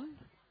on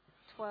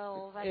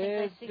 12, I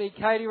think. The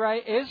Katie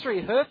Ray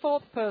Esri, her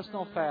fourth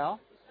personal foul.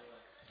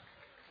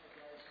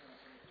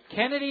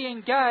 Kennedy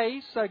and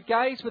Gaze, so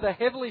Gaze with a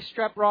heavily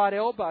strapped right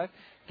elbow.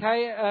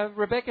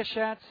 Rebecca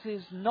Schatz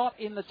is not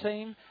in the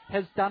team,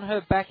 has done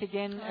her back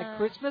again at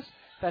Christmas.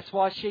 That's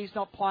why she's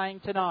not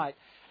playing tonight.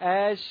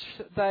 As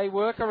they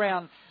work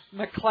around,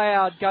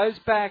 McLeod goes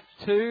back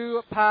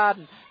to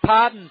Pardon.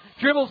 Pardon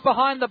dribbles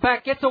behind the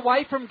back, gets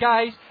away from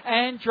Gaze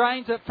and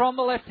drains it from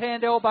the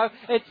left-hand elbow.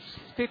 It's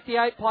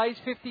 58 plays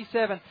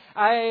 57.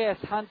 AIS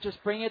Hunt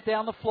just bring it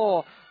down the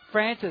floor.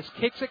 Francis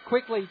kicks it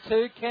quickly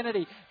to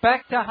Kennedy.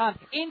 Back to Hunt.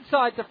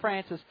 Inside to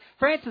Francis.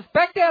 Francis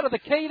backed out of the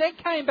key, then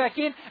came back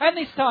in, and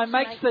this time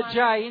makes the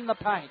J in the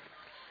paint.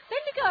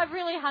 Bendigo have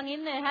really hung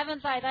in there,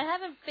 haven't they? They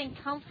haven't been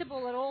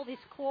comfortable at all this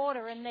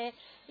quarter, and they're,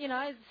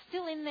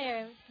 still in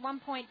there, 1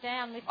 point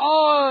down.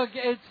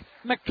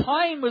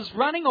 McLean was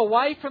running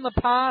away from the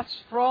pass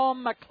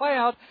from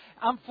McLeod.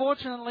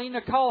 Unfortunately,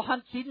 Nicole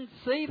Hunt didn't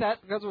see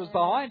that because it was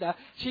behind her.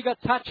 She got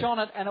touch on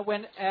it, and it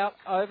went out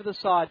over the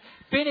side.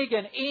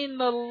 Finnegan in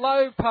the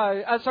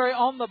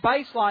on the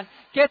baseline,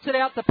 gets it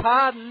out to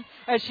Pardon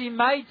as she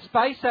made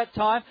space that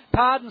time.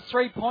 Pardon's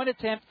three-point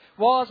attempt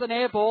was an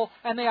air ball,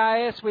 and the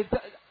AIS with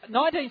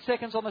 19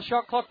 seconds on the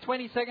shot clock,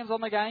 20 seconds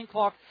on the game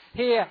clock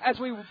here as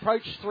we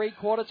approach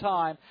three-quarter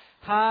time.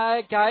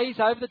 Gaze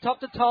over the top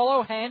to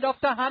Tolo, hand off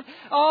to Hunt.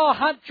 Oh,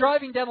 Hunt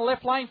driving down the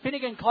left lane.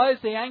 Finnegan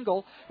closed the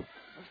angle.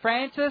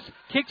 Francis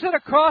kicks it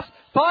across.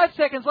 5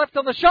 seconds left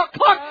on the shot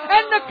clock.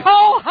 And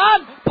Nicole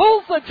Hunt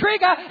pulls the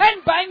trigger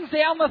and bangs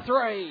down the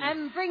three.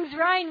 And brings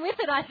rain with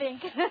it, I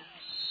think.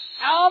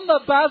 On the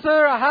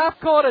buzzer, a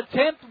half-court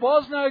attempt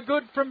was no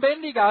good from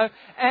Bendigo,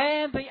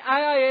 and the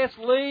AIS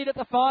lead at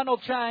the final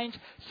change,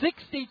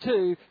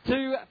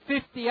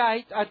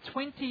 62-58, a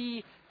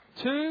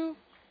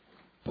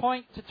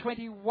 22-point to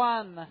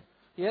 21.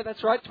 Yeah,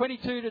 that's right,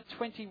 23 to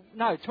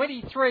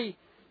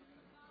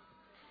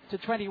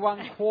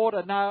 21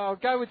 quarter. No, I'll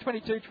go with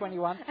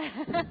 22-21.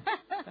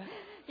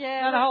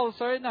 Yeah.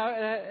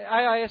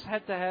 AIS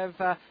had to have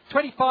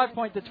 25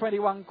 point to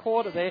 21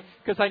 quarter there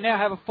because they now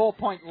have a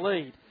 4-point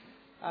lead.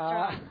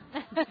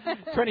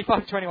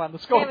 25-21. The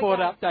scoreboard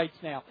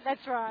updates now.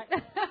 That's right.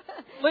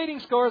 Leading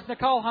scorers,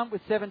 Nicole Hunt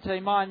with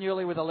 17, Maya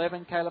Newley with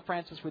 11, Kayla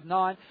Francis with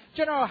 9.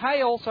 General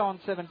Hay also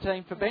on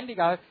 17 for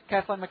Bendigo.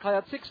 Kathleen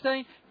McLeod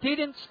 16.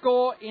 Didn't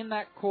score in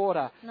that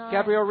quarter. No.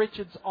 Gabrielle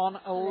Richards on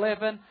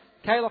 11.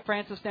 Kayla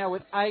Francis now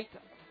with 8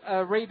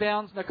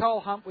 rebounds.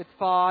 Nicole Hunt with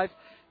 5.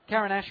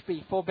 Karen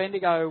Ashby for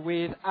Bendigo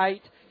with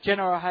 8.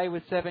 Jenna O'Hay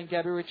with 7.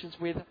 Gabby Richards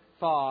with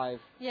 5.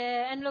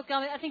 Yeah, and look,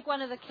 I think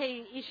one of the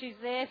key issues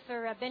there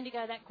for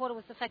Bendigo that quarter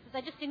was the fact that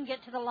they just didn't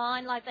get to the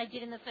line like they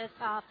did in the first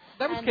half.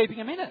 That was keeping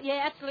them in it.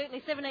 Yeah,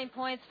 absolutely. 17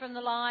 points from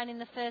the line in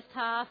the first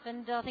half,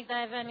 and I think they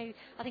have only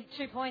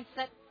 2 points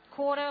that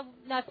quarter.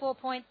 No, 4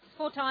 points,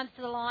 4 times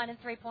to the line and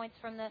 3 points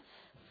from there.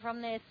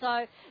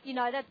 So,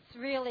 that's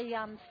really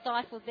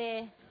stifled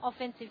their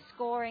offensive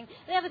scoring.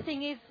 The other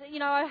thing is,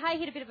 O'Hay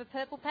hit a bit of a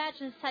purple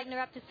patch and has taken her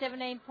up to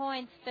 17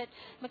 points, but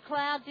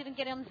McLeod didn't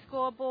get on the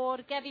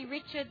scoreboard. Gabby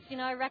Richards,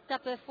 racked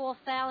up her 4th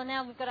foul, and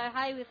now we've got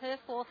O'Hay with her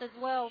 4th as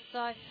well.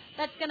 So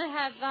that's going to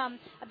have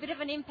a bit of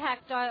an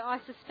impact, I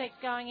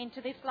suspect, going into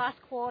this last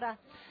quarter.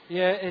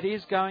 Yeah, it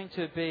is going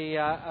to be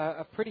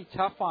a pretty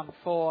tough one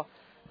for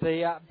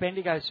the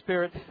Bendigo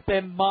Spirit.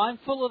 They're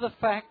mindful of the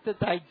fact that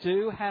they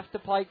do have to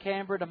play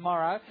Canberra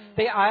tomorrow.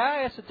 The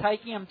AIS are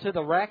taking them to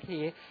the rack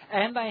here,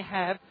 and they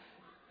have,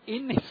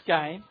 in this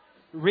game,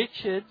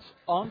 Richards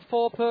on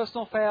 4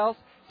 personal fouls,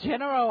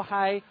 Jenna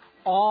O'Hay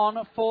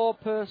on 4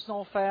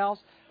 personal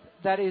fouls.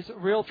 That is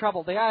real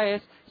trouble. The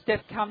AIS,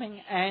 Steph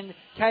Cumming and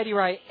Katie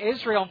Ray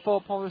Esri on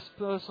 4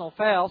 personal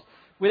fouls.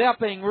 Without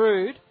being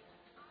rude,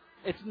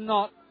 it's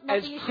not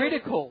as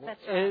critical.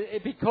 That's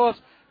right. Because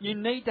you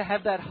need to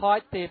have that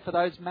height there for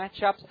those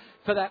matchups,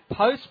 for that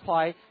post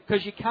play,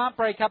 because you can't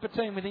break up a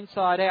team with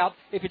inside out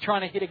if you're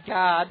trying to hit a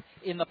guard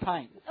in the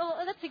paint.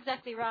 Oh, that's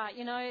exactly right.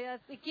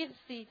 It gives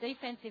the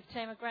defensive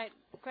team a great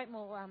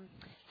more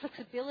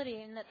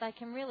flexibility in that they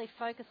can really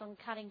focus on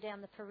cutting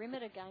down the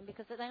perimeter game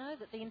because they know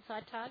that the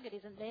inside target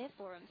isn't there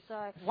for them.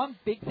 So one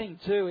big thing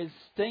too is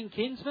Dean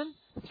Kinsman,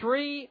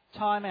 3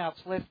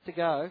 timeouts left to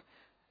go.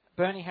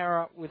 Bernie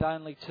Harrow with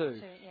only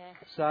 2. Yeah.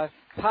 So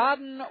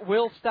Pardon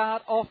will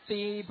start off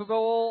the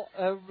ball,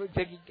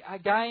 the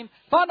game.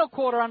 Final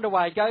quarter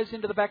underway. Goes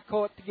into the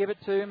backcourt to give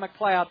it to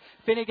McLeod.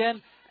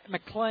 Finnegan,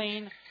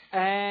 McLean,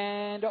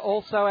 and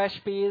also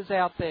Ashby is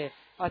out there.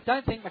 I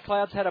don't think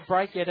McLeod's had a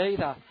break yet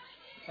either.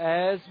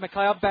 As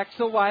McLeod backs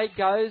away,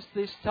 goes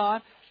this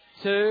time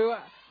to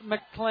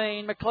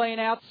McLean. McLean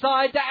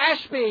outside to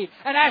Ashby,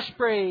 and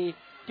Ashby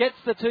gets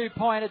the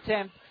 2-point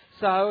attempt.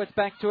 So it's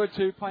back to a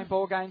 2-point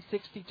ball game,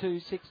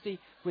 62-60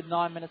 with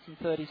 9 minutes and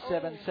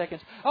 37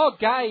 seconds. Oh,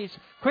 Gaze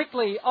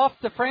quickly off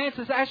to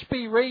Francis.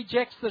 Ashby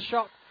rejects the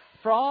shot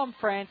from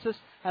Francis,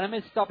 and a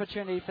missed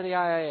opportunity for the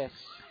AIS.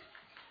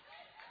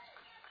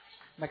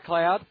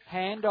 McLeod,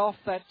 hand off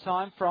that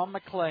time from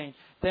McLean.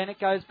 Then it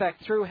goes back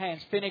through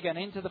hands. Finnegan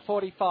into the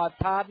 45.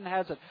 Pardon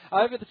has it.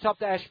 Over the top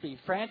to Ashby.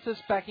 Francis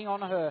backing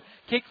on her.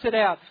 Kicks it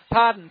out.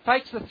 Pardon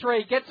fakes the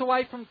 3. Gets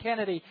away from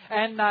Kennedy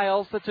and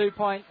nails the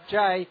 2-point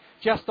J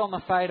just on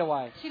the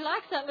fadeaway. She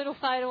likes that little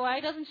fadeaway,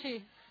 doesn't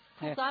she?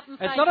 Yeah. Up and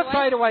It's not a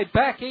fadeaway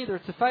back either.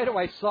 It's a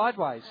fadeaway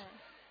sideways. Yeah.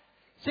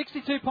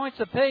 62 points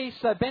apiece,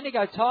 so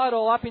Bendigo tied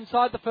all up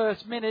inside the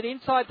first minute.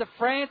 Inside to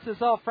Francis.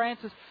 Oh,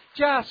 Francis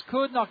just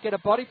could not get a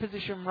body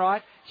position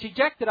right. She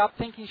jacked it up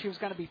thinking she was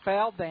going to be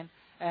fouled then,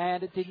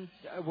 and it didn't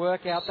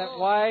work out that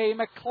way.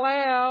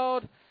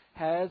 McLeod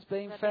has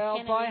been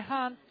fouled by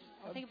Hunt.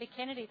 I think it'd be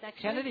Kennedy's,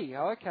 actually. Kennedy,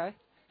 oh, okay.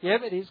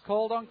 Yep, it is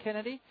called on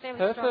Kennedy. Fairly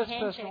her strong first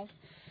hand personal.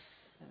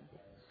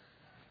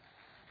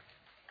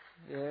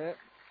 Yeah.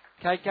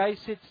 KK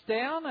sits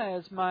down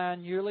as Maya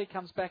Newley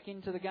comes back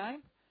into the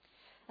game.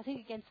 I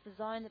think against the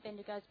zone that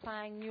Bendigo's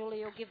playing,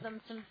 Newley will give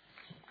them some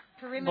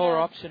perimeter. More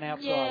option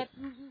outside. Yeah,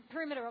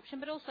 perimeter option,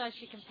 but also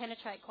she can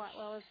penetrate quite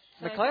well,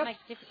 so McLeod? it makes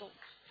it difficult.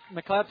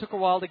 McLeod took a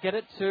while to get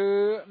it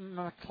to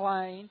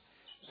McLean.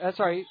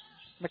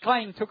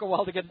 McLean took a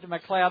while to get it to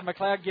McLeod.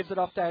 McLeod gives it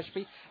off to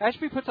Ashby.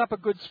 Ashby puts up a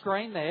good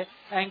screen there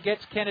and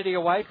gets Kennedy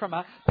away from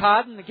her.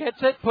 Pardon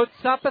gets it, puts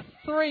up a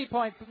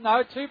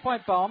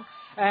 2-point bomb,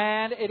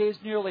 and it is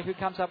Newley who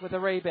comes up with a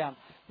rebound.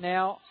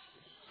 Now,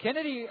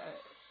 Kennedy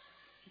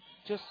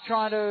just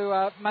trying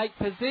to make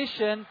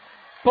position.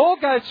 Ball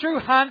goes through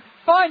Hunt,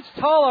 finds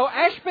Tolo.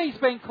 Ashby's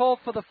been called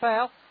for the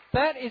foul.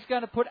 That is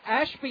going to put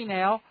Ashby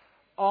now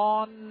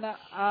on...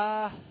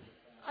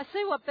 I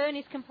see what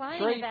Bernie's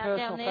complaining about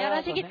down there. I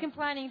don't think he's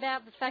complaining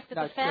about the fact that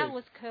the foul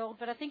was called,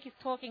 but I think he's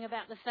talking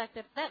about the fact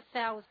that that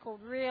foul was called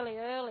really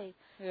early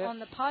on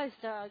the post.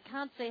 I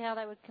can't see how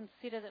they would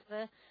consider that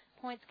the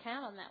points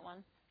count on that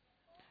one.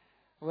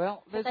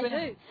 Well, but they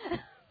do.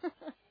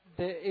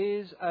 There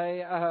is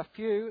a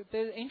few.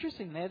 They're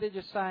interesting there. They're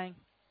just saying,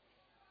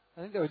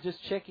 I think they were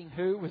just checking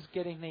who was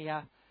getting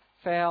the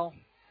foul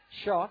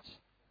shots.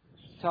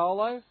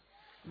 Tolo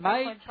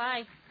made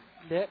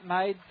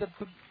the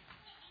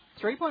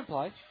 3-point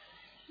play.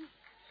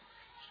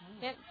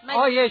 Yep,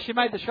 she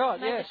made the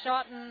shot. Made the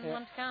shot and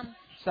one to come.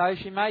 So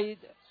she made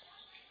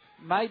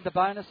the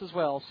bonus as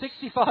well.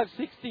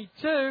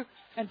 65-62,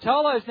 and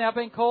Tolo's now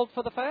been called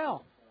for the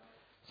foul.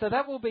 So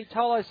that will be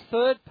Tolo's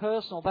third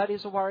personal. That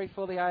is a worry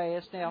for the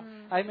AIS now.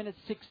 8 minutes,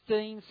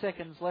 16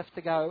 seconds left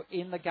to go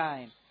in the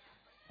game.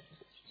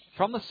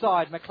 From the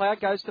side, McLeod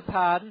goes to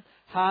Pardon.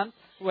 Hunt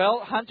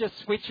just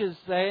switches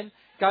then.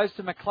 Goes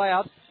to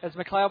McLeod as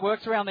McLeod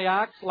works around the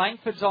arc.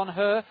 Langford's on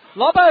her.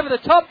 Lob over the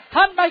top.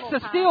 Hunt makes the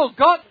steal.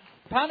 Got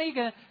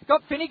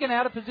Finnegan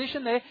out of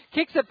position there.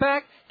 Kicks it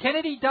back.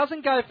 Kennedy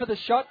doesn't go for the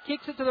shot.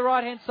 Kicks it to the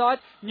right-hand side.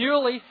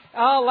 Newley.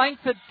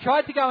 Langford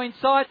tried to go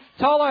inside.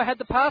 Tolo had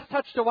the pass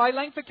touched away.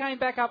 Langford came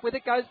back up with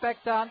it. Goes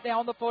back to Hunt now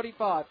on the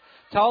 45.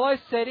 Tolo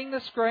setting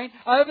the screen.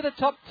 Over the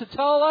top to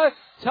Tolo.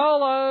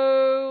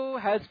 Tolo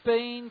has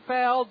been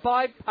fouled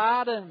by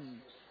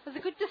Pardon. It was a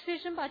good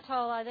decision by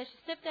Tolo there. She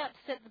stepped out to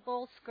set the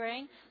ball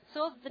screen,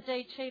 saw that the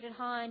D cheated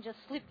high and just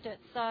slipped it.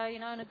 So,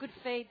 and a good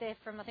feed there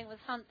from, I think it was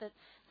Hunt that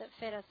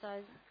fed her.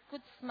 So,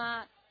 good,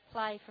 smart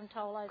play from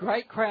Tolo.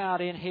 Great crowd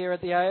in here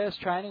at the AIS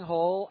Training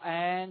Hall,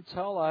 and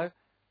Tolo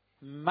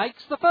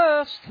makes the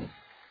first.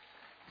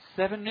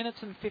 7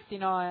 minutes and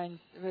 49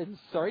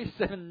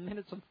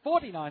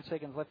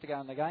 seconds left to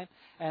go in the game,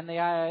 and the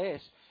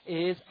AIS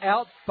is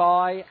out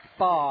by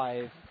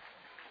 5.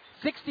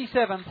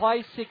 67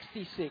 plays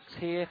 66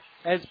 here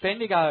as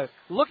Bendigo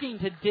looking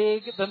to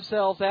dig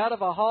themselves out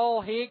of a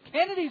hole here.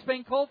 Kennedy's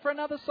been called for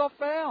another soft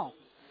foul.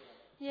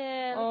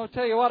 Yeah. I'll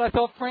tell you what, I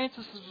thought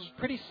Francis was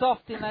pretty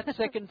soft in that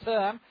second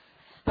term.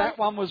 That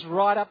one was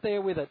right up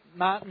there with it.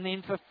 Martin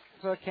in for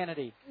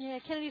Kennedy. Yeah,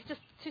 Kennedy's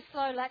just too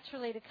slow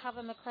laterally to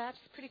cover McLeod.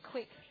 She's pretty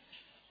quick.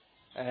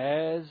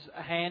 As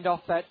a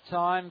handoff that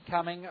time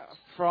coming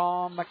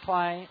from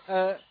McLean.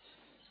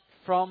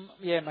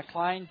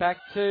 McLean back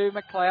to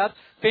McLeod.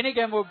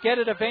 Finnegan will get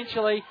it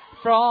eventually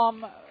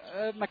from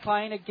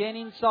McLean again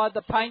inside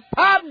the paint.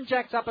 Pardon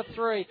jacks up a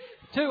 3.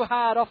 Too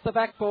hard off the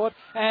backboard.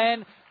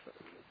 And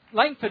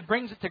Langford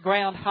brings it to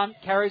ground. Hunt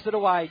carries it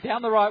away.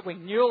 Down the right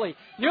wing.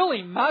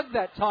 Newley mugged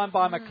that time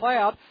by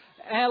McLeod.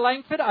 And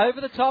Langford over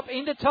the top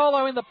into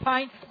Tolo in the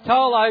paint.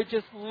 Tolo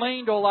just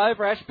leaned all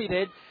over Ashby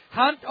there.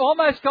 Hunt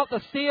almost got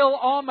the steal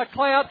on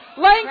McLeod.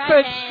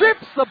 Langford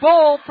strips the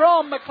ball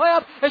from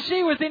McLeod as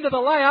she was into the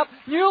layup.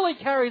 Newley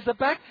carries it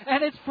back,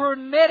 and it's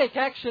frenetic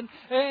action.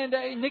 And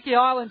Nikki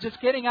Island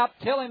just getting up,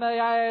 telling the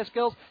AIS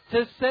girls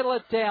to settle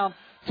it down.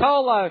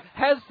 Tolo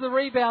has the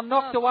rebound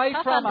knocked away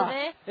from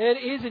her. It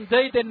is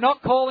indeed. They're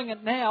not calling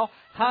it now.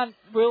 Hunt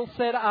will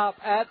set up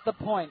at the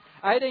point.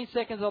 18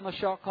 seconds on the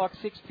shot clock,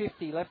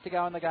 6:50 left to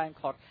go in the game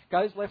clock.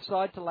 Goes left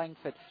side to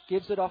Langford.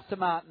 Gives it off to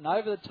Martin.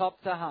 Over the top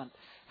to Hunt.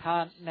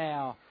 Hunt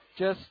now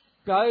just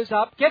goes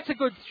up, gets a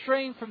good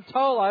screen from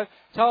Tolo.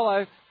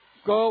 Tolo,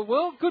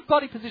 good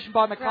body position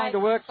by McLean to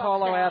work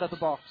Tolo out of the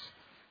box.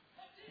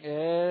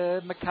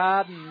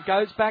 McCartan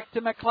goes back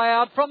to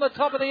McLeod from the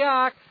top of the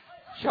arc.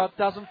 Shot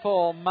doesn't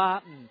fall.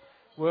 Martin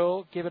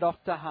will give it off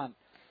to Hunt.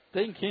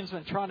 Dean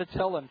Kinsman trying to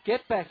tell them,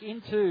 get back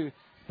into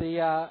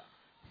the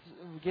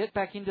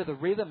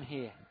rhythm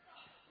here.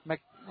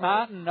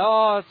 Martin,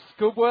 it's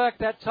good work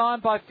that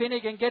time by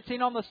Finnegan. Gets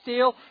in on the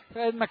steal.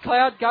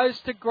 McLeod goes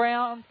to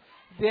ground.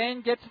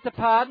 Then gets it to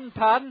Pardon.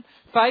 Pardon,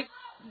 fake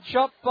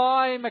shot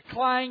by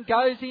McLean.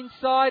 Goes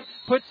inside.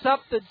 Puts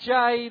up the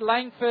J.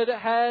 Langford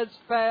has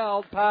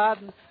fouled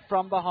Pardon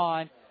from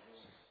behind.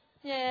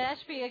 Yeah,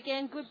 Ashby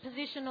again, good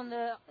position on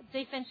the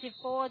defensive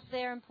boards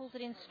there and pulls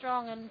it in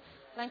strong. And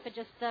Langford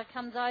just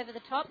comes over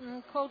the top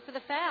and called for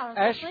the foul.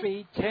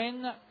 Ashby,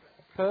 10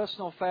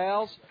 personal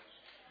fouls.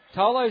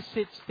 Tolo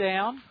sits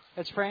down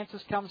as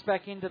Francis comes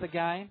back into the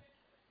game.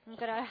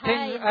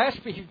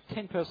 Ashby,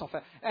 10 personal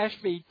fouls.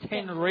 Ashby,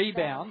 10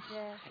 rebounds.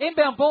 Yeah.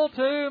 Inbound ball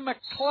to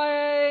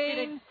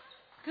McLean.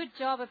 Good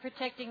job of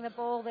protecting the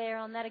ball there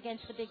on that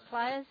against the big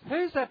players.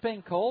 Who's that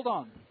been called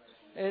on?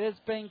 It has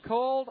been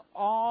called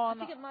on... I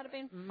think it might have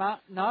been...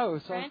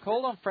 It's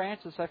called on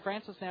Francis. So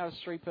Francis now has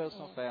 3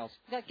 personal fouls.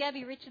 We've got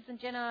Gabby Richards and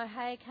Jenna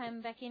O'Hay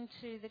came back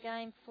into the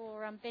game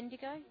for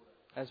Bendigo.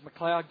 As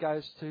McLeod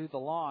goes to the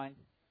line.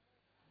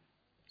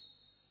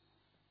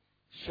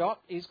 Shot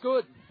is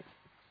good.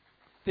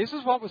 This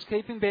is what was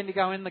keeping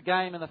Bendigo in the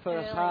game in the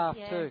first half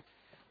too.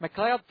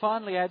 McLeod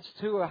finally adds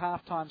 2 a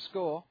half-time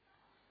score.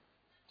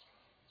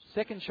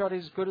 Second shot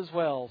is good as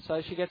well,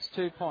 so she gets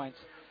 2 points.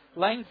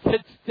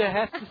 Langford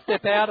has to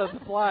step out of the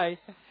play.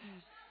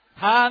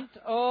 Hunt,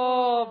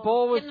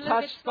 ball was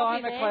touched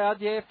by McLeod.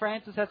 Yeah,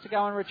 Francis has to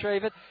go and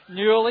retrieve it.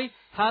 Newley,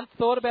 Hunt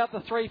thought about the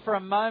 3 for a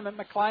moment.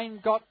 McLean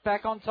got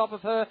back on top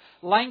of her.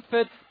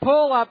 Langford,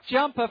 pull-up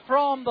jumper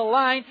from the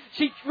lane.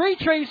 She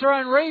retrieves her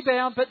own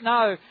rebound, but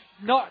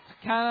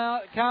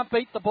can't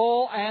beat the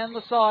ball and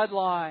the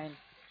sideline.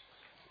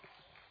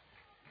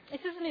 This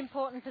is an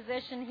important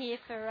possession here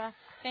for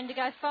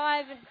Bendigo.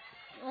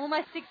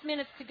 Almost 6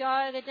 minutes to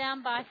go. They're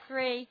down by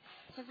 3.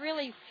 They've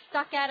really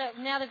stuck at it.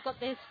 Now they've got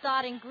their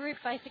starting group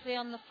basically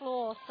on the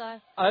floor. So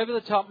over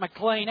the top,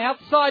 McLean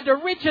outside to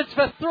Richards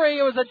for 3.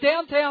 It was a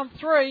downtown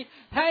 3.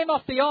 Came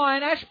off the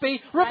iron.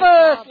 Ashby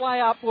reverse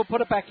layup. Will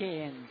put it back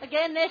in.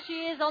 Again, there she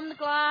is on the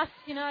glass.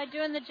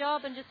 Doing the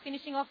job and just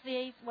finishing off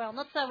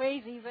not so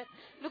easy, but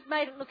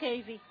made it look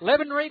easy.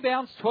 11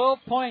 rebounds, 12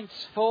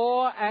 points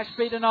for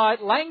Ashby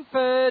tonight.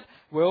 Langford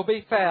will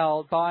be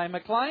fouled by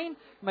McLean.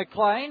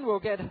 McLean will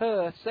get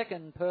her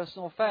second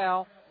personal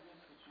foul.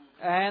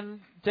 And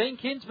Dean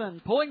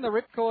Kinsman pulling the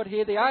ripcord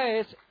here. The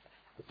AIS,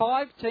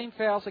 5 team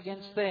fouls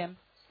against them.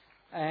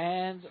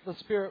 And the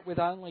Spirit with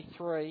only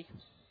 3.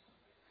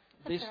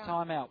 This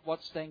time out.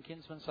 What's Dean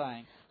Kinsman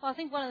saying? Well, I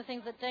think one of the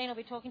things that Dean will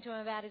be talking to him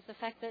about is the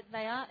fact that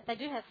they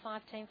do have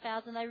 5 team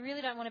fouls and they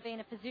really don't want to be in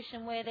a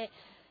position where they're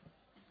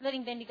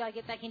letting Bendigo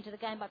get back into the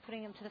game by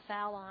putting them to the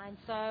foul line.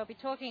 So I'll be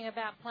talking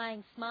about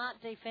playing smart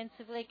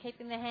defensively,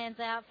 keeping their hands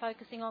out,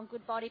 focusing on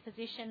good body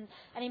position,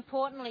 and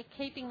importantly,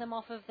 keeping them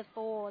off of the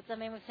boards. I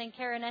mean, we've seen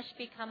Karen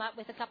Ashby come up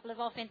with a couple of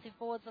offensive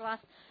boards the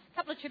last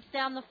couple of trips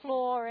down the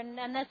floor, and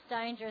that's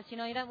dangerous. You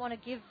don't want to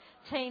give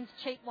teams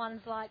cheap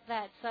ones like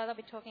that. So they'll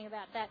be talking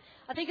about that.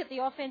 I think at the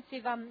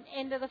offensive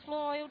end of the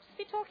floor, you'll just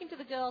be talking to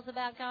the girls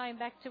about going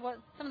back to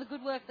some of the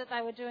good work that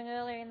they were doing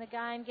earlier in the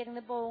game, getting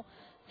the ball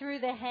through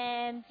their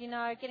hands,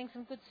 getting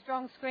some good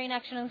strong screen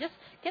action and just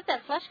get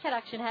that flash cut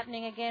action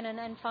happening again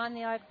and find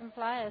the open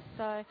players.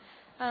 So,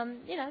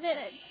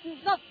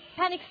 it's not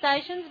panic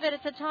stations, but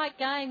it's a tight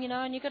game,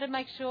 and you've got to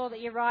make sure that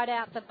you ride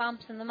out the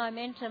bumps and the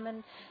momentum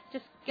and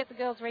just get the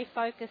girls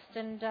refocused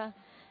and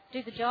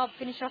do the job,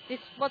 finish off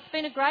what's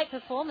been a great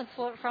performance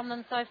from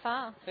them so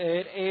far.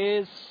 It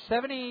is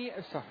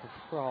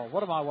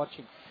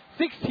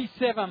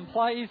 67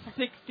 plays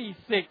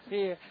 66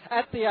 here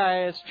at the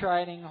AIS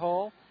Training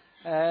Hall.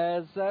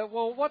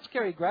 What's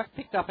Kerry Graff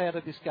picked up out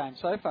of this game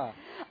so far?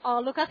 Oh,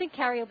 look, I think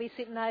Kerry will be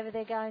sitting over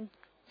there going,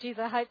 geez,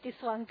 I hope this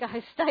one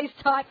stays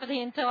tight for the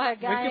entire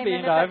game. We could be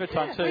into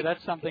overtime too.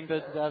 That's something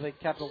that the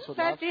Capitals would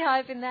love.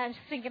 I'm hoping that. I'm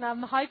just thinking,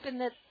 I'm hoping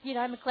that,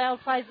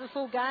 McLeod plays the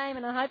full game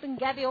and I'm hoping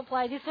Gabby will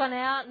play this one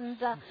out and,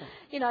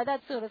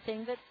 that sort of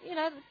thing. But,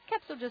 the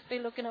Caps will just be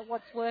looking at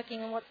what's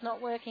working and what's not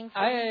working.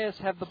 AIS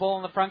have the ball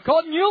in the front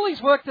court.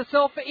 Newley's worked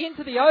herself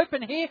into the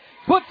open here.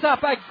 Puts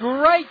up a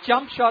great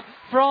jump shot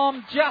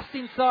from just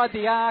inside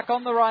the arc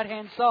on the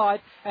right-hand side.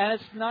 And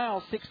it's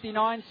now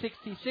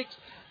 69-66.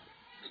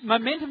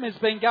 Momentum has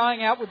been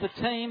going out with the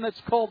team that's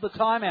called the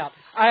timeout.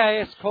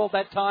 AIS called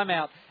that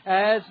timeout.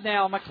 As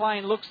now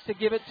McLean looks to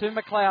give it to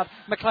McLeod.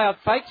 McLeod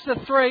fakes the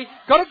 3.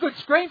 Got a good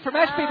screen from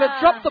Ashby,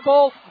 but dropped the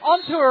ball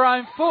onto her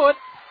own foot.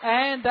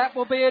 And that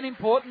will be an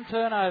important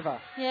turnover.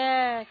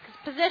 Yeah,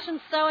 because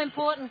possession's so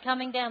important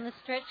coming down the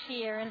stretch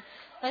here. And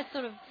those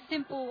sort of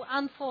simple,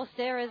 unforced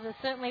errors are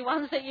certainly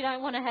ones that you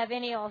don't want to have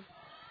any of.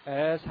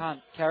 As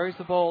Hunt carries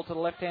the ball to the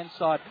left-hand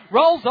side.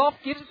 Rolls off,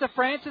 gives it to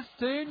Francis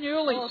to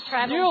Newley.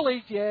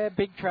 Newley,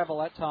 big travel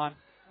that time.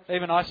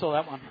 Even I saw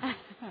that one.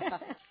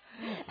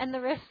 And the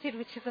rest did,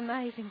 which is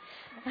amazing.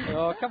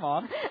 Oh, come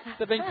on.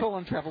 They've been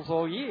calling travels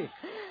all year.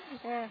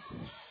 Yeah.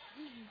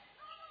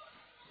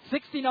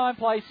 69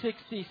 plays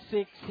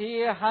 66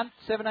 here. Hunt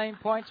 17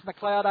 points.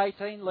 McLeod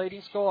 18,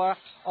 leading scorer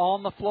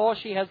on the floor.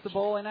 She has the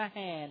ball in her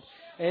hand.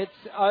 It's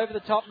over the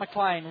top,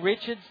 McLean.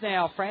 Richards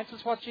now.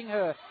 Francis watching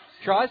her.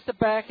 Tries to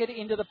back it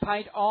into the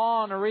paint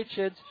on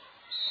Richards.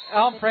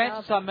 On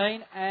Francis, I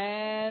mean.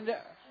 And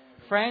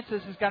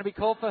Francis is going to be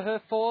called for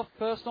her 4th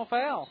personal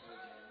foul.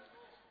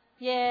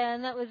 Yeah,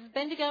 and that was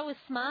Bendigo was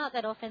smart,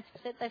 that offensive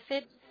set. They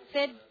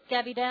fed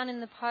Gabby down in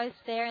the post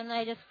there, and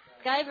they just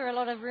gave her a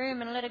lot of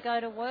room and let her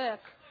go to work.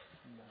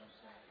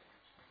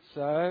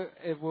 So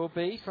it will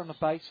be from the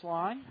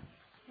baseline.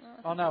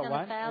 Oh, no, it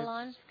won't. Foul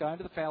line. It's going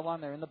to the foul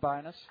line. They're in the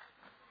bonus.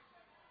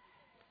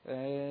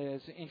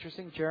 It's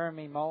interesting.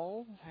 Jeremy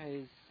Moyle,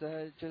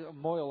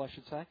 Moyle, I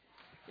should say,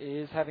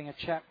 is having a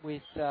chat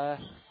with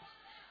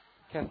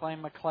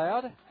Kathleen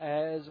McLeod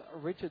as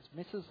Richards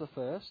misses the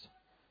first.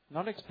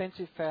 Not an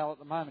expensive foul at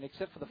the moment,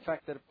 except for the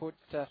fact that it put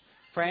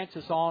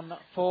Francis on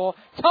for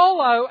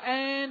Tolo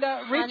and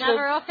Richards.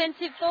 Another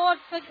offensive board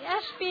for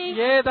Ashby.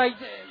 Yeah,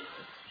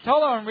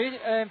 Tolo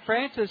and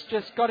Francis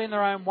just got in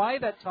their own way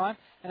that time,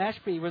 and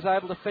Ashby was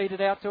able to feed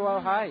it out to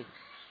O'Hay.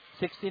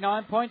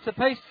 69 points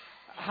apiece.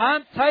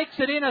 Hunt takes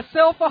it in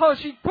herself. Oh,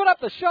 she put up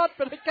the shot,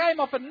 but it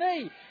came off a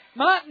knee.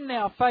 Martin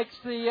now fakes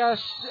the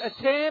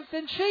attempt,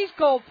 and she's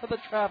called for the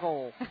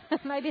travel.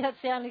 Maybe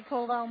that's the only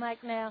call they'll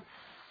make now.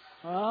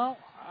 Well,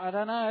 I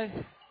don't know.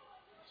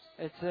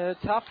 It's a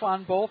tough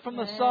one. Ball from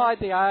the side.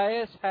 The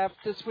AIS have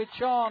to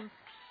switch on.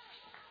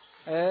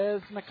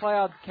 As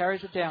McLeod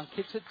carries it down,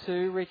 kicks it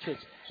to Richards.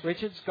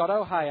 Richards got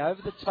O'Hay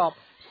over the top.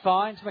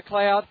 Finds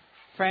McLeod.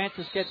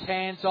 Francis gets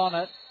hands on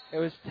it. It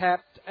was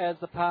tapped as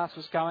the pass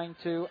was going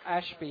to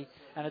Ashby,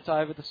 and it's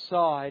over the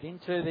side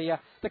into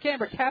the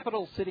Canberra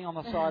Capitals sitting on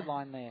the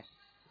sideline there.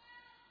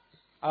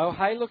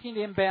 O'Hay looking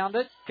to inbound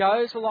it.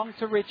 Goes along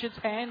to Richards.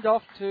 Hand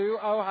off to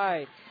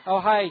O'Hay.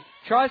 O'Hay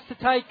tries to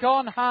take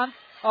on Hunt.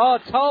 Oh,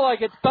 Tolo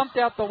gets bumped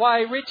out the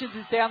way. Richards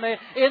is down there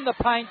in the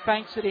paint,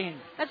 banks it in.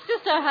 That's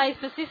just O'Hay's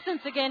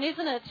persistence again,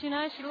 isn't it? You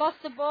know, she lost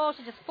the ball.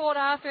 She just fought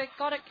after it,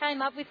 got it,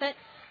 came up with it,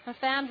 and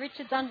found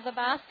Richards under the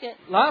basket.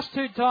 Last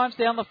 2 times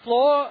down the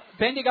floor,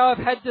 Bendigo have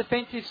had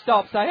defensive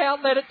stops. They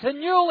outlet it to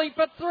Newley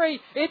for 3.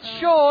 It's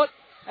short,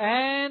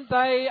 and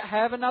they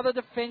have another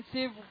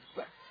defensive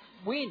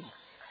win.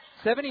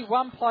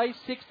 71 plays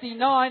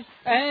 69,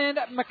 and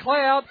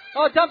McLeod,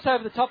 dumps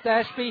over the top to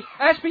Ashby.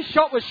 Ashby's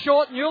shot was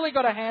short. Newley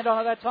got a hand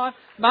on it that time.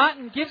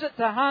 Martin gives it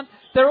to Hunt.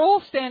 They're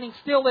all standing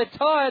still. They're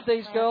tired,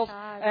 these girls.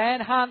 Tired.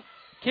 And Hunt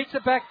kicks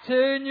it back to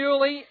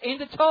Newley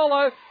into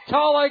Tolo.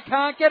 Tolo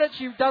can't get it.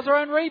 She does her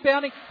own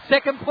rebounding.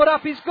 Second put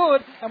up is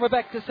good, and we're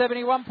back to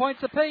 71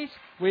 points apiece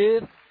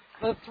with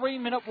the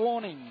 3-minute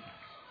warning.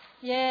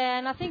 Yeah,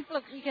 and I think,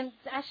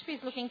 Ashby's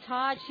looking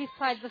tired. She's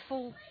played the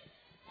full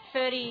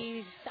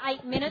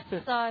 38 minutes,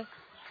 so.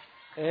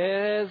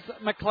 There's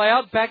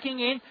McLeod backing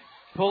in.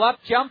 Pull-up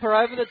jumper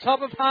over the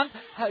top of Hunt.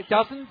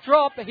 Doesn't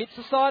drop. Hits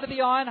the side of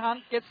the iron. Hunt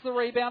gets the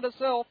rebound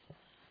herself.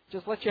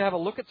 Just let you have a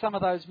look at some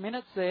of those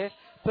minutes there.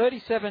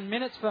 37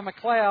 minutes for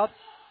McLeod.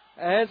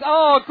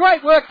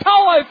 Great work.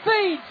 Tolo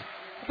feeds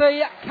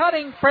the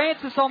cutting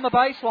Francis on the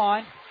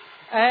baseline.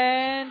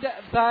 And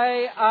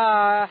they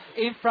are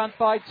in front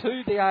by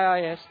 2, the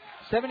AIS.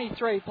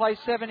 73 plays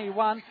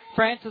 71.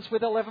 Francis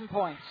with 11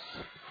 points.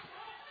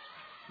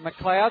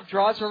 McLeod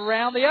drives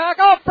around the arc.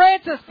 Oh,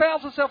 Francis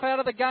fouls herself out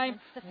of the game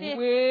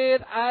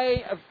with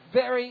a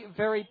very,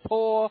 very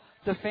poor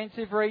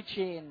defensive reach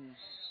in.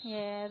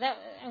 Yeah,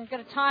 and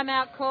got a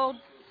timeout called.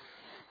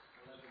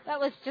 That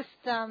was just,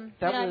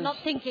 not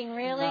thinking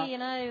really.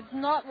 No.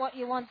 Not what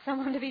you want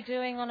someone to be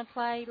doing on a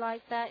play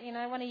like that.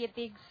 One of your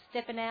bigs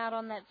stepping out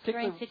on that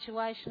screen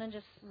situation and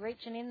just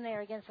reaching in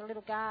there against a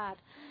little guard.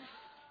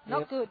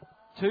 Not good.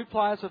 2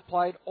 players have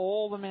played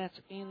all the minutes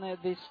in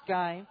this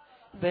game.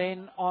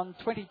 Then on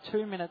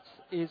 22 minutes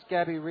is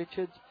Gabby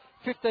Richards.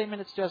 15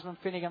 minutes Jasmine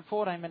Finnegan.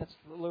 14 minutes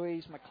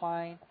Louise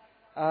McLean.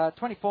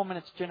 24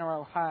 minutes Jenna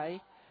O'Hay.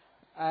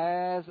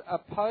 As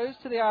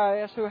opposed to the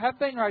AIS, who have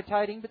been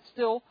rotating, but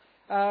still,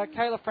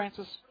 Kayla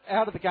Francis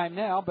out of the game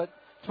now, but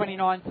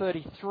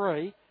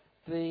 29-33.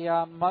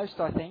 The most,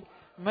 I think.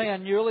 Mia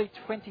Newley,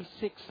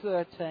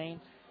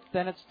 26-13.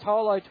 Then it's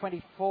Tolo,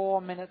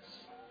 24 minutes.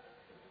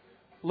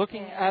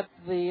 Looking at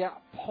the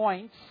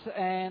points,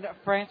 and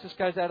Francis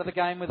goes out of the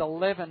game with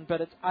 11,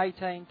 but it's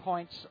 18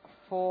 points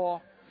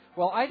for...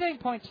 18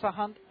 points for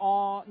Hunt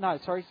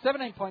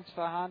 17 points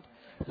for Hunt,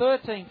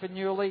 13 for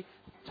Newley.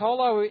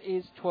 Tolo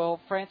is 12,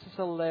 Francis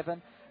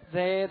 11.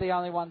 They're the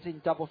only ones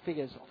in double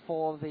figures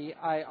for the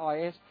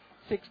AIS.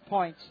 6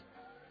 points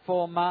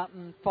for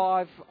Martin,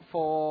 5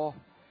 for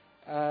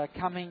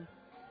Cumming,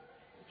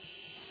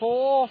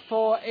 4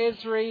 for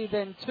Esri,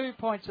 then 2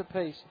 points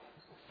apiece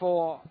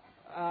for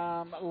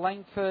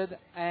Langford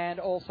and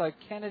also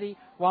Kennedy.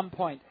 1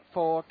 point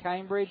for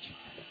Cambridge.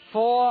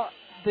 For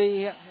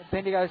the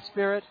Bendigo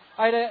Spirit,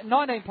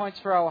 19 points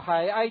for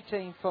O'Hay,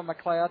 18 for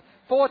McLeod,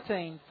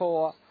 14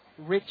 for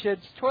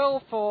Richards,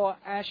 12 for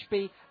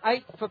Ashby,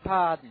 8 for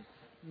Pardon.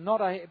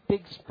 Not a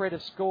big spread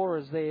of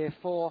scorers there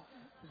for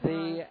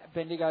the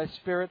Bendigo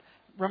Spirit.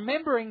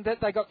 Remembering that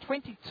they got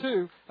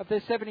 22 of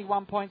their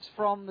 71 points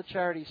from the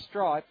charity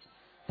stripe,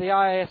 the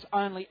AIS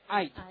only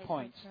 8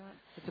 points. Right.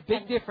 It's a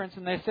big difference,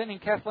 and they're sending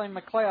Kathleen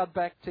McLeod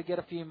back to get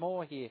a few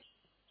more here.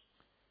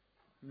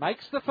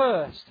 Makes the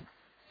first.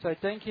 So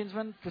Dean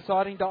Kinsman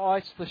deciding to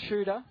ice the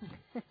shooter.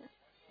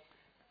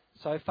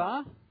 So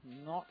far,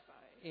 not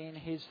in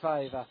his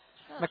favour.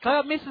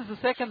 McLeod misses the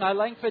second though.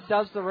 Langford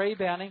does the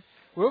rebounding.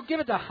 We'll give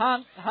it to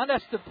Hunt. Hunt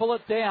has to pull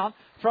it down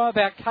from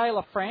about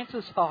Kayla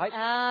Francis' height.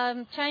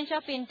 Change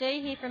up in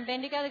D here from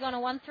Bendigo. They're going a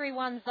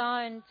 1-3-1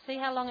 zone. See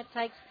how long it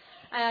takes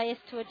AIS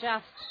to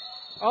adjust.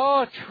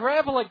 Oh,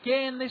 travel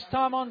again, this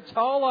time on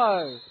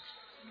Tolo.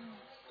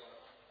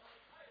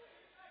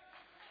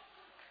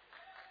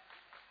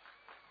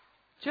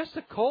 Just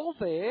a call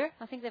there.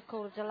 I think they've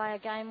called a delay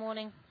of game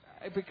warning.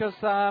 Because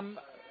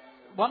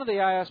one of the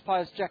AIS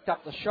players jacked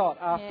up the shot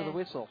after the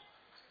whistle.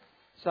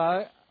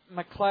 So,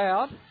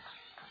 McLeod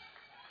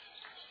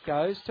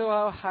goes to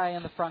O'Hay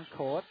in the front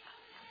court.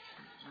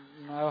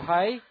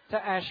 O'Hay to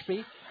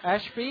Ashby.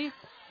 Ashby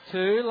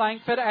to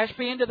Langford.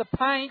 Ashby into the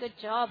paint. Good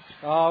job.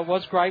 Oh, it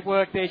was great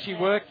work there. She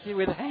worked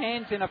with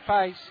hands in her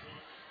face.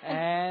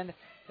 And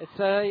it's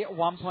a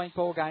 1-point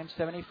ball game,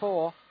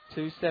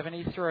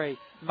 74-73.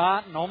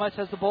 Martin almost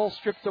has the ball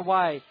stripped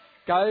away.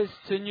 Goes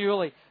to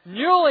Newley.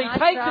 Newley Nice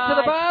takes drive. it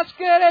to the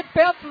basket. It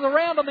bounces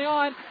around on the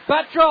iron,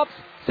 but drops.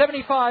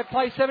 75,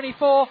 play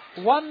 74.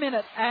 1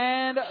 minute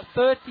and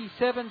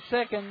 37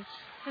 seconds.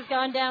 This is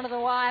going down to the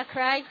wire,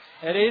 Craig.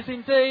 It is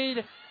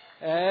indeed.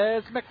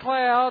 As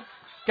McLeod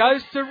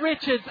goes to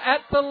Richards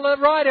at the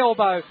right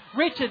elbow.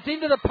 Richards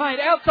into the paint.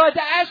 Outside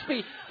to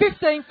Ashby.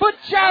 15-foot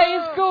Jay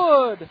is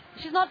good.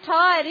 She's not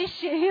tired, is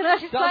she? You know,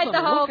 she's played the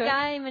Doesn't whole look it.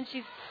 game and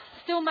she's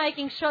still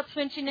making shots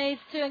when she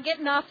needs to and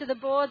getting after the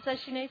boards as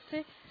she needs to.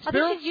 I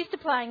Spirit? think she's used to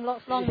playing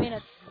long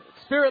minutes.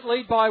 Spirit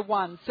lead by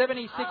 1,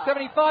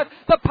 76-75.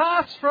 The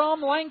pass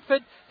from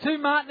Langford to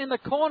Martin in the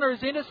corner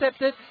is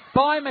intercepted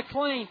by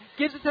McLean.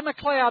 Gives it to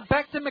McLeod,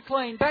 back to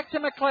McLean, back to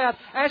McLeod.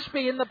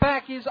 Ashby in the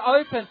back is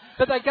open,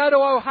 but they go to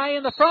O'Hay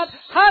in the front.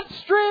 Hunt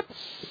strips.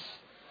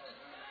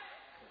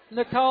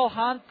 Nicole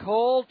Hunt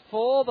called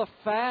for the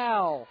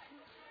foul.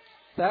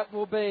 That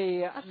will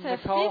be That's her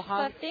Nicole fifth,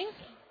 Hunt. I think.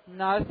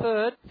 No,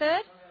 third.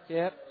 Third?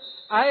 Yep.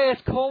 AIS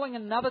calling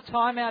another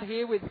timeout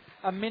here with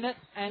 1 minute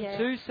and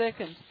 2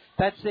 seconds.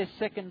 That's their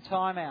second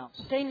timeout.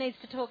 Dean needs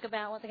to talk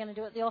about what they're going to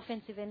do at the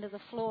offensive end of the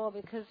floor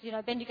because, you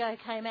know, Bendigo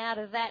came out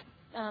of that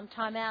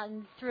timeout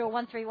and threw a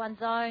 1-3-1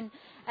 zone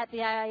at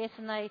the AIS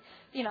and they,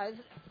 you know,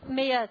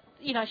 Mia,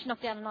 you know, she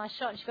knocked down a nice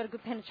shot and she got a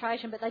good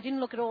penetration, but they didn't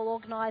look at all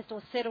organised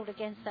or settled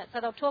against that. So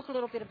they'll talk a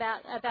little bit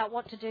about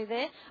what to do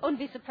there. I wouldn't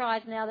be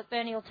surprised now that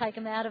Bernie will take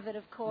them out of it,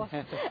 of course,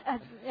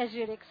 as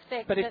you'd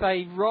expect. But if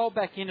they roll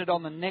back in it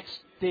on the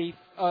next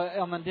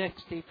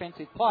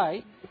defensive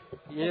play,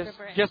 yes,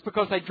 just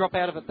because they drop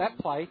out of it that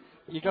play,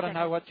 you've got to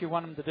know what you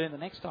want them to do the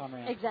next time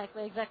around.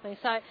 Exactly.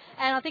 So,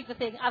 and I think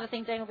the other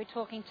thing Dean will be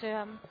talking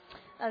to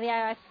the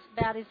AIS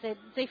about is that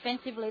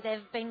defensively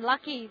they've been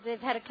lucky. They've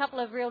had a couple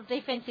of real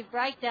defensive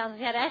breakdowns.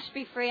 They had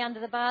Ashby free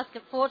under the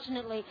basket.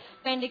 Fortunately,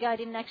 Bendigo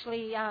didn't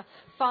actually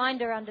find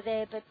her under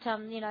there, but,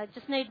 you know,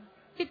 just need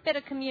a bit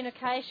better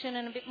communication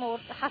and a bit more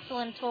hustle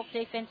and talk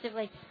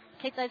defensively.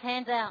 Keep those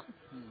hands out.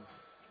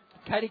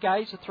 Katie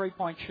Gay's a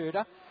three-point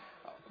shooter.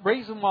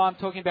 Reason why I'm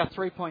talking about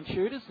three-point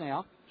shooters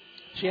now,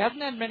 she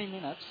hasn't had many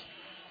minutes.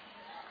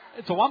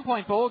 It's a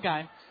 1-point ball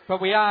game,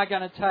 but we are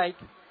going to take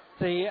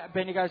the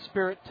Bendigo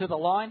Spirit to the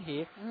line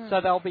here, so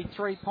they'll be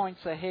 3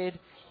 points ahead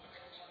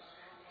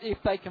if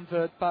they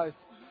convert both.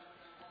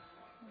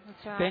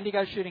 That's right.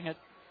 Bendigo shooting at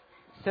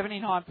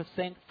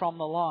 79% from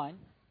the line.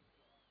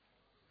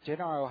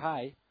 Jenna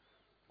O'Hay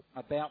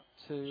about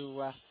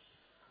to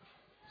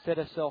set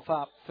herself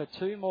up for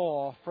 2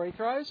 more free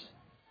throws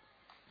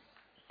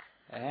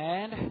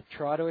and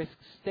try to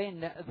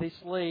extend this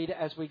lead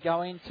as we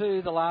go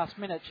into the last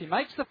minute. She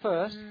makes the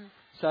first.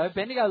 So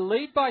Bendigo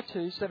lead by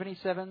 2,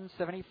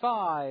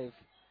 77-75.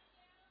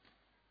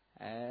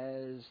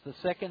 As the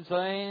second's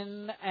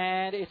in,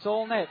 and it's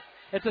all net.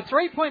 It's a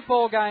 3-point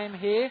ball game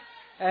here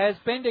as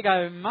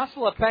Bendigo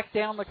muscle it back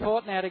down the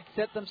court now to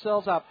set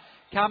themselves up.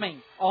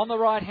 Coming on the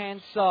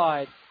right-hand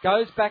side.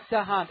 Goes back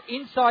to Hunt.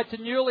 Inside to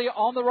Newley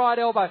on the right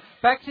elbow.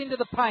 Backs into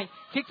the paint.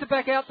 Kicks it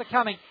back out to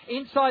Cumming.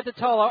 Inside to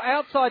Tolo.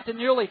 Outside to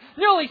Newley.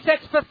 Newley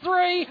sets for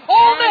 3.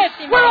 All net!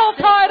 We're all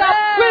tied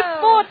up with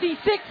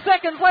 46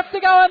 seconds left to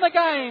go in the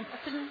game.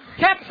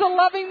 Caps are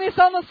loving this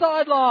on the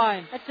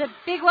sideline. It's a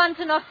big one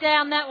to knock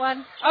down, that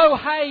one.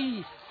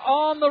 O'Hay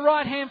on the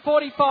right-hand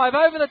 45.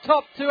 Over the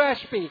top to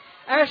Ashby.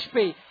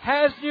 Ashby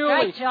has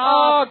Newley. Great job.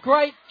 Oh,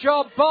 great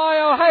job by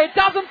O'Hay. It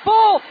doesn't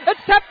fall. It's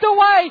tapped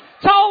away.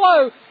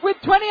 Tolo with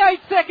 28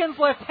 seconds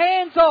left.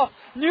 Hands off.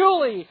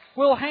 Newley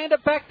will hand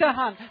it back to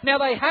Hunt. Now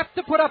they have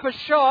to put up a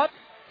shot,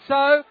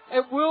 so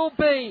it will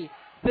be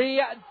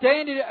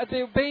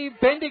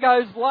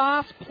Bendigo's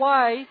last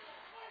play.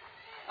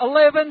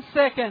 11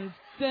 seconds.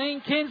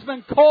 Dean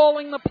Kinsman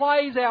calling the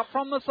plays out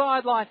from the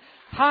sideline.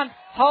 Hunt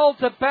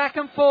holds it back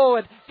and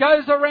forward,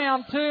 goes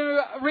around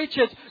to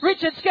Richards.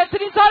 Richards gets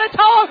it inside a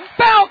toe.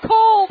 Foul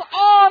called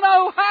on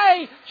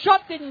O'Hay.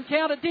 Shot didn't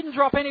count, it didn't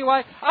drop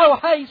anyway.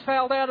 O'Hay's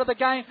fouled out of the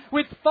game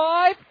with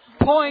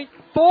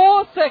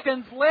 5.4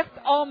 seconds left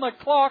on the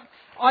clock.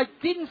 I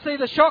didn't see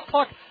the shot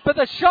clock, but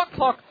the shot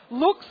clock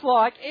looks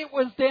like it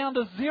was down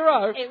to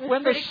 0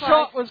 when the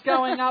shot was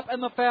going up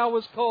and the foul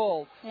was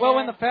called. Yeah. Well,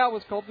 when the foul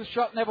was called, the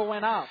shot never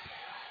went up.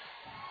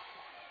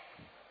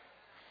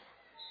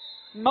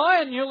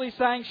 Maya Newley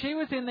saying she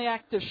was in the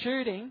act of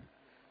shooting.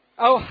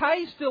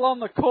 O'Hay's still on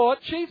the court.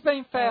 She's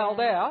been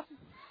fouled out.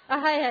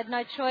 O'Hay had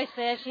no choice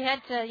there. She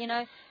had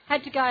to,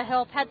 had to go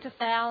help, had to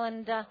foul,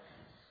 and are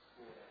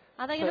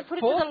they going to put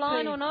it to the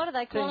line or not? Are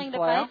they calling the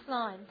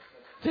baseline?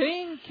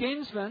 Dean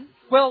Kinsman,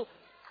 well,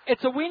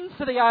 it's a win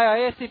for the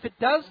AIS if it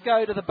does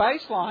go to the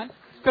baseline,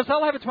 because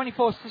they'll have a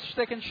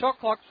 24-second shot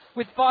clock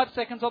with 5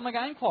 seconds on the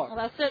game clock. Well,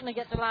 they'll certainly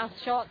get the last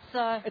shot,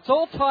 so... It's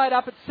all tied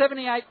up at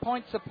 78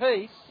 points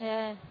apiece.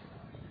 Yeah.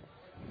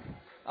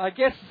 I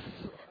guess...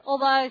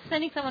 Although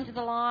sending someone to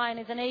the line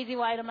is an easy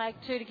way to make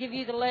two, to give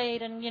you the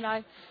lead and,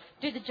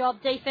 do the job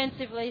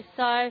defensively.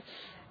 So,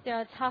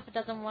 it's half a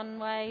dozen one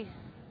way.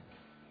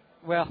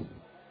 Well,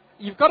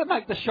 you've got to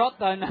make the shot,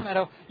 though, no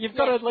matter... You've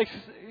got to at least,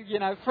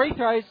 free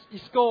throws, you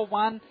score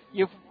one,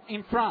 you're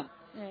in front.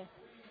 Yeah.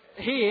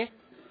 Here,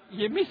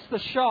 you miss the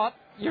shot,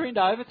 you're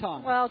into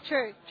overtime. Well,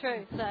 true. So,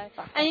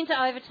 and into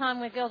overtime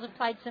where girls have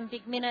played some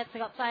big minutes,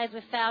 they've got players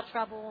with foul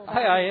trouble.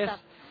 AIS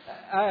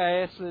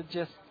are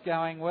just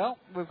going, well,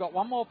 we've got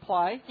one more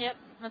play. Yep,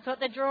 that's what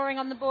they're drawing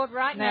on the board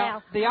right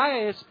now. The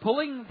AIS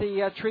pulling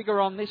the trigger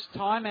on this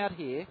timeout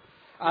here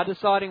are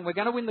deciding we're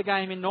going to win the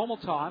game in normal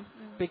time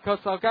because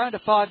they'll go into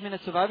 5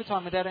 minutes of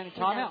overtime without any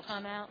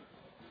timeouts.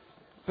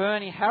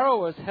 Bernie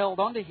Harrow has held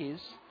on to his.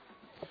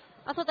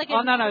 I thought they get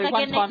one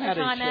timeout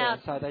each. Yeah,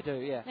 so they do,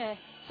 yeah.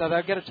 So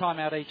they'll get a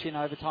timeout each in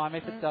overtime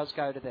if it does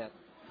go to that.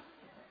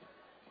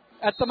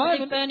 At the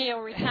moment, Bernie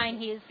will retain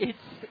his.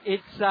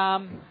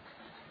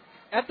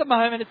 At the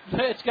moment,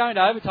 it's going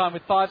to overtime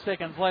with 5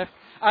 seconds left.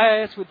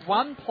 AIS with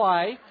one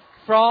play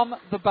from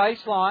the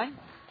baseline.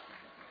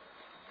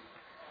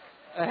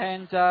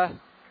 And,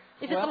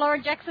 is it the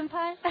Laura Jackson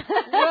play?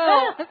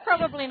 Well...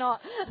 Probably not.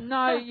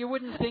 No, you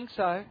wouldn't think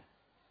so.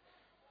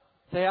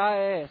 The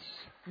AIS.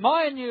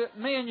 Mia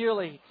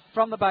Newley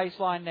from the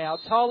baseline now.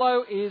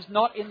 Tolo is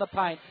not in the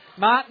paint.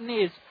 Martin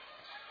is.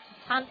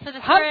 Hunt for the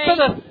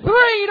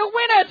three to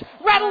win it.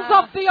 Rattles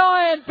off the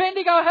iron.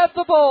 Bendigo have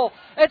the ball.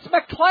 It's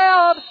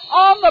McLeod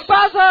on the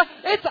buzzer.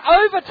 It's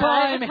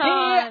overtime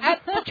here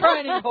at the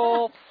training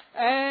hall.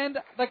 And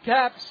the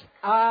Caps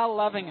are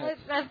loving it.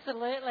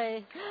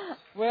 Absolutely.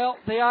 Well,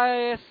 the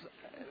AIS,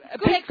 a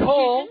good big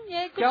call.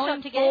 Yeah, good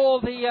going shot to for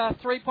the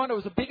three-pointer. It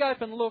was a big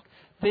open look.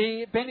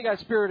 The Bendigo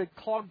Spirit had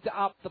clogged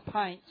up the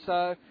paint.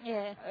 So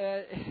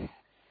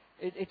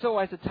it's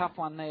always a tough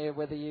one there,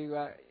 whether you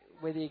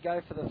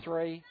go for the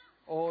three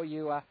or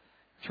you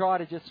try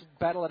to just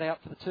battle it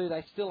out for the two.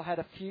 They still had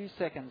a few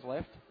seconds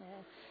left. Yeah.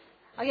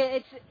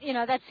 It's,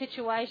 that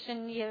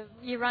situation,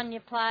 you run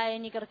your play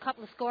and you've got a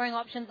couple of scoring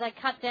options. They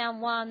cut down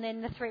one,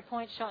 then the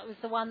three-point shot was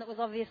the one that was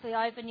obviously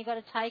open. You've got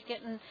to take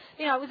it. And,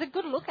 it was a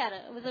good look at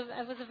it.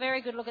 It was a very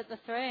good look at the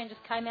three and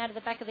just came out of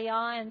the back of the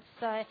irons.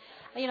 So,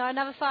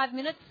 another 5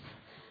 minutes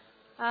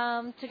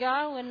to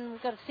go, and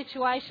we've got a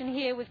situation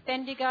here with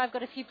Bendigo. I've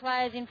got a few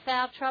players in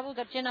foul trouble.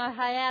 Got Jen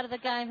O'Hay out of the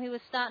game, who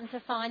was starting to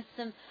find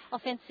some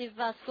offensive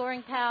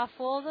scoring power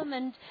for them,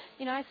 and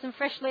some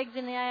fresh legs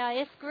in the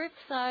AIS group.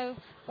 So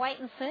wait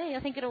and see. I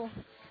think it'll.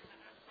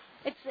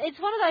 It's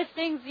one of those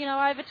things.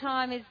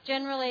 Overtime is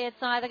generally it's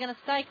either going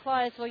to stay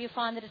close or you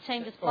find that a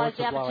team just blows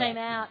the other team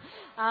out.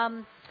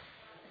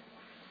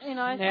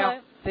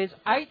 Now there's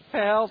 8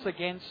 fouls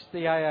against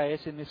the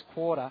AIS in this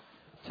quarter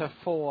to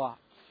 4.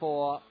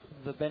 For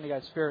the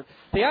Bendigo Spirit.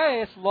 The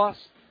AIS lost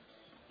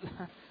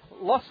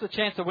the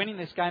chance of winning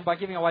this game by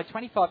giving away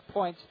 25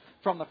 points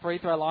from the free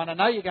throw line. I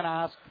know you're going to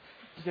ask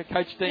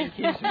Coach Dean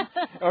Kinsman,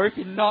 or if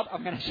you're not,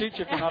 I'm going to shoot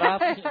you if you're not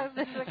asking.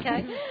 That's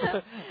okay.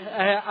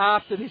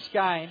 After this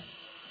game.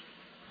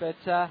 But,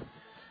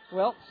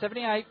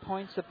 78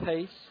 points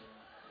apiece.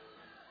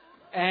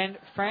 And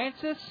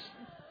Francis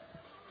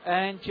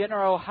and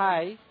General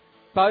Hay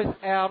both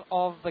out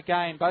of the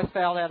game, both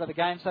fouled out of the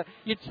game. So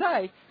you'd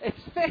say it's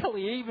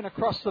fairly even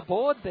across the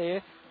board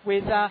there,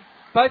 with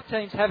both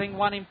teams having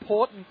one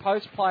important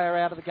post player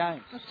out of the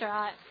game. That's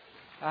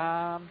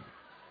right.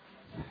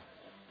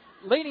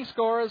 Leading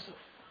scorers,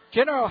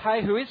 General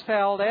Hay, who is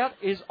fouled out,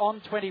 is on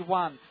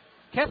 21.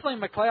 Kathleen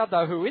McLeod,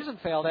 though, who isn't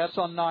fouled out, is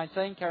on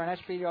 19. Karen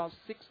Ashby on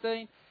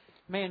 16.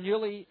 Mia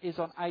Newley is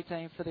on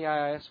 18 for the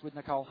AIS, with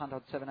Nicole Hunt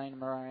on 17 and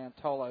Marianne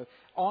Tolo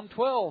on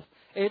 12.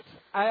 It's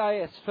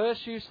AIS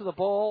first use of the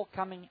ball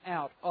coming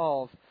out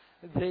of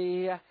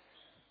the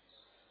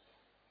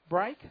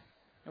break.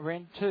 We're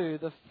into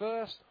the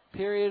first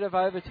period of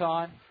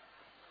overtime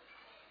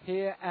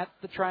here at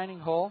the training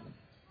hall.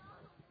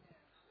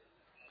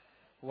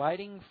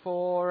 waiting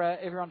for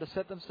everyone to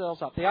set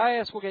themselves up. The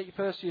AIS will get your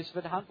first use of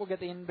it. Hunt will get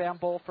the inbound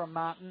ball from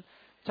Martin.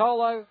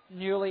 Tolo,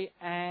 Newley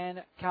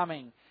and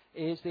Cumming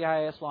is the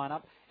AIS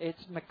lineup.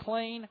 It's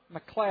McLean,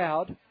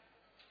 McLeod,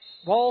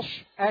 Walsh,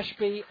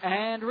 Ashby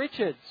and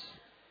Richards.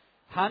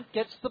 Hunt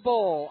gets the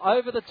ball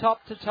over the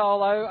top to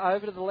Tolo.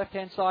 Over to the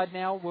left-hand side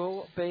now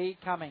will be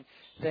Cumming.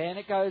 Then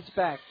it goes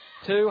back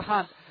to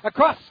Hunt.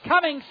 Across,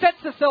 Cumming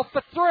sets herself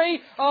for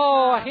three.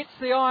 Oh, hits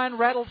the iron,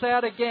 rattles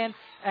out again.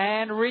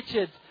 And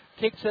Richards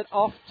kicks it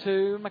off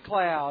to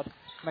McLeod.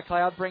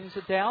 McLeod brings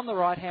it down the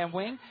right-hand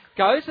wing.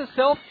 Goes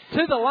herself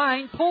to the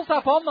lane. Pulls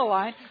up on the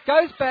lane.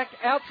 Goes back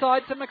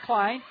outside to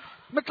McLean.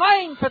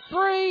 McLean for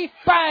three.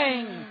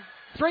 Bang!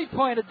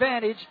 3-point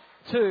advantage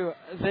to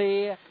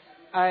the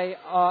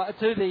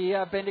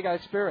Bendigo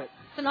Spirit.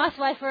 It's a nice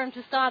way for him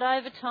to start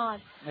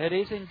overtime. It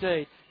is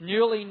indeed.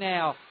 Newley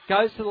now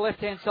goes to the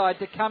left-hand side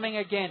to Cumming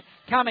again.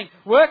 Cumming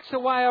works her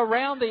way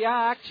around the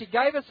arc. She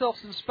gave herself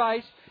some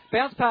space.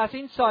 Bounce pass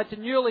inside to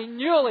Newley.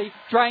 Newley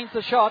drains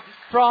the shot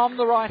from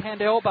the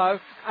right-hand elbow.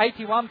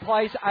 81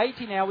 plays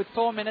 80 now with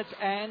 4 minutes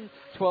and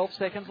 12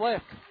 seconds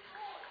left.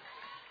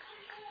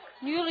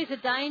 Newley's a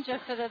danger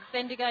for the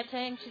Bendigo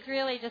team. She's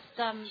really just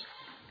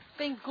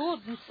been good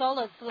and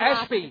solid for the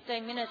last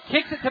 15 minutes.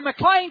 Kicks it to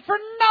McLean for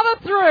another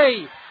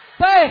three.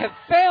 They have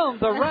found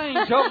the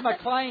range of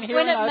McLean here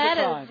in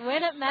overtime.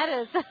 When it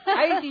matters.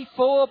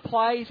 84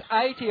 plays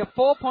 80, a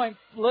 4-point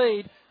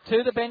lead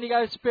to the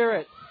Bendigo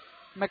Spirit.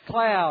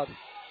 McLeod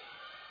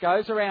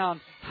goes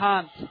around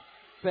Hunt.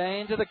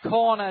 Into the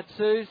corner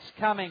to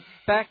Cumming.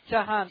 Back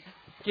to Hunt.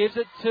 Gives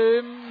it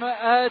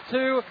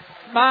to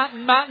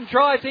Martin. Martin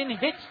drives in,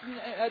 hits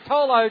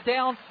Tolo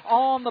down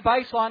on the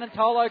baseline, and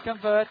Tolo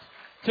converts.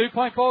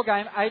 2-point ball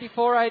game,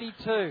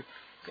 84-82.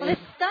 Well, they're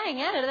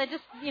staying at it. They're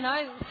just,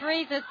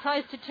 threes as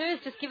opposed to twos,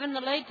 just giving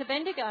the lead to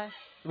Bendigo.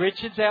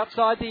 Richards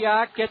outside the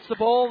arc, gets the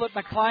ball that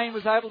McLean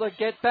was able to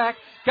get back.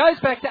 Goes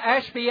back to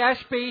Ashby.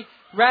 Ashby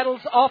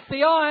rattles off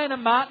the iron,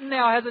 and Martin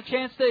now has a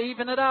chance to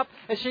even it up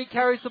as she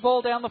carries the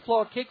ball down the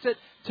floor. Kicks it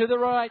to the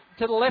right,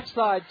 to the left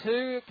side,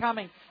 to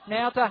Cumming.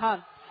 Now to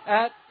Hunt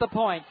at the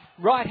point.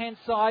 Right-hand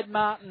side,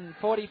 Martin,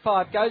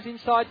 45, goes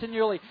inside to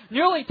Newley.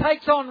 Newley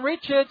takes on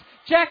Richards,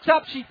 jacks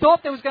up. She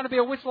thought there was going to be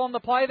a whistle on the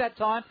play that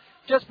time.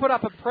 Just put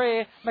up a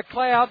prayer.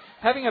 McLeod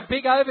having a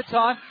big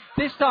overtime.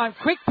 This time,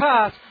 quick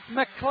pass.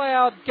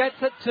 McLeod gets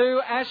it to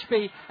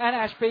Ashby, and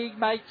Ashby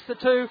makes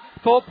the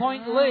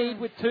 4-point lead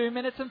with 2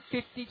 minutes and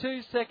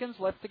 52 seconds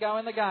left to go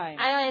in the game.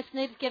 AIS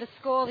needs to get a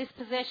score this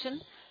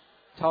possession.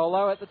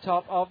 Tolo at the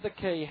top of the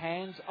key.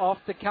 Hands off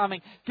to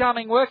Cumming.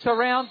 Cumming works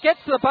around, gets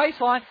to the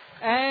baseline,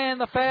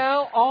 and the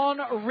foul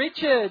on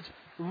Richards.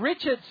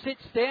 Richards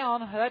sits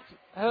down. That's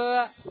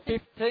her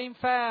 15th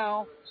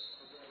foul.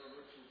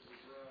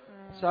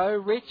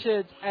 So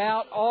Richards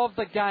out of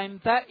the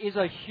game. That is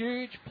a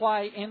huge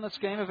play in the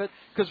scheme of it,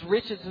 because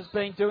Richards has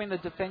been doing the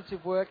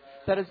defensive work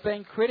that has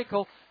been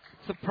critical.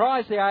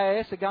 Surprised the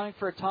AIS are going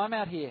for a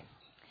timeout here.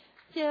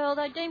 Yeah,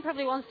 although Dean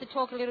probably wants to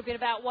talk a little bit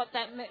about what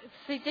that...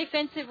 See,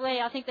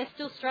 defensively, I think they're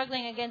still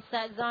struggling against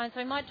that zone,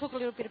 so he might talk a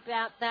little bit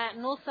about that.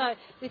 And also,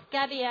 with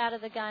Gabby out of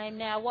the game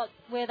now,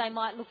 where they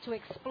might look to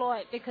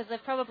exploit, because they're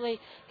probably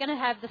going to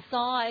have the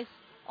size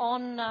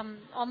on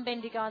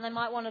Bendigo, and they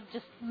might want to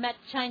just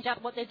change up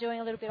what they're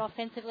doing a little bit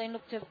offensively and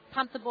look to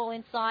pump the ball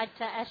inside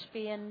to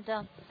Ashby and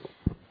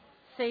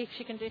see if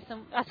she can do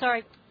some...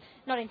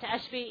 not into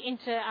Ashby,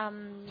 into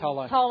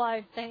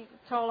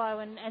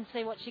Tolo and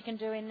see what she can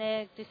do in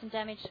there, do some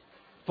damage.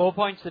 4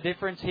 points the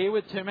difference here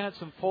with 2 minutes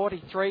and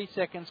 43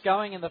 seconds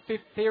going in the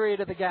fifth period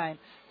of the game.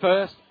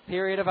 First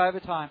period of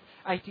overtime.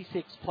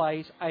 86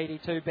 plays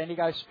 82.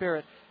 Bendigo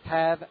Spirit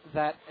have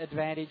that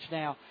advantage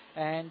now.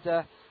 And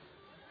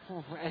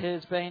it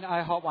has been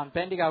a hot one.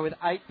 Bendigo with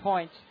 8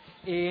 points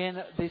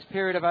in this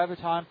period of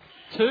overtime.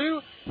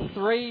 2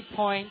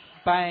 3-point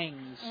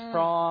bangs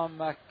from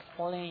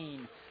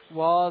McLean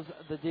was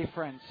the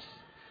difference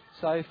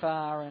so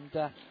far. And,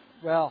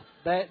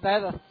 they're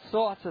the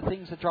sorts of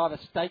things that drive a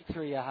stake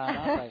through your heart,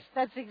 aren't they?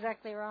 That's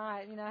exactly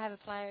right. Have a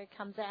player who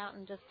comes out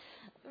and just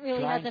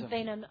really hasn't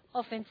been an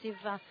offensive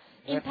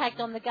impact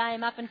on the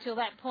game up until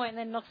that point, and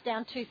then knocks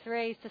down 2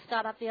 threes to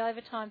start up the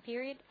overtime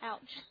period. Ouch.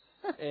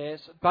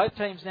 Yes, both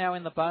teams now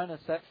in the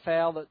bonus. That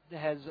foul that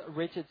has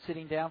Richard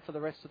sitting down for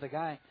the rest of the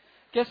game.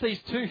 Guess these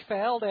two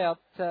fouled out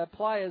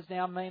players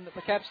now mean that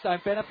the Caps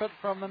don't benefit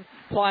from them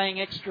playing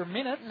extra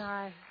minutes.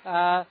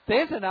 No.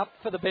 There's an up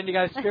for the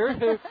Bendigo Spirit,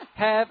 who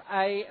have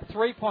a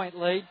 3-point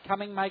lead.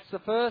 Cumming makes the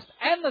first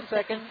and the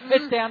second.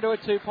 It's down to a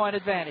 2-point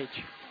advantage.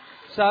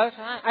 So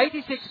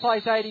 86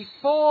 plays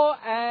 84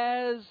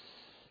 as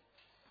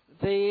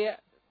the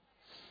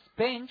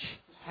bench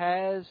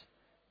has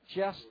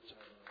just...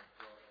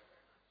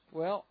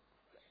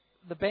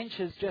 the bench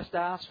has just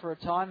asked for a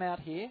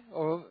timeout here,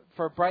 or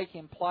for a break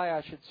in play,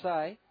 I should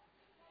say,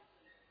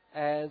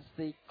 as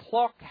the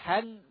clock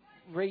hadn't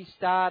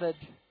restarted,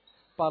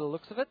 by the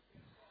looks of it,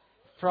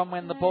 from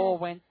when the ball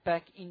went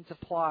back into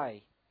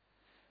play.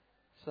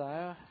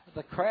 So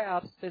the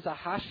crowd, there's a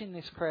hush in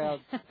this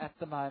crowd at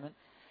the moment.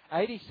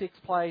 86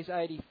 plays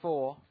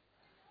 84.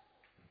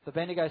 The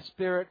Bendigo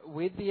Spirit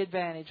with the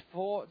advantage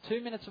for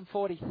 2 minutes and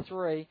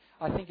 43.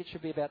 I think it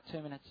should be about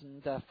 2 minutes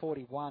and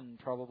 41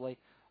 probably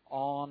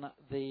on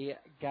the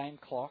game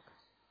clock.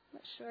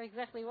 Not sure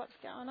exactly what's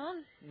going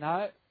on.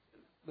 No,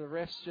 the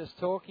ref's just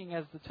talking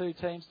as the two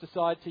teams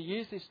decide to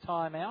use this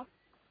timeout.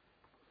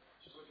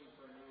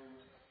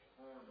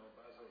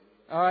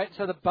 All right,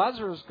 so the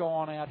buzzer has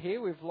gone out here.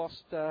 We've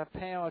lost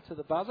power to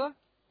the buzzer.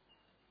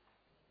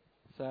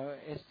 So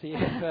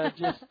STF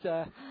just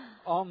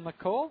on the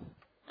call.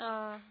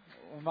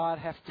 We might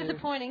have to...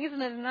 Disappointing,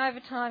 isn't it, an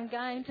overtime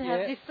game to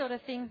have this sort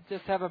of thing?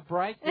 Just have a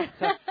break.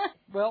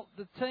 Well,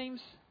 the teams...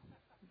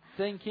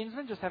 Dean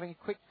Kinsman just having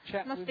a quick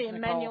chat with Nicole. Must be a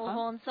manual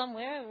horn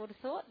somewhere, I would have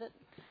thought. That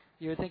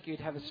you would think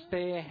you'd have a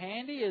spare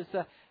handy.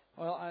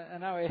 Well, I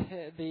know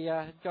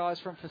the guys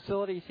from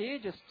facilities here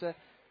just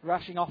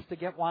rushing off to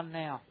get one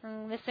now.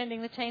 They're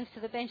sending the teams to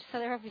the bench, so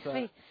they're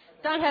obviously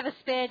don't have a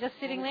spare just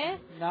sitting there.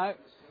 No,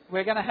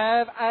 we're going to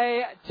have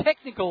a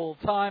technical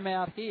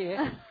timeout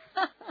here.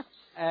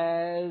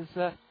 As,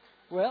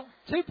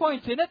 2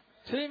 points in it,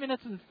 2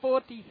 minutes and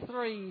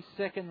 43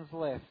 seconds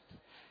left.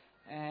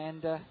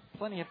 And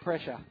plenty of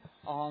pressure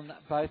on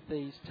both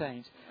these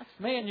teams.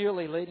 Mia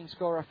Newley, leading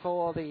scorer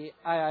for the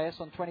AIS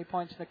on 20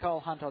 points. Nicole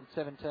Hunt on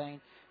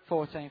 17,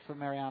 14 for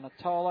Mariana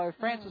Tolo.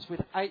 Francis with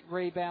 8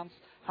 rebounds,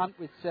 Hunt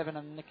with 7,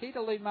 and Nikita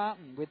Lee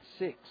Martin with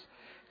 6.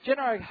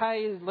 Jenna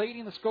O'Hay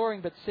leading the scoring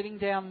but sitting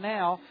down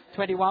now,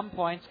 21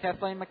 points.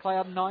 Kathleen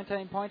McLeod,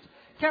 19 points.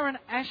 Karen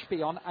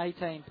Ashby on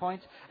 18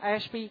 points.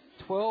 Ashby,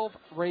 12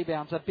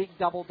 rebounds. A big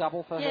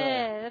double-double for her.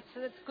 Yeah,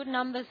 that's good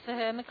numbers for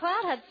her.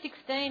 McLeod had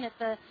 16 at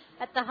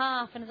the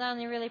half and has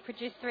only really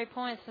produced 3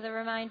 points for the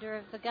remainder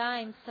of the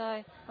game.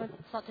 So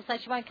it's not to say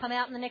she won't come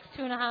out in the next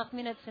 2.5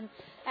 minutes and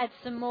add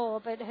some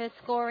more, but her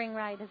scoring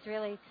rate has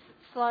really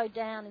slowed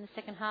down in the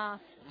second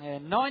half. Yeah,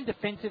 9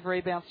 defensive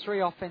rebounds,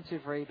 3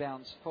 offensive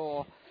rebounds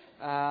for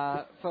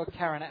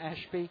Karen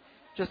Ashby.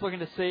 Just looking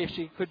to see if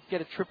she could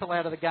get a triple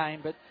out of the game,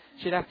 but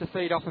she'd have to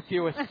feed off a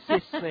few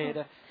assists there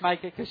to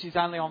make it because she's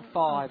only on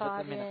 5 at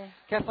the minute.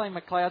 Yeah. Kathleen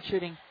McLeod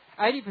shooting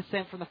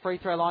 80% from the free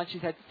throw line.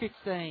 She's had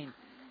 15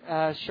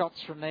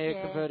 shots from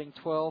there, converting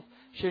 12,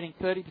 shooting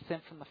 30%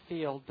 from the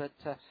field, but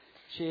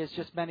she has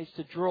just managed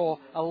to draw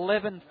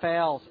 11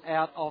 fouls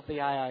out of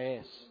the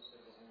AIS.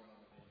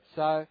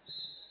 So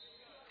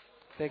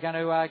they're going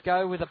to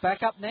go with a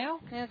backup now.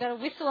 They've got a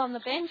whistle on the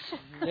bench.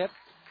 Yep.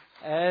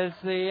 As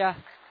the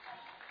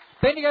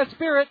Bendigo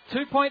Spirit,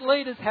 2-point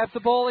leaders, have the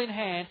ball in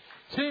hand.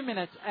 2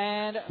 minutes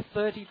and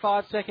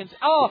 35 seconds.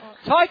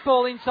 Tight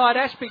ball inside.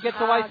 Ashby gets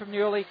away from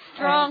Newley.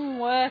 Strong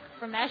work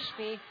from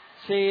Ashby.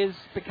 She is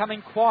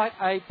becoming quite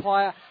a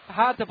player.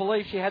 Hard to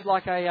believe she had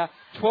like a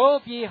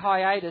 12-year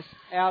hiatus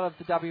out of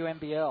the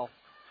WNBL.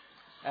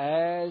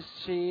 As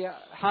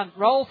Hunt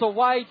rolls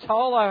away,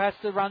 Tolo has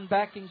to run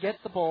back and get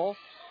the ball.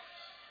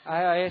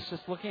 AIS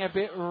just looking a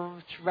bit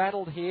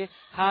rattled here.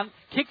 Hunt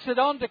kicks it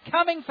on to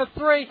Cumming for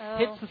 3.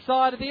 Hits the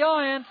side of the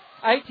iron.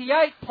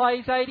 88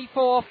 plays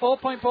 84.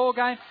 4-point ball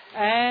game.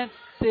 And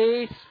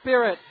the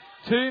Spirit.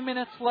 2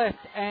 minutes left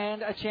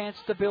and a chance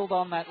to build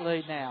on that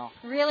lead now.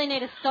 Really need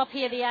to stop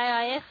here, the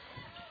AIS.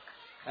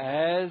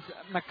 As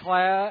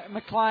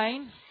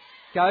McLean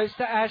goes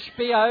to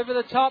Ashby over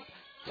the top.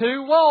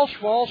 To Walsh.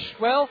 Walsh,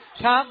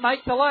 can't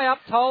make the layup.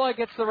 Tolo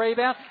gets the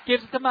rebound.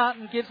 Gives it to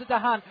Martin. Gives it to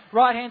Hunt.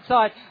 Right-hand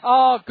side.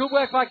 Good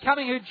work by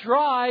Cumming, who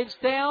drives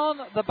down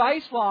the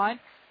baseline.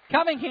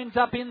 Cumming ends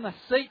up in the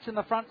seats in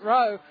the front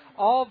row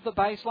of the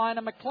baseline.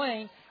 And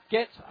McLean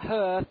gets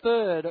her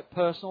 3rd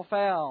personal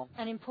foul.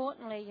 And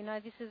importantly,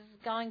 this is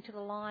going to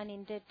the line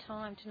in dead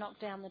time to knock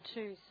down the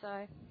 2.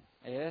 So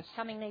yes,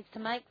 Cumming needs to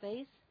make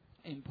these.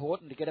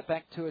 Important to get it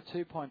back to a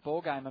 2-point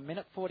ball game.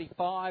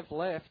 1:45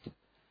 left.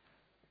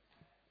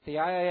 The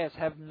AIS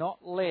have not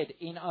led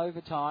in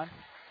overtime.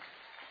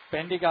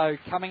 Bendigo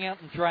coming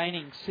out and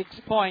draining 6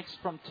 points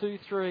from 2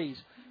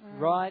 threes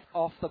right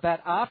off the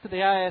bat after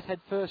the AIS had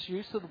first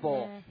use of the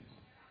ball. Yeah.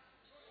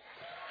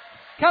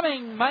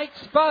 Cumming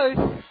makes both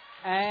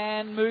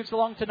and moves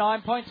along to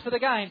 9 points for the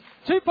game.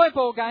 2-point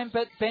ball game,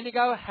 but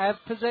Bendigo have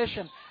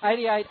possession.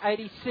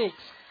 88-86.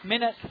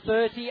 Minute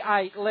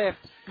 38 left.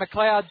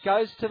 McLeod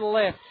goes to the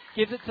left,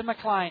 gives it to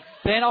McLean,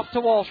 then off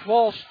to Walsh.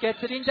 Walsh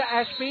gets it into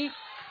Ashby.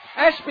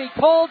 Ashby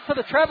called for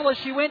the travel as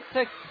she went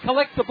to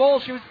collect the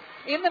ball. She was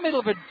in the middle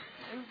of it,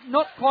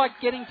 not quite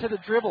getting to the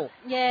dribble.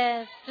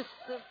 Yeah, just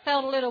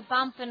felt a little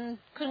bump and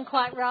couldn't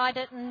quite ride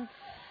it, and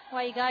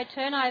away you go,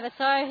 turnover.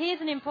 So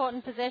here's an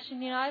important possession,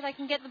 they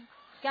can get the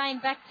game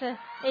back to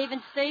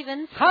even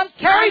Stevens. Hunt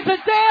carries it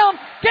down,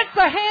 gets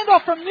the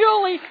handoff from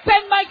Newley,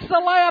 then makes the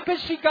layup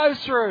as she goes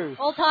through.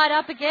 All tied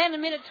up again,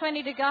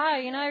 1:20 to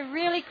go,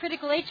 really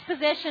critical each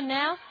possession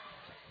now.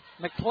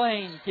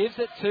 McLean gives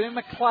it to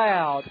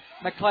McLeod.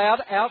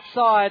 McLeod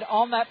outside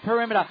on that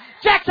perimeter.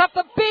 Jacks up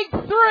the big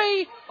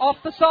 3 off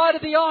the side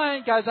of the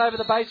iron. Goes over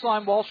the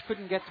baseline. Walsh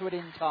couldn't get to it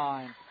in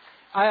time.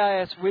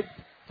 AIS with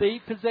the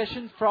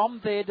possession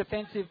from their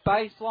defensive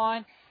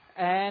baseline.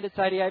 And it's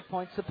 88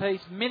 points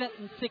apiece.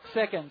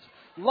 1:06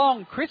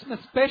 long Christmas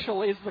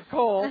special is the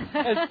call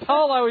as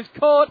Tolo is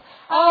caught.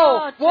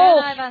 Walsh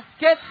turnover.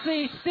 gets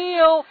the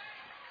steal.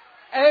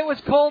 It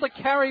was called a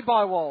carry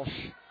by Walsh.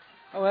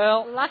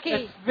 Well, lucky.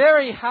 It's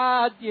very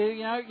hard.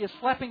 You're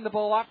slapping the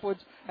ball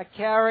upwards. A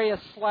carry, a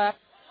slap.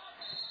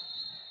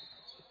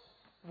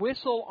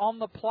 Whistle on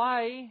the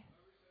play.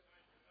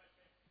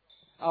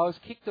 I was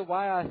kicked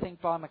away, I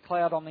think, by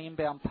McLeod on the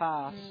inbound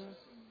pass.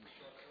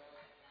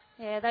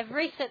 Yeah, they've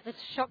reset the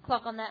shot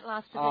clock on that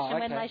last position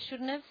when they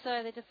shouldn't have,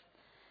 so they're just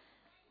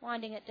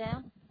winding it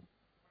down.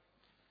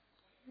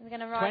 They're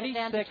going to write it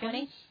down to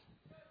 20.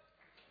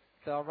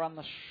 They'll run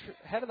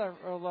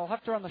they'll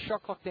have to run the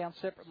shot clock down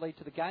separately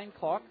to the game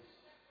clock.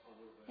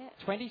 Yeah.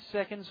 20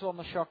 seconds on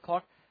the shot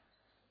clock.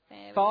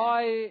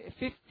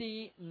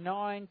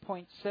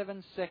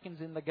 59.7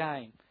 seconds in the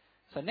game.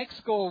 So next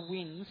score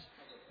wins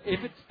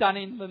if it's done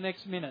in the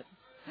next minute.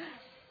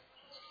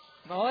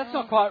 Well, that's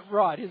not quite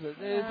right, is it?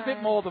 There's a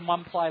bit more than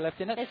one play left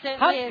in it.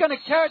 Hunt's going to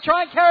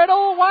try and carry it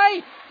all the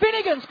way.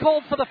 Finnegan's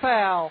called for the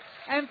foul.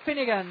 And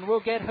Finnegan will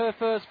get her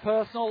first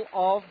personal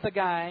of the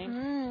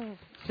game.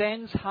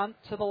 Sends Hunt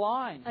to the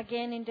line.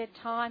 Again in dead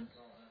time.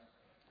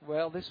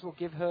 Well, this will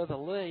give her the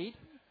lead.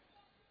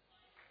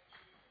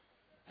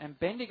 And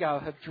Bendigo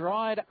have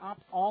dried up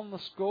on the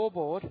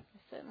scoreboard.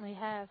 They certainly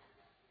have.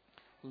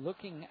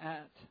 Looking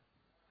at...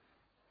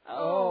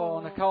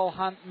 Nicole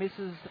Hunt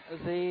misses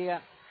the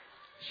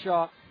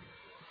shot.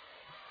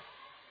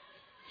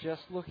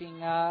 Just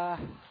looking...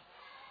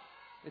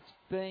 it's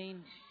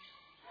been...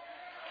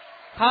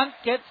 Hunt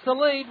gets the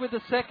lead with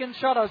the second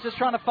shot. I was just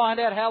trying to find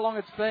out how long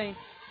it's been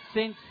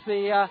since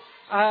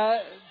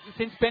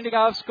since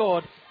Bendigo have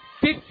scored.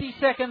 50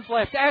 seconds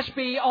left.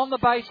 Ashby on the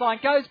baseline.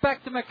 Goes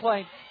back to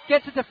McLean.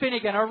 Gets it to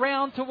Finnegan.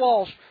 Around to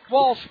Walsh.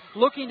 Walsh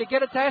looking to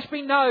get it to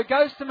Ashby. No.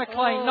 Goes to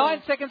McLean.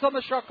 9 seconds on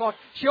the shot clock.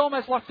 She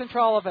almost lost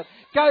control of it.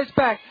 Goes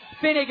back.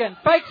 Finnegan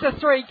fakes a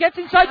three. Gets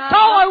inside.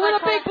 Tolo with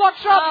a big block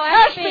shot.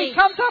 Ashby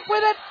comes up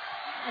with it.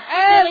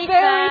 And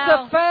there is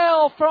a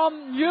foul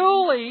from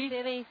Newley.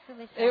 Silly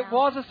foul. It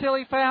was a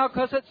silly foul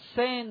because it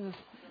sends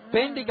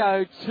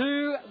Bendigo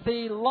to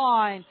the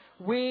line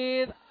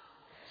with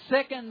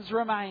seconds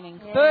remaining.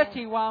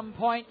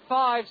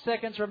 31.5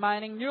 seconds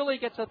remaining. Newley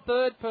gets a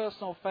third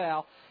personal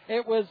foul.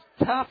 It was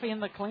tough in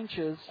the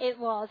clinches. It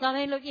was. I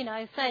mean, look,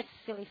 say it's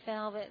a silly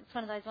foul, but it's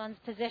one of those ones.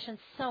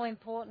 Possession's so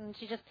important.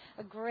 She just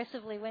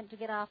aggressively went to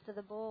get after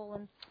the ball,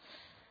 and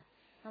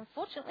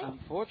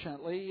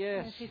Unfortunately,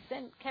 yes. And she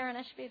sent Karen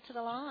Ashby to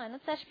the line.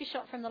 That's Ashby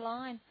shot from the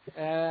line.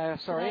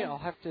 Sorry, I'll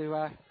have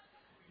to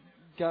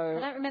go.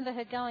 I don't remember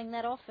her going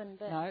that often.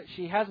 But no,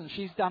 she hasn't.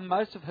 She's done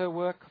most of her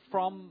work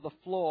from the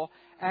floor.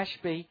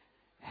 Ashby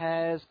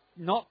has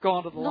not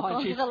gone to the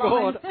line. She's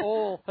scored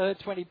all her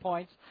 20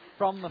 points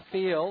from the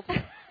field.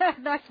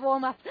 Nice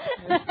warm-up.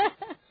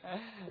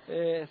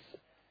 Yes.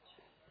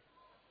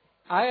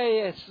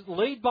 AIS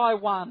lead by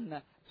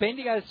 1.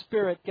 Bendigo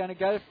Spirit going to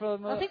go for...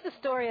 I think the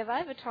story of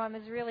overtime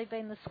has really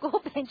been the score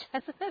bench,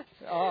 hasn't it?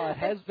 Oh, it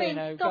has been.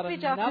 We've got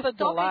another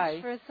delay.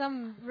 For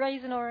some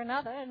reason or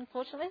another,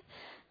 unfortunately.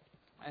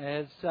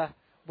 As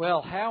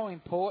how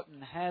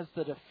important has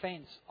the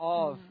defence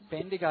of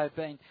Bendigo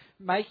been?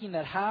 Making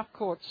that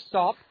half-court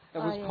stop. It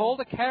was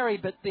called a carry,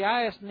 but the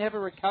AIS never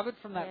recovered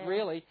from that,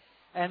 really.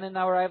 And then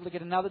they were able to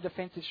get another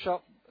defensive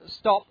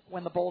stop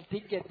when the ball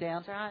did get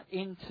down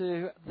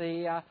into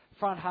the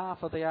front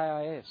half of the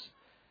AIS.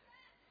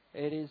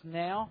 It is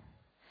now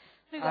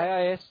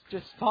AIS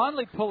just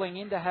finally pulling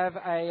in to have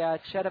a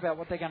chat about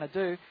what they're going to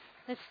do.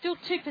 There's still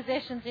 2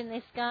 possessions in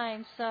this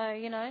game, so,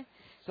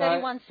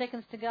 31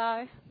 seconds to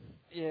go.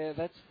 Yeah,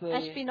 that's the...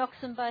 Ashby knocks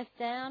them both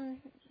down.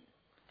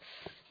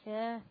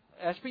 Yeah.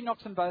 Ashby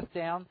knocks them both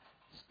down.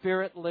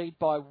 Spirit lead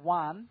by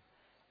 1.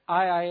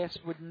 AIS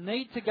would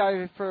need to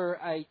go for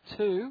a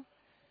 2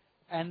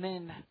 and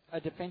then a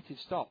defensive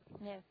stop.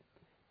 Yeah.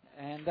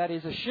 And that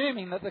is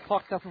assuming that the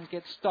clock doesn't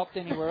get stopped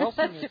anywhere else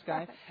in this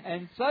game.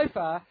 And so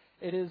far,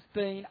 it has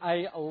been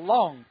a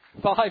long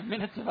 5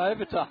 minutes of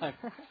overtime.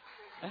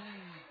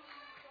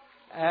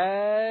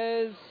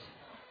 As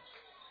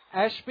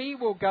Ashby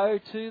will go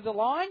to the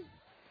line.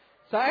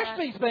 So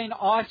Ashby's been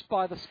iced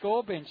by the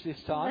score bench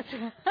this time.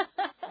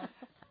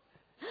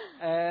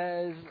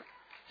 As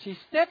she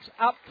steps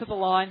up to the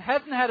line,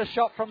 hasn't had a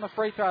shot from the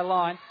free throw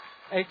line.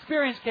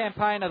 Experienced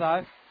campaigner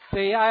though.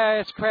 The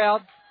AIS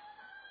crowd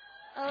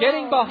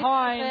getting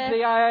behind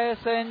the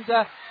AIS, and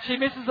she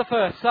misses the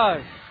first.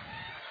 So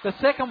the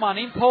second one,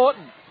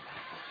 important.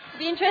 It'll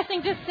be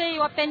interesting to see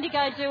what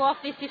Bendigo do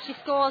off this if she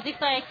scores, if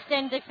they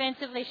extend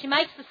defensively. She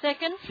makes the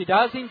second. She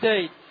does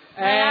indeed.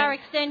 They are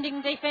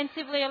extending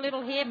defensively a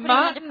little here, putting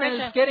Martin under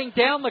pressure. is getting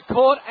down the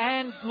court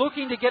and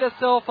looking to get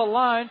herself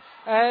alone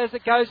as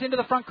it goes into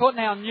the front court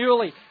now.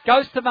 Newley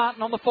goes to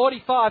Martin on the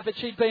 45, but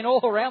she'd been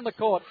all around the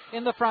court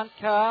in the front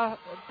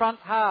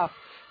half.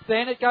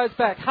 Then it goes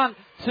back. Hunt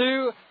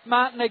to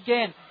Martin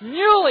again.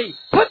 Newley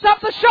puts up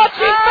the shot.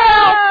 She's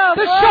fouled.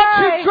 The shot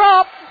should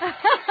drop.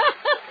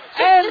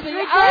 And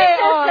the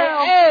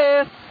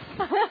AIS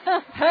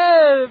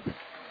have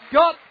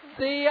got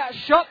the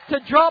shot to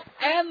drop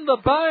and the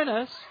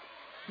bonus.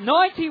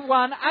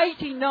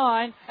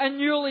 91-89, and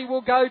Newley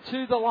will go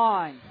to the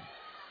line.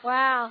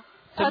 Wow.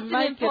 To That's an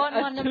make important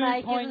it one a to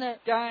make, 2-point isn't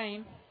it?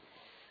 game.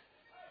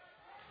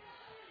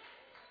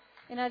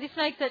 You know, this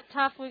makes it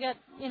tough. We got,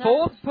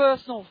 Fourth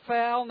personal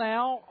foul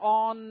now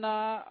on,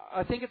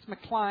 I think it's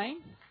McLean.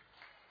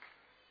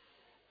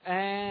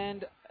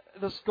 And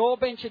the score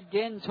bench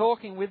again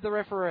talking with the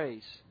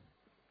referees.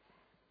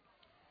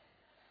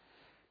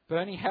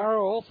 Bernie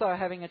Harrow also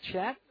having a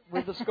chat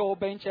with the score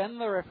bench and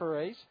the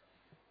referees.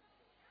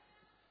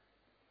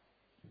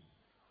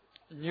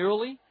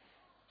 Newley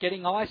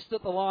getting iced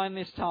at the line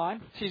this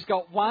time. She's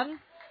got one.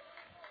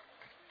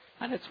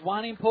 And it's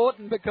one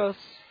important because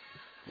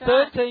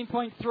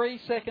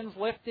 13.3 seconds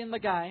left in the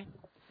game.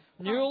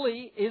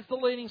 Newley is the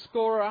leading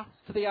scorer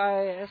for the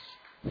AIS.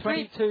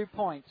 22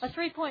 points. A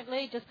 3-point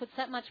lead just puts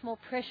that much more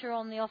pressure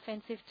on the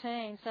offensive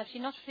team. So if she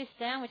knocks this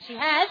down, which she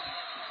has...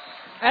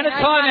 And a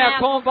timeout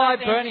called by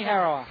Bernie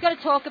Harrower. He's got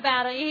to talk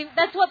about it.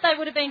 That's what they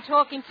would have been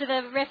talking to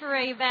the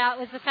referee about,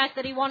 was the fact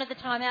that he wanted the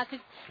timeout.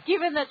 Because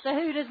given that the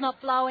hooter's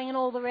not blowing and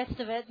all the rest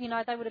of it,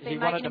 they would have been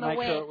making him aware. He wanted to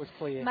make sure it was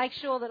clear. Make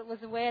sure that it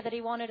was aware that he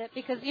wanted it.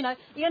 Because, you're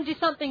going to do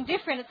something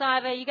different. It's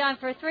either you're going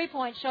for a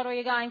 3-point shot or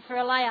you're going for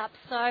a layup.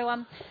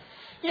 So,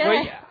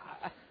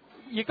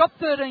 you got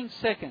 13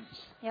 seconds.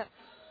 Yep.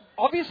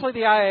 Obviously,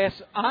 the AIS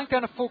aren't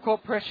going to full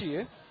court pressure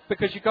you,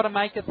 because you've got to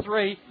make a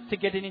 3 to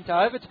get it into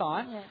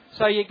overtime. Yeah.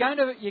 So you're going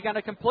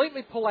to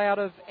completely pull out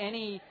of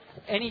any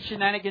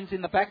shenanigans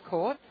in the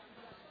backcourt.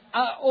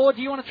 Or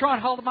do you want to try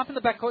and hold them up in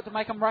the backcourt to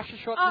make them rush a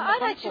shot in the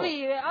front court?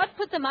 I'd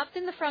put them up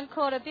in the front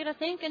court a bit, I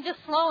think, and just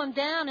slow them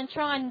down and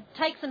try and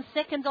take some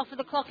seconds off of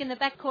the clock in the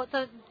backcourt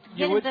so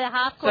get into the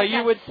half court. So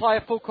you would play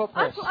a full court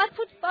press?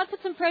 I'd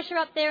put some pressure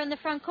up there in the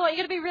front court. You've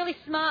got to be really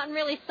smart and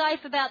really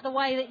safe about the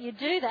way that you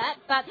do that.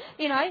 But,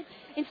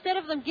 instead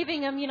of them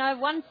giving them,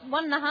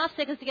 1.5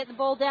 seconds to get the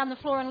ball down the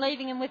floor and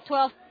leaving them with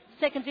 12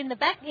 seconds in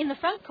the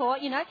front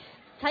court,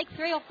 take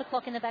 3 off the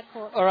clock in the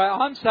backcourt. All right,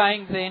 I'm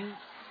saying then,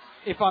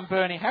 if I'm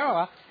Bernie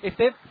Harrower, if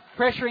they're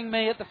pressuring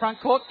me at the front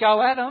court,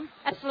 go at them.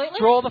 Absolutely.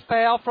 Draw the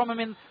foul from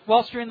them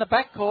whilst you're in the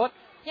back court.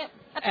 Yep,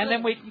 absolutely. And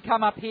then we can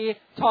come up here,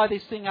 tie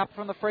this thing up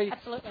from the free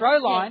throw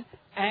line,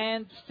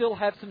 and still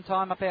have some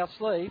time up our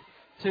sleeve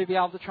to be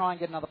able to try and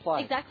get another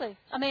play. Exactly.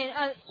 I mean,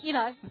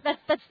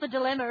 that's the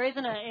dilemma,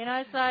 isn't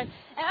it? So I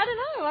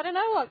don't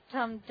know what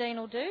Dean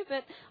will do,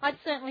 but I'd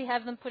certainly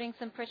have them putting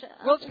some pressure.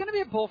 Well, it's going to be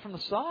a ball from the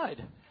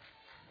side.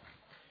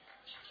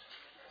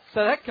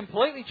 So that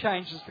completely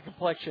changes the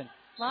complexion.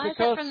 Why is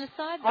that from the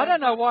side? I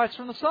don't know why it's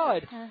from the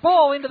side.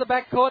 Ball into the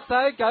backcourt,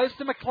 though, goes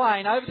to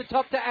McLean. Over the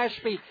top to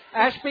Ashby.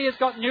 Ashby has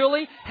got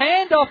Newley.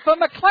 Handoff for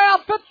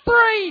McLeod for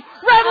 3.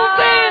 Rattles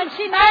in.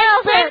 She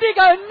nails and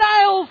Bendigo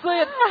nails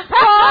it.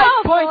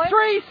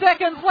 5.3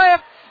 seconds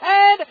left.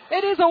 And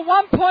it is a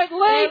 1-point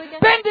lead.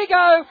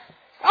 Bendigo.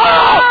 It's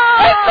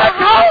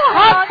Nicole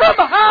Hunt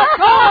from half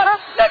court.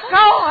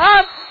 Nicole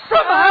Hunt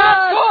from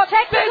half court.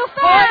 Technical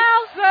foul.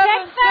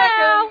 Tech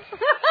foul.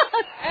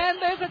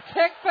 And there's a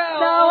tech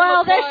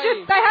foul. They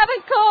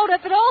haven't called it,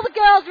 but all the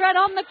girls ran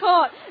on the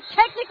court.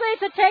 Technically,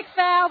 it's a tech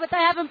foul, but they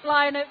haven't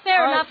blown it.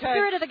 Fair enough.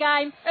 Spirit of the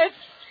game. It's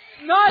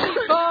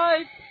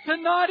 95 to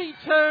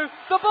 92.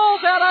 The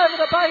ball's out over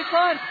the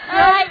baseline.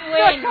 Great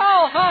win.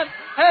 Nicole Hunt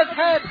has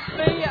had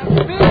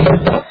the big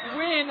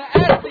win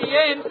at the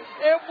end.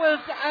 It was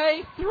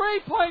a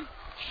 3-point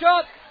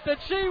shot that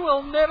she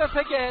will never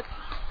forget,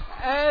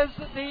 as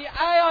the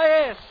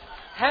AIS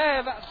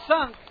have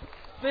sunk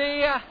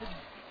the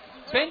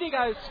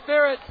Bendigo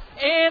Spirit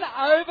in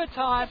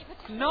overtime,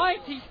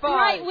 95.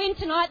 Great win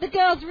tonight. The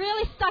girls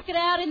really stuck it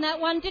out in that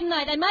one, didn't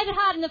they? They made it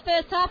hard in the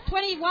first half.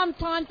 21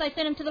 times they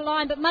sent them to the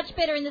line, but much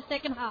better in the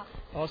second half.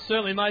 I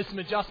certainly made some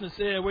adjustments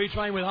there. We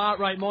train with heart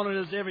rate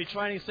monitors every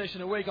training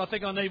session a week. I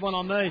think I need one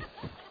on me.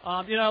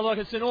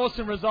 It's an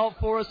awesome result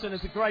for us, and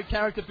it's a great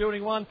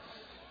character-building one.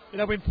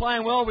 We've been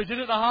playing well. We did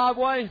it the hard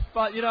way,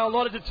 but, a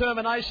lot of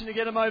determination to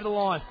get them over the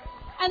line.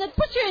 And it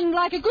puts you in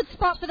a good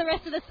spot for the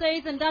rest of the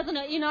season, doesn't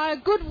it? A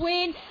good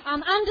win,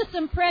 under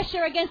some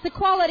pressure against a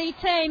quality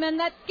team, and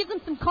that gives them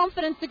some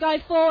confidence to go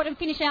forward and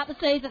finish out the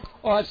season.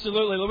 Oh,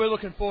 absolutely. We're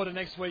looking forward to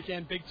next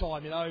weekend big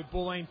time.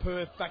 Bulleen,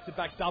 Perth,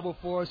 back-to-back double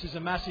for us is a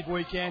massive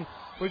weekend.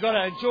 We've got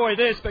to enjoy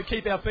this, but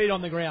keep our feet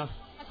on the ground.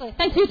 Absolutely.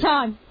 Thanks for your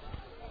time.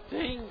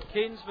 Dean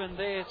Kinsman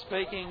there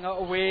speaking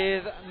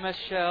with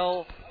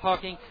Michelle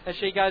Hocking as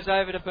she goes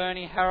over to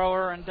Bernie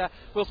Harrower, and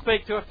we'll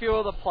speak to a few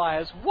of the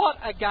players. What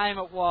a game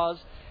it was.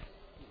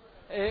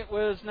 It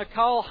was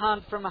Nicole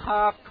Hunt from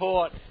half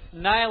court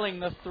nailing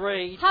the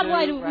 3. Hard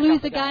way to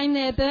lose the game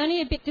there,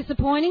 Bernie. A bit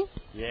disappointing.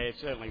 Yeah, it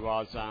certainly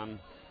was.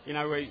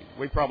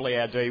 We probably,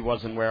 our D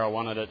wasn't where I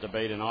wanted it to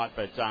be tonight,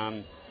 but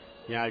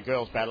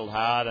girls battled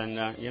hard, and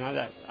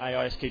that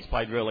AIS kids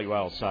played really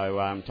well,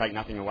 so take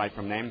nothing away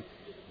from them.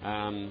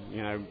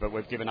 But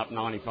we've given up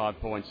 95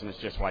 points, and it's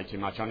just way too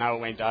much. I know it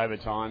went to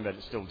overtime, but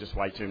it's still just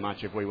way too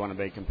much if we want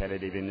to be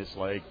competitive in this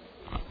league.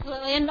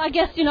 Absolutely, and I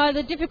guess,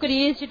 the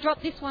difficulty is you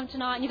drop this one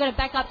tonight and you've got to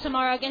back up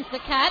tomorrow against the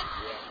Cats.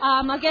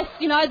 I guess,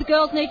 the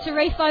girls need to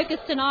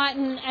refocus tonight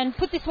and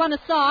put this one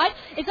aside.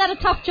 Is that a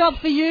tough job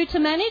for you to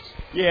manage?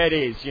 Yeah, it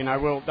is.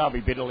 They'll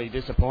be bitterly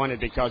disappointed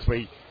because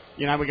we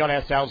got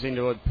ourselves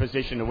into a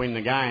position to win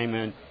the game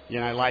and,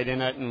 late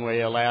in it, and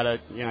we allowed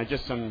it,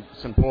 just some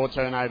poor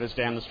turnovers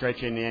down the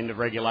stretch in the end of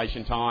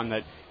regulation time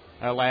that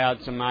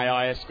allowed some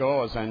AIS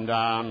scores. And,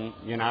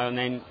 and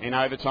then in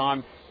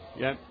overtime,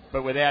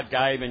 but without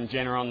Gabe and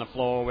Jenna on the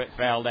floor, we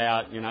fouled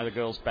out. The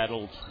girls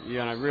battled,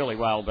 really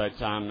well, but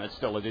it's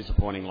still a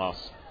disappointing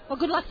loss. Well,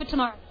 good luck for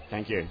tomorrow.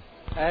 Thank you.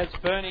 As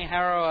Bernie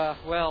Harrower,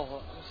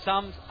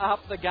 sums up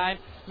the game,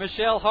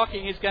 Michelle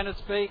Hocking is going to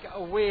speak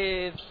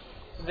with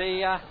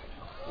the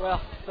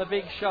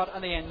big shot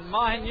at the end.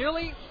 Maya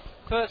Newley,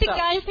 first big up.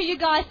 Game for you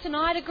guys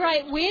tonight, a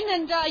great win,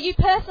 and you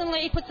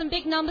personally put some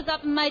big numbers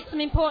up and made some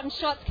important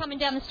shots coming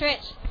down the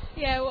stretch.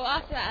 Yeah, well,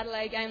 after the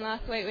Adelaide game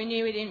last week, we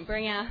knew we didn't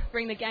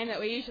bring the game that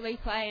we usually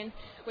play, and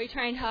we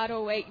trained hard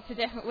all week.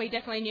 We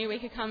definitely knew we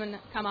could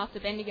come after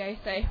Bendigo,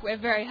 so we're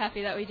very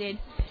happy that we did.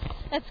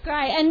 That's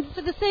great. And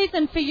for the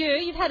season for you,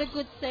 you've had a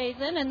good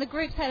season, and the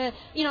group's had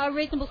a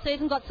reasonable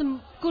season, got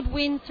some good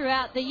wins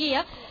throughout the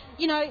year.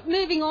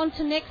 Moving on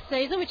to next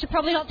season, which you're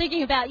probably not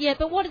thinking about yet,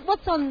 but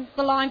what's on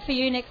the line for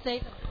you next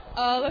season?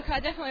 Oh, look, I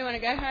definitely want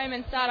to go home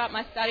and start up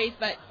my studies,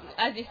 but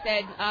as you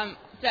said,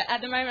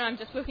 at the moment I'm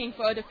just looking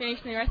forward to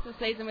finishing the rest of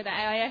the season with the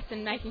AIS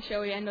and making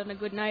sure we end on a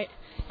good note.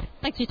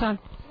 Thanks for your time.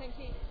 Thank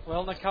you.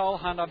 Well, Nicole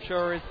Hunt, I'm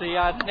sure, is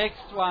the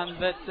next one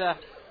that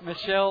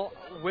Michelle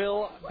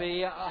will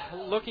be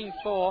looking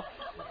for.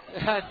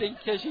 I think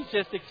she's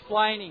just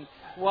explaining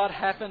what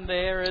happened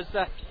there is,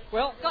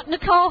 got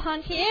Nicole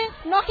Hunt here,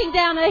 knocking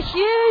down a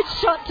huge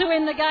shot to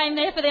win the game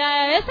there for the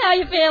AIS. How are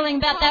you feeling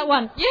about that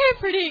one? Yeah,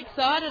 pretty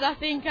excited. I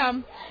think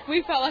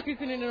we felt like we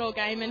could win it all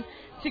game, and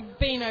to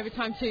be in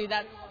overtime too,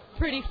 that's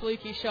pretty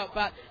fluky shot,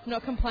 but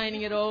not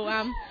complaining at all.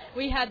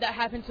 We had that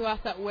happen to us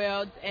at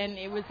Worlds, and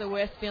it was the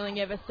worst feeling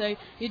ever, so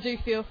you do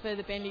feel for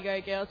the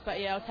Bendigo girls, but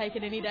yeah, I'll take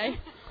it any day.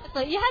 So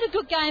you had a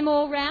good game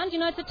all round.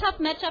 It's a tough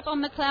matchup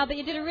on McLeod, but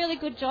you did a really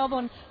good job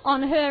on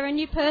her, and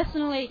you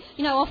personally,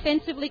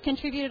 offensively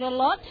contributed a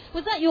lot.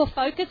 Was that your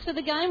focus for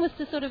the game, was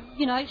to sort of,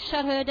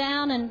 shut her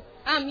down?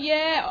 And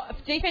yeah,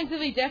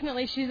 defensively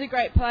definitely. She's a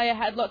great player,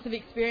 had lots of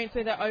experience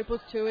with her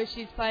Opals tours.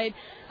 She's played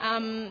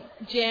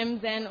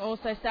Gems and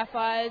also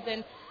Sapphires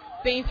and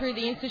been through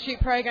the Institute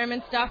program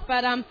and stuff,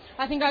 but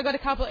I think I got a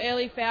couple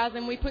early fouls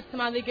and we put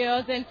some other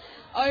girls, and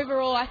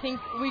overall I think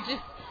we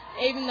just,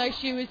 even though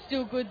she was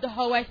still good the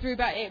whole way through,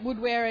 but it would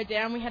wear her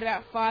down. We had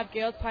about 5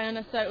 girls play on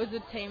us, so it was a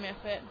team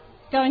effort.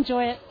 Go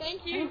enjoy it.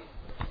 Thank you.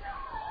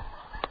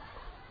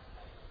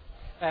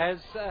 As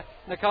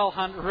Nicole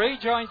Hunt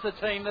rejoins the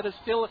team that is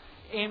still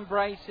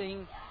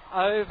embracing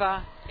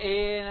over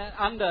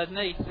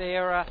underneath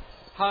their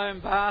home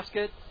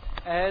basket,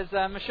 as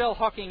Michelle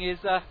Hocking is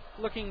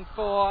looking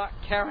for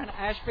Karen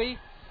Ashby.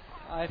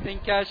 I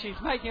think she's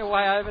making her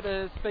way over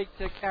to speak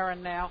to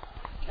Karen now,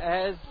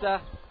 as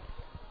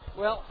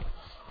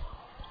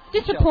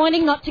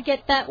disappointing not to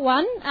get that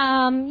one.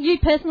 You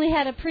personally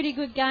had a pretty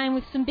good game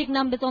with some big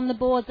numbers on the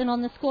boards and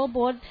on the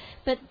scoreboard,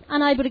 but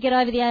unable to get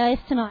over the AIS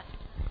tonight.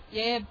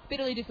 Yeah,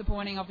 bitterly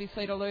disappointing,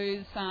 obviously, to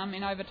lose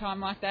in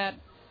overtime like that.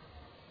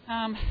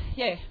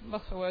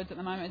 Lost for words at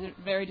the moment. It's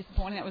very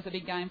disappointing. That was a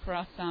big game for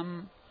us,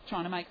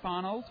 trying to make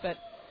finals, but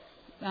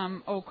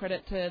all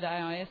credit to the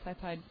AIS. They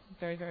played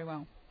very, very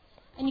well.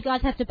 And you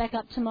guys have to back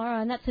up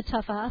tomorrow, and that's a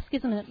tough ask,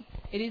 isn't it?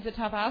 It is a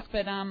tough ask,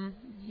 but,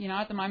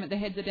 at the moment the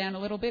heads are down a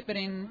little bit, but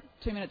in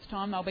 2 minutes'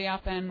 time they'll be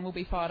up and we'll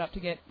be fired up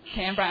to get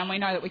Canberra, and we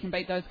know that we can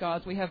beat those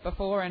guys we have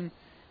before, and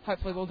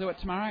hopefully we'll do it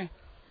tomorrow.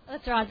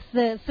 That's right.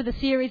 It's for the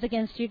series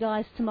against you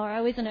guys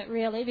tomorrow, isn't it,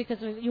 really? Because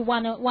you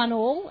won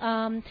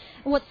all.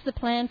 What's the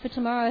plan for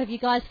tomorrow? Have you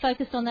guys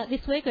focused on that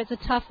this week, or it's a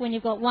tough when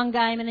you've got one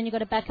game and then you've got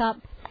to back up?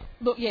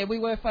 Look, yeah, we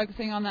were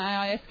focusing on the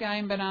AIS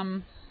game, but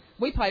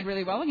we played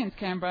really well against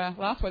Canberra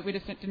last week. We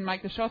just didn't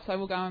make the shots, so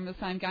we'll go in with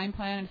the same game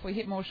plan, and if we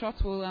hit more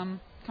shots, we'll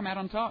come out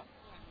on top.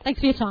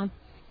 Thanks for your time.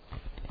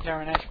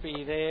 Karen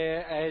Ashby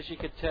there, as you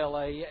could tell,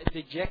 a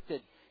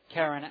dejected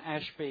Karen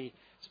Ashby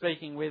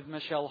speaking with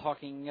Michelle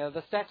Hocking.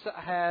 The stats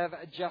have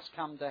just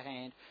come to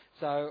hand,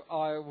 so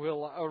I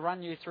will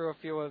run you through a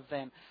few of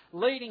them.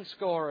 Leading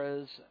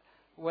scorers,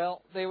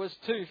 well, there was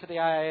 2 for the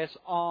AIS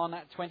on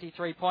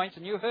 23 points,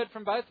 and you heard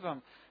from both of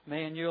them,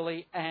 Mia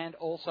Newley and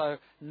also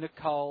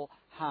Nicole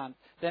Hunt.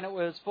 Then it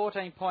was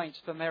 14 points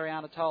for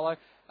Mariana Tolo,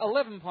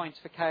 11 points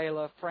for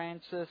Kayla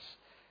Francis.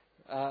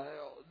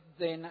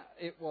 Then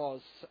it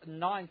was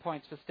 9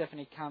 points for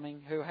Stephanie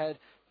Cumming, who had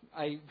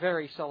a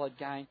very solid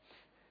game.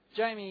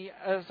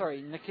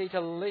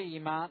 Nikita Lee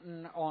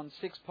Martin on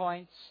 6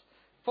 points,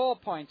 4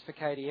 points for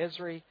Katie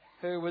Esri,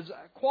 who was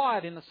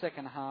quiet in the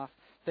second half.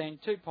 Then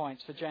 2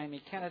 points for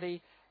Jamie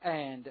Kennedy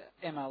and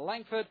Emma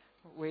Langford,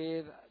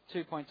 with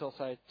 2 points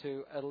also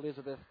to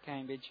Elizabeth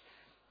Cambridge.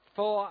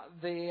 For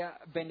the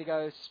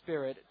Bendigo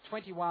Spirit,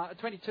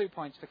 22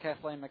 points for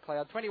Kathleen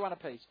McLeod, 21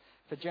 apiece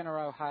for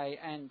Jenna O'Hay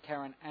and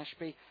Karen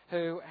Ashby,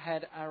 who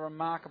had a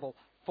remarkable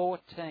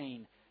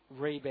 14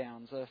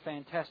 rebounds. A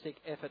fantastic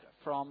effort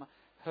from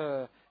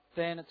her.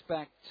 Then it's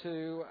back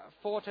to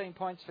 14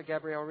 points for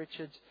Gabrielle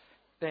Richards,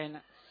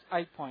 then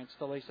 8 points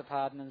for Lisa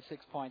Pardon and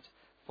 6 points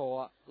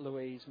for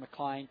Louise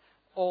McLean.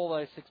 All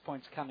those 6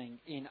 points coming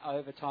in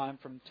overtime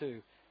from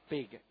 2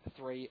 big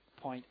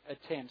 3-point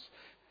attempts.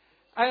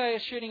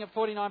 AIS shooting at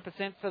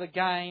 49% for the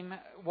game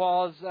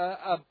was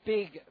a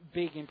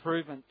big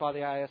improvement by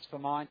the AIS for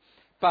mine,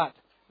 but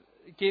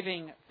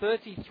giving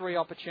 33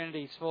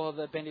 opportunities for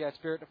the Bendigo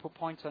Spirit to put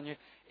points on you,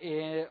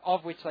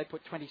 of which they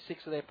put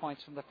 26 of their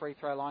points from the free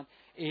throw line,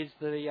 is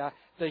the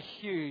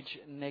huge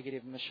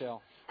negative,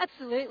 Michelle.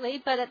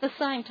 Absolutely, but at the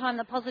same time,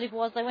 the positive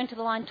was they went to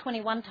the line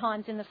 21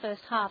 times in the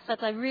first half, so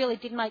they really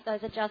did make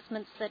those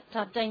adjustments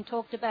that Dean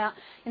talked about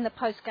in the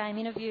post-game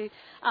interview.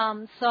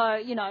 So,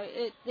 you know,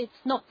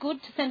 it's not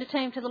good to send a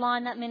team to the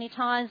line that many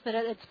times, but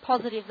it's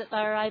positive that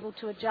they were able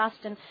to adjust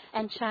and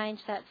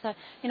change that. So,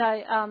 you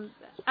know,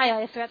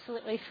 AIS are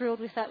absolutely thrilled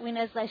with that win,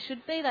 as they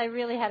should be. They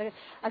really had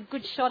a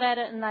good shot at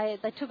it, and they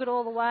took it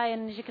all the way,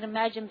 and as you can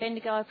imagine,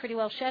 Bendigo are pretty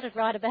well shattered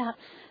right about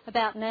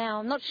now.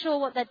 I'm not sure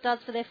what that does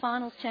for their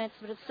finals chance,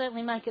 but it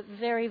certainly make it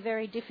very,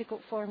 very difficult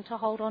for them to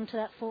hold on to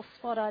that fourth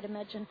spot, I'd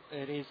imagine.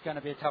 It is going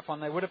to be a tough one.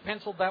 They would have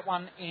penciled that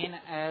one in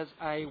as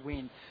a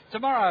win.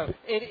 Tomorrow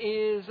it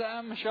is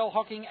Michelle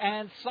Hocking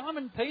and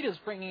Simon Peters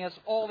bringing us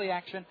all the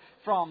action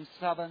from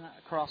Southern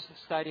Cross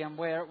Stadium,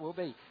 where it will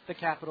be the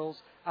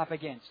Capitals up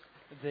against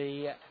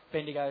the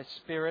Bendigo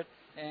Spirit,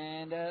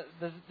 and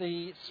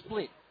the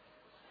split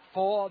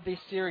for this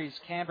series,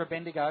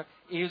 Canberra-Bendigo,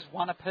 is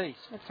 1 apiece.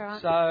 That's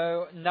right.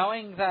 So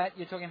knowing that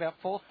you're talking about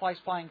 4th place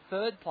playing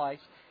 3rd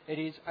place, it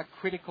is a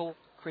critical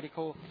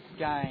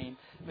game.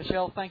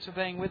 Michelle, thanks for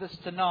being with us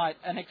tonight.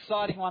 An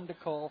exciting one to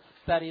call,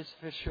 that is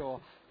for sure.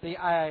 The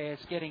AIS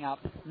getting up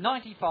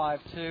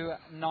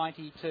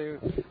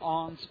 95-92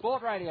 on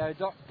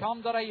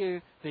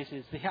sportradio.com.au. This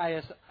is the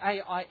AIS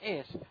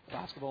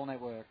Basketball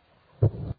Network.